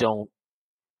just don't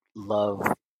love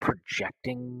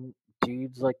projecting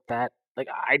dudes like that.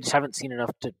 I just haven't seen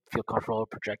enough to feel comfortable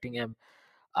projecting him.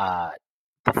 Uh,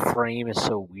 the frame is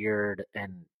so weird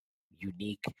and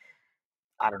unique.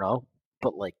 I don't know,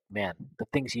 but man, the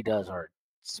things he does are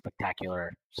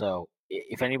spectacular. So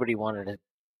if anybody wanted to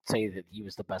say that he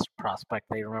was the best prospect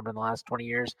they remember in the last 20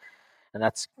 years, and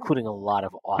that's including a lot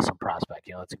of awesome prospects.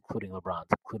 It's including LeBron,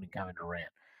 it's including Kevin Durant,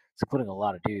 it's including a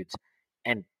lot of dudes,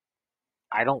 and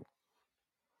I don't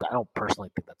personally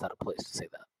think that's out of place to say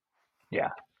that. Yeah,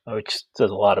 which says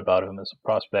a lot about him as a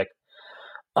prospect.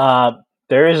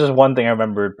 There is just one thing I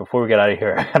remembered before we get out of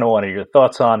here. I kind of wanted your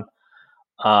thoughts on.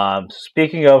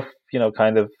 Speaking of,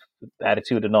 kind of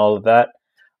attitude and all of that,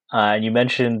 and you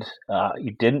mentioned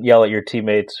you didn't yell at your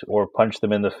teammates or punch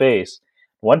them in the face.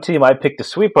 One team I picked to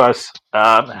sweep us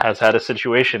has had a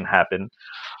situation happen.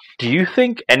 Do you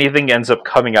think anything ends up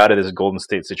coming out of this Golden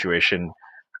State situation?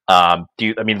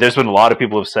 There's been a lot of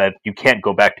people who have said you can't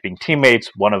go back to being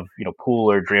teammates. One of,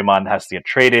 Poole or Draymond has to get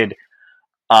traded.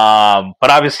 But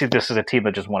obviously this is a team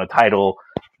that just won a title.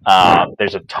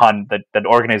 There's a ton that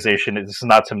organization. This is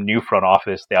not some new front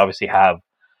office. They obviously have,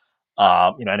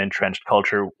 an entrenched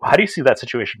culture. How do you see that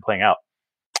situation playing out?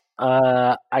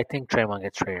 I think Draymond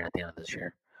gets traded at the end of this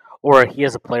year, or he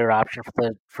has a player option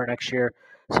for next year,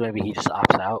 so maybe he just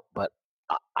opts out. But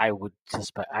I would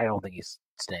suspect I don't think he's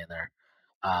staying there.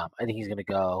 I think he's going to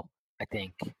go. I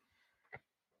think.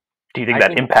 Do you think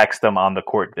that impacts them on the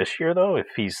court this year, though? If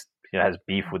he's has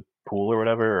beef with Poole or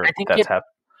whatever, or I think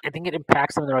it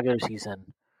impacts them in the regular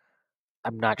season.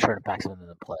 I'm not sure it impacts them in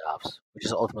the playoffs, which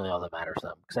is ultimately all that matters to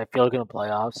them. Because I feel like in the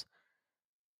playoffs,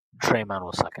 Draymond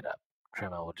will suck it up.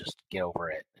 Draymond will just get over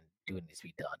it and do what needs to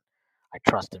be done. I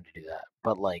trust him to do that.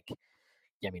 But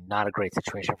not a great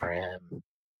situation for him.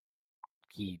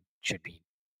 He should be.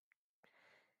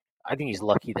 I think he's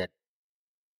lucky that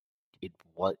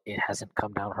it hasn't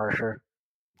come down harsher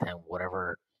than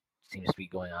whatever seems to be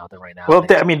going on there right now. Well,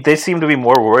 they seem to be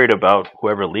more worried about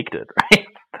whoever leaked it, right?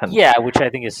 Yeah, which I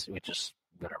think is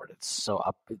whatever. It's so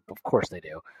up. Of course they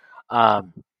do. But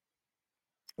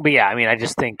yeah, I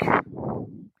just think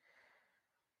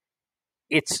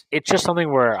it's just something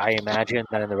where I imagine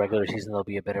that in the regular season there'll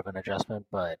be a bit of an adjustment,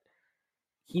 but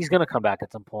he's going to come back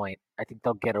at some point. I think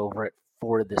they'll get over it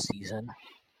for the season.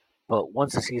 But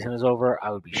once the season is over,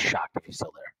 I would be shocked if he's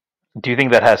still there. Do you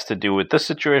think that has to do with this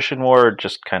situation more, or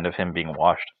just kind of him being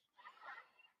washed?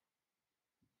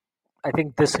 I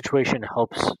think this situation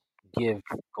helps give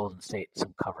Golden State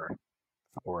some cover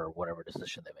for whatever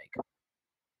decision they make.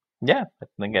 Yeah, I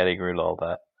think I'd agree with all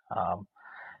that.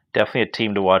 Definitely a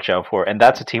team to watch out for, and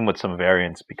that's a team with some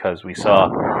variance because we saw,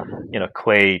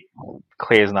 Clay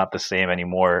is not the same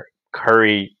anymore.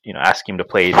 Curry, asking him to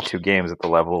play 82 games at the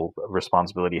level of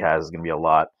responsibility he has is going to be a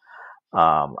lot.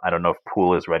 I don't know if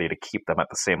Poole is ready to keep them at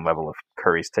the same level if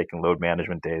Curry's taking load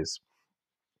management days.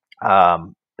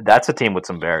 That's a team with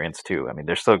some variance too.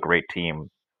 They're still a great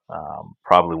team.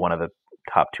 Probably one of the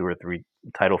top 2 or 3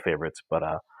 title favorites, but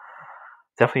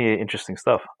definitely interesting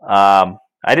stuff. I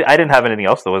didn't have anything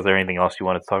else though. Was there anything else you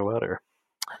wanted to talk about, or?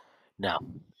 No,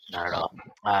 not at all.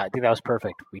 I think that was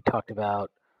perfect. We talked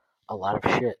about a lot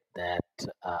of shit that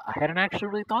I hadn't actually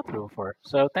really thought through before.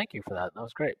 So thank you for that. That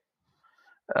was great.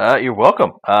 You're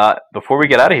welcome. Before we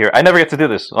get out of here, I never get to do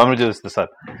this, so I'm going to do this time.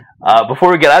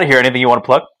 Before we get out of here, anything you want to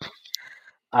plug?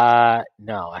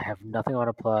 No, I have nothing I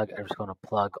want to plug. I'm just going to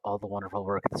plug all the wonderful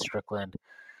work at the Strickland,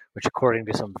 which according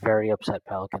to some very upset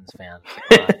Pelicans fans,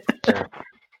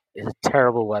 is a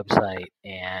terrible website,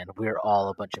 and we're all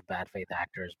a bunch of bad faith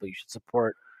actors, but you should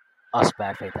support us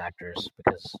bad faith actors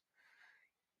because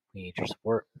we need your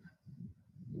support.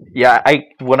 Yeah,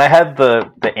 when I had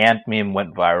the ant meme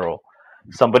went viral,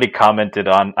 somebody commented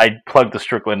on, I plugged the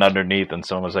Strickland underneath, and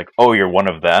someone was like, "Oh, you're one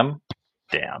of them?"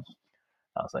 Damn.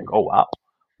 I was like, "Oh wow,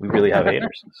 we really have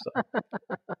haters."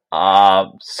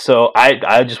 So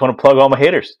I just want to plug all my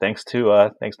haters. Thanks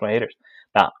to my haters.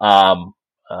 Now,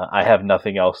 I have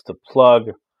nothing else to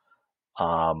plug.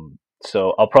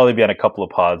 So I'll probably be on a couple of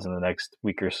pods in the next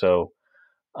week or so,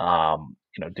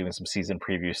 doing some season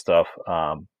preview stuff.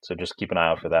 So just keep an eye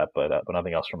out for that, but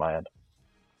nothing else from my end.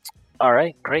 All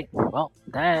right, great. Well,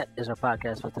 that is our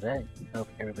podcast for today. Hope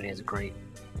everybody has a great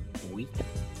week,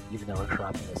 even though we're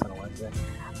dropping this on a Wednesday.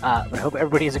 But I hope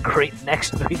everybody has a great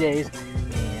next 3 days,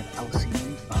 and I will see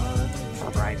you on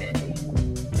Friday.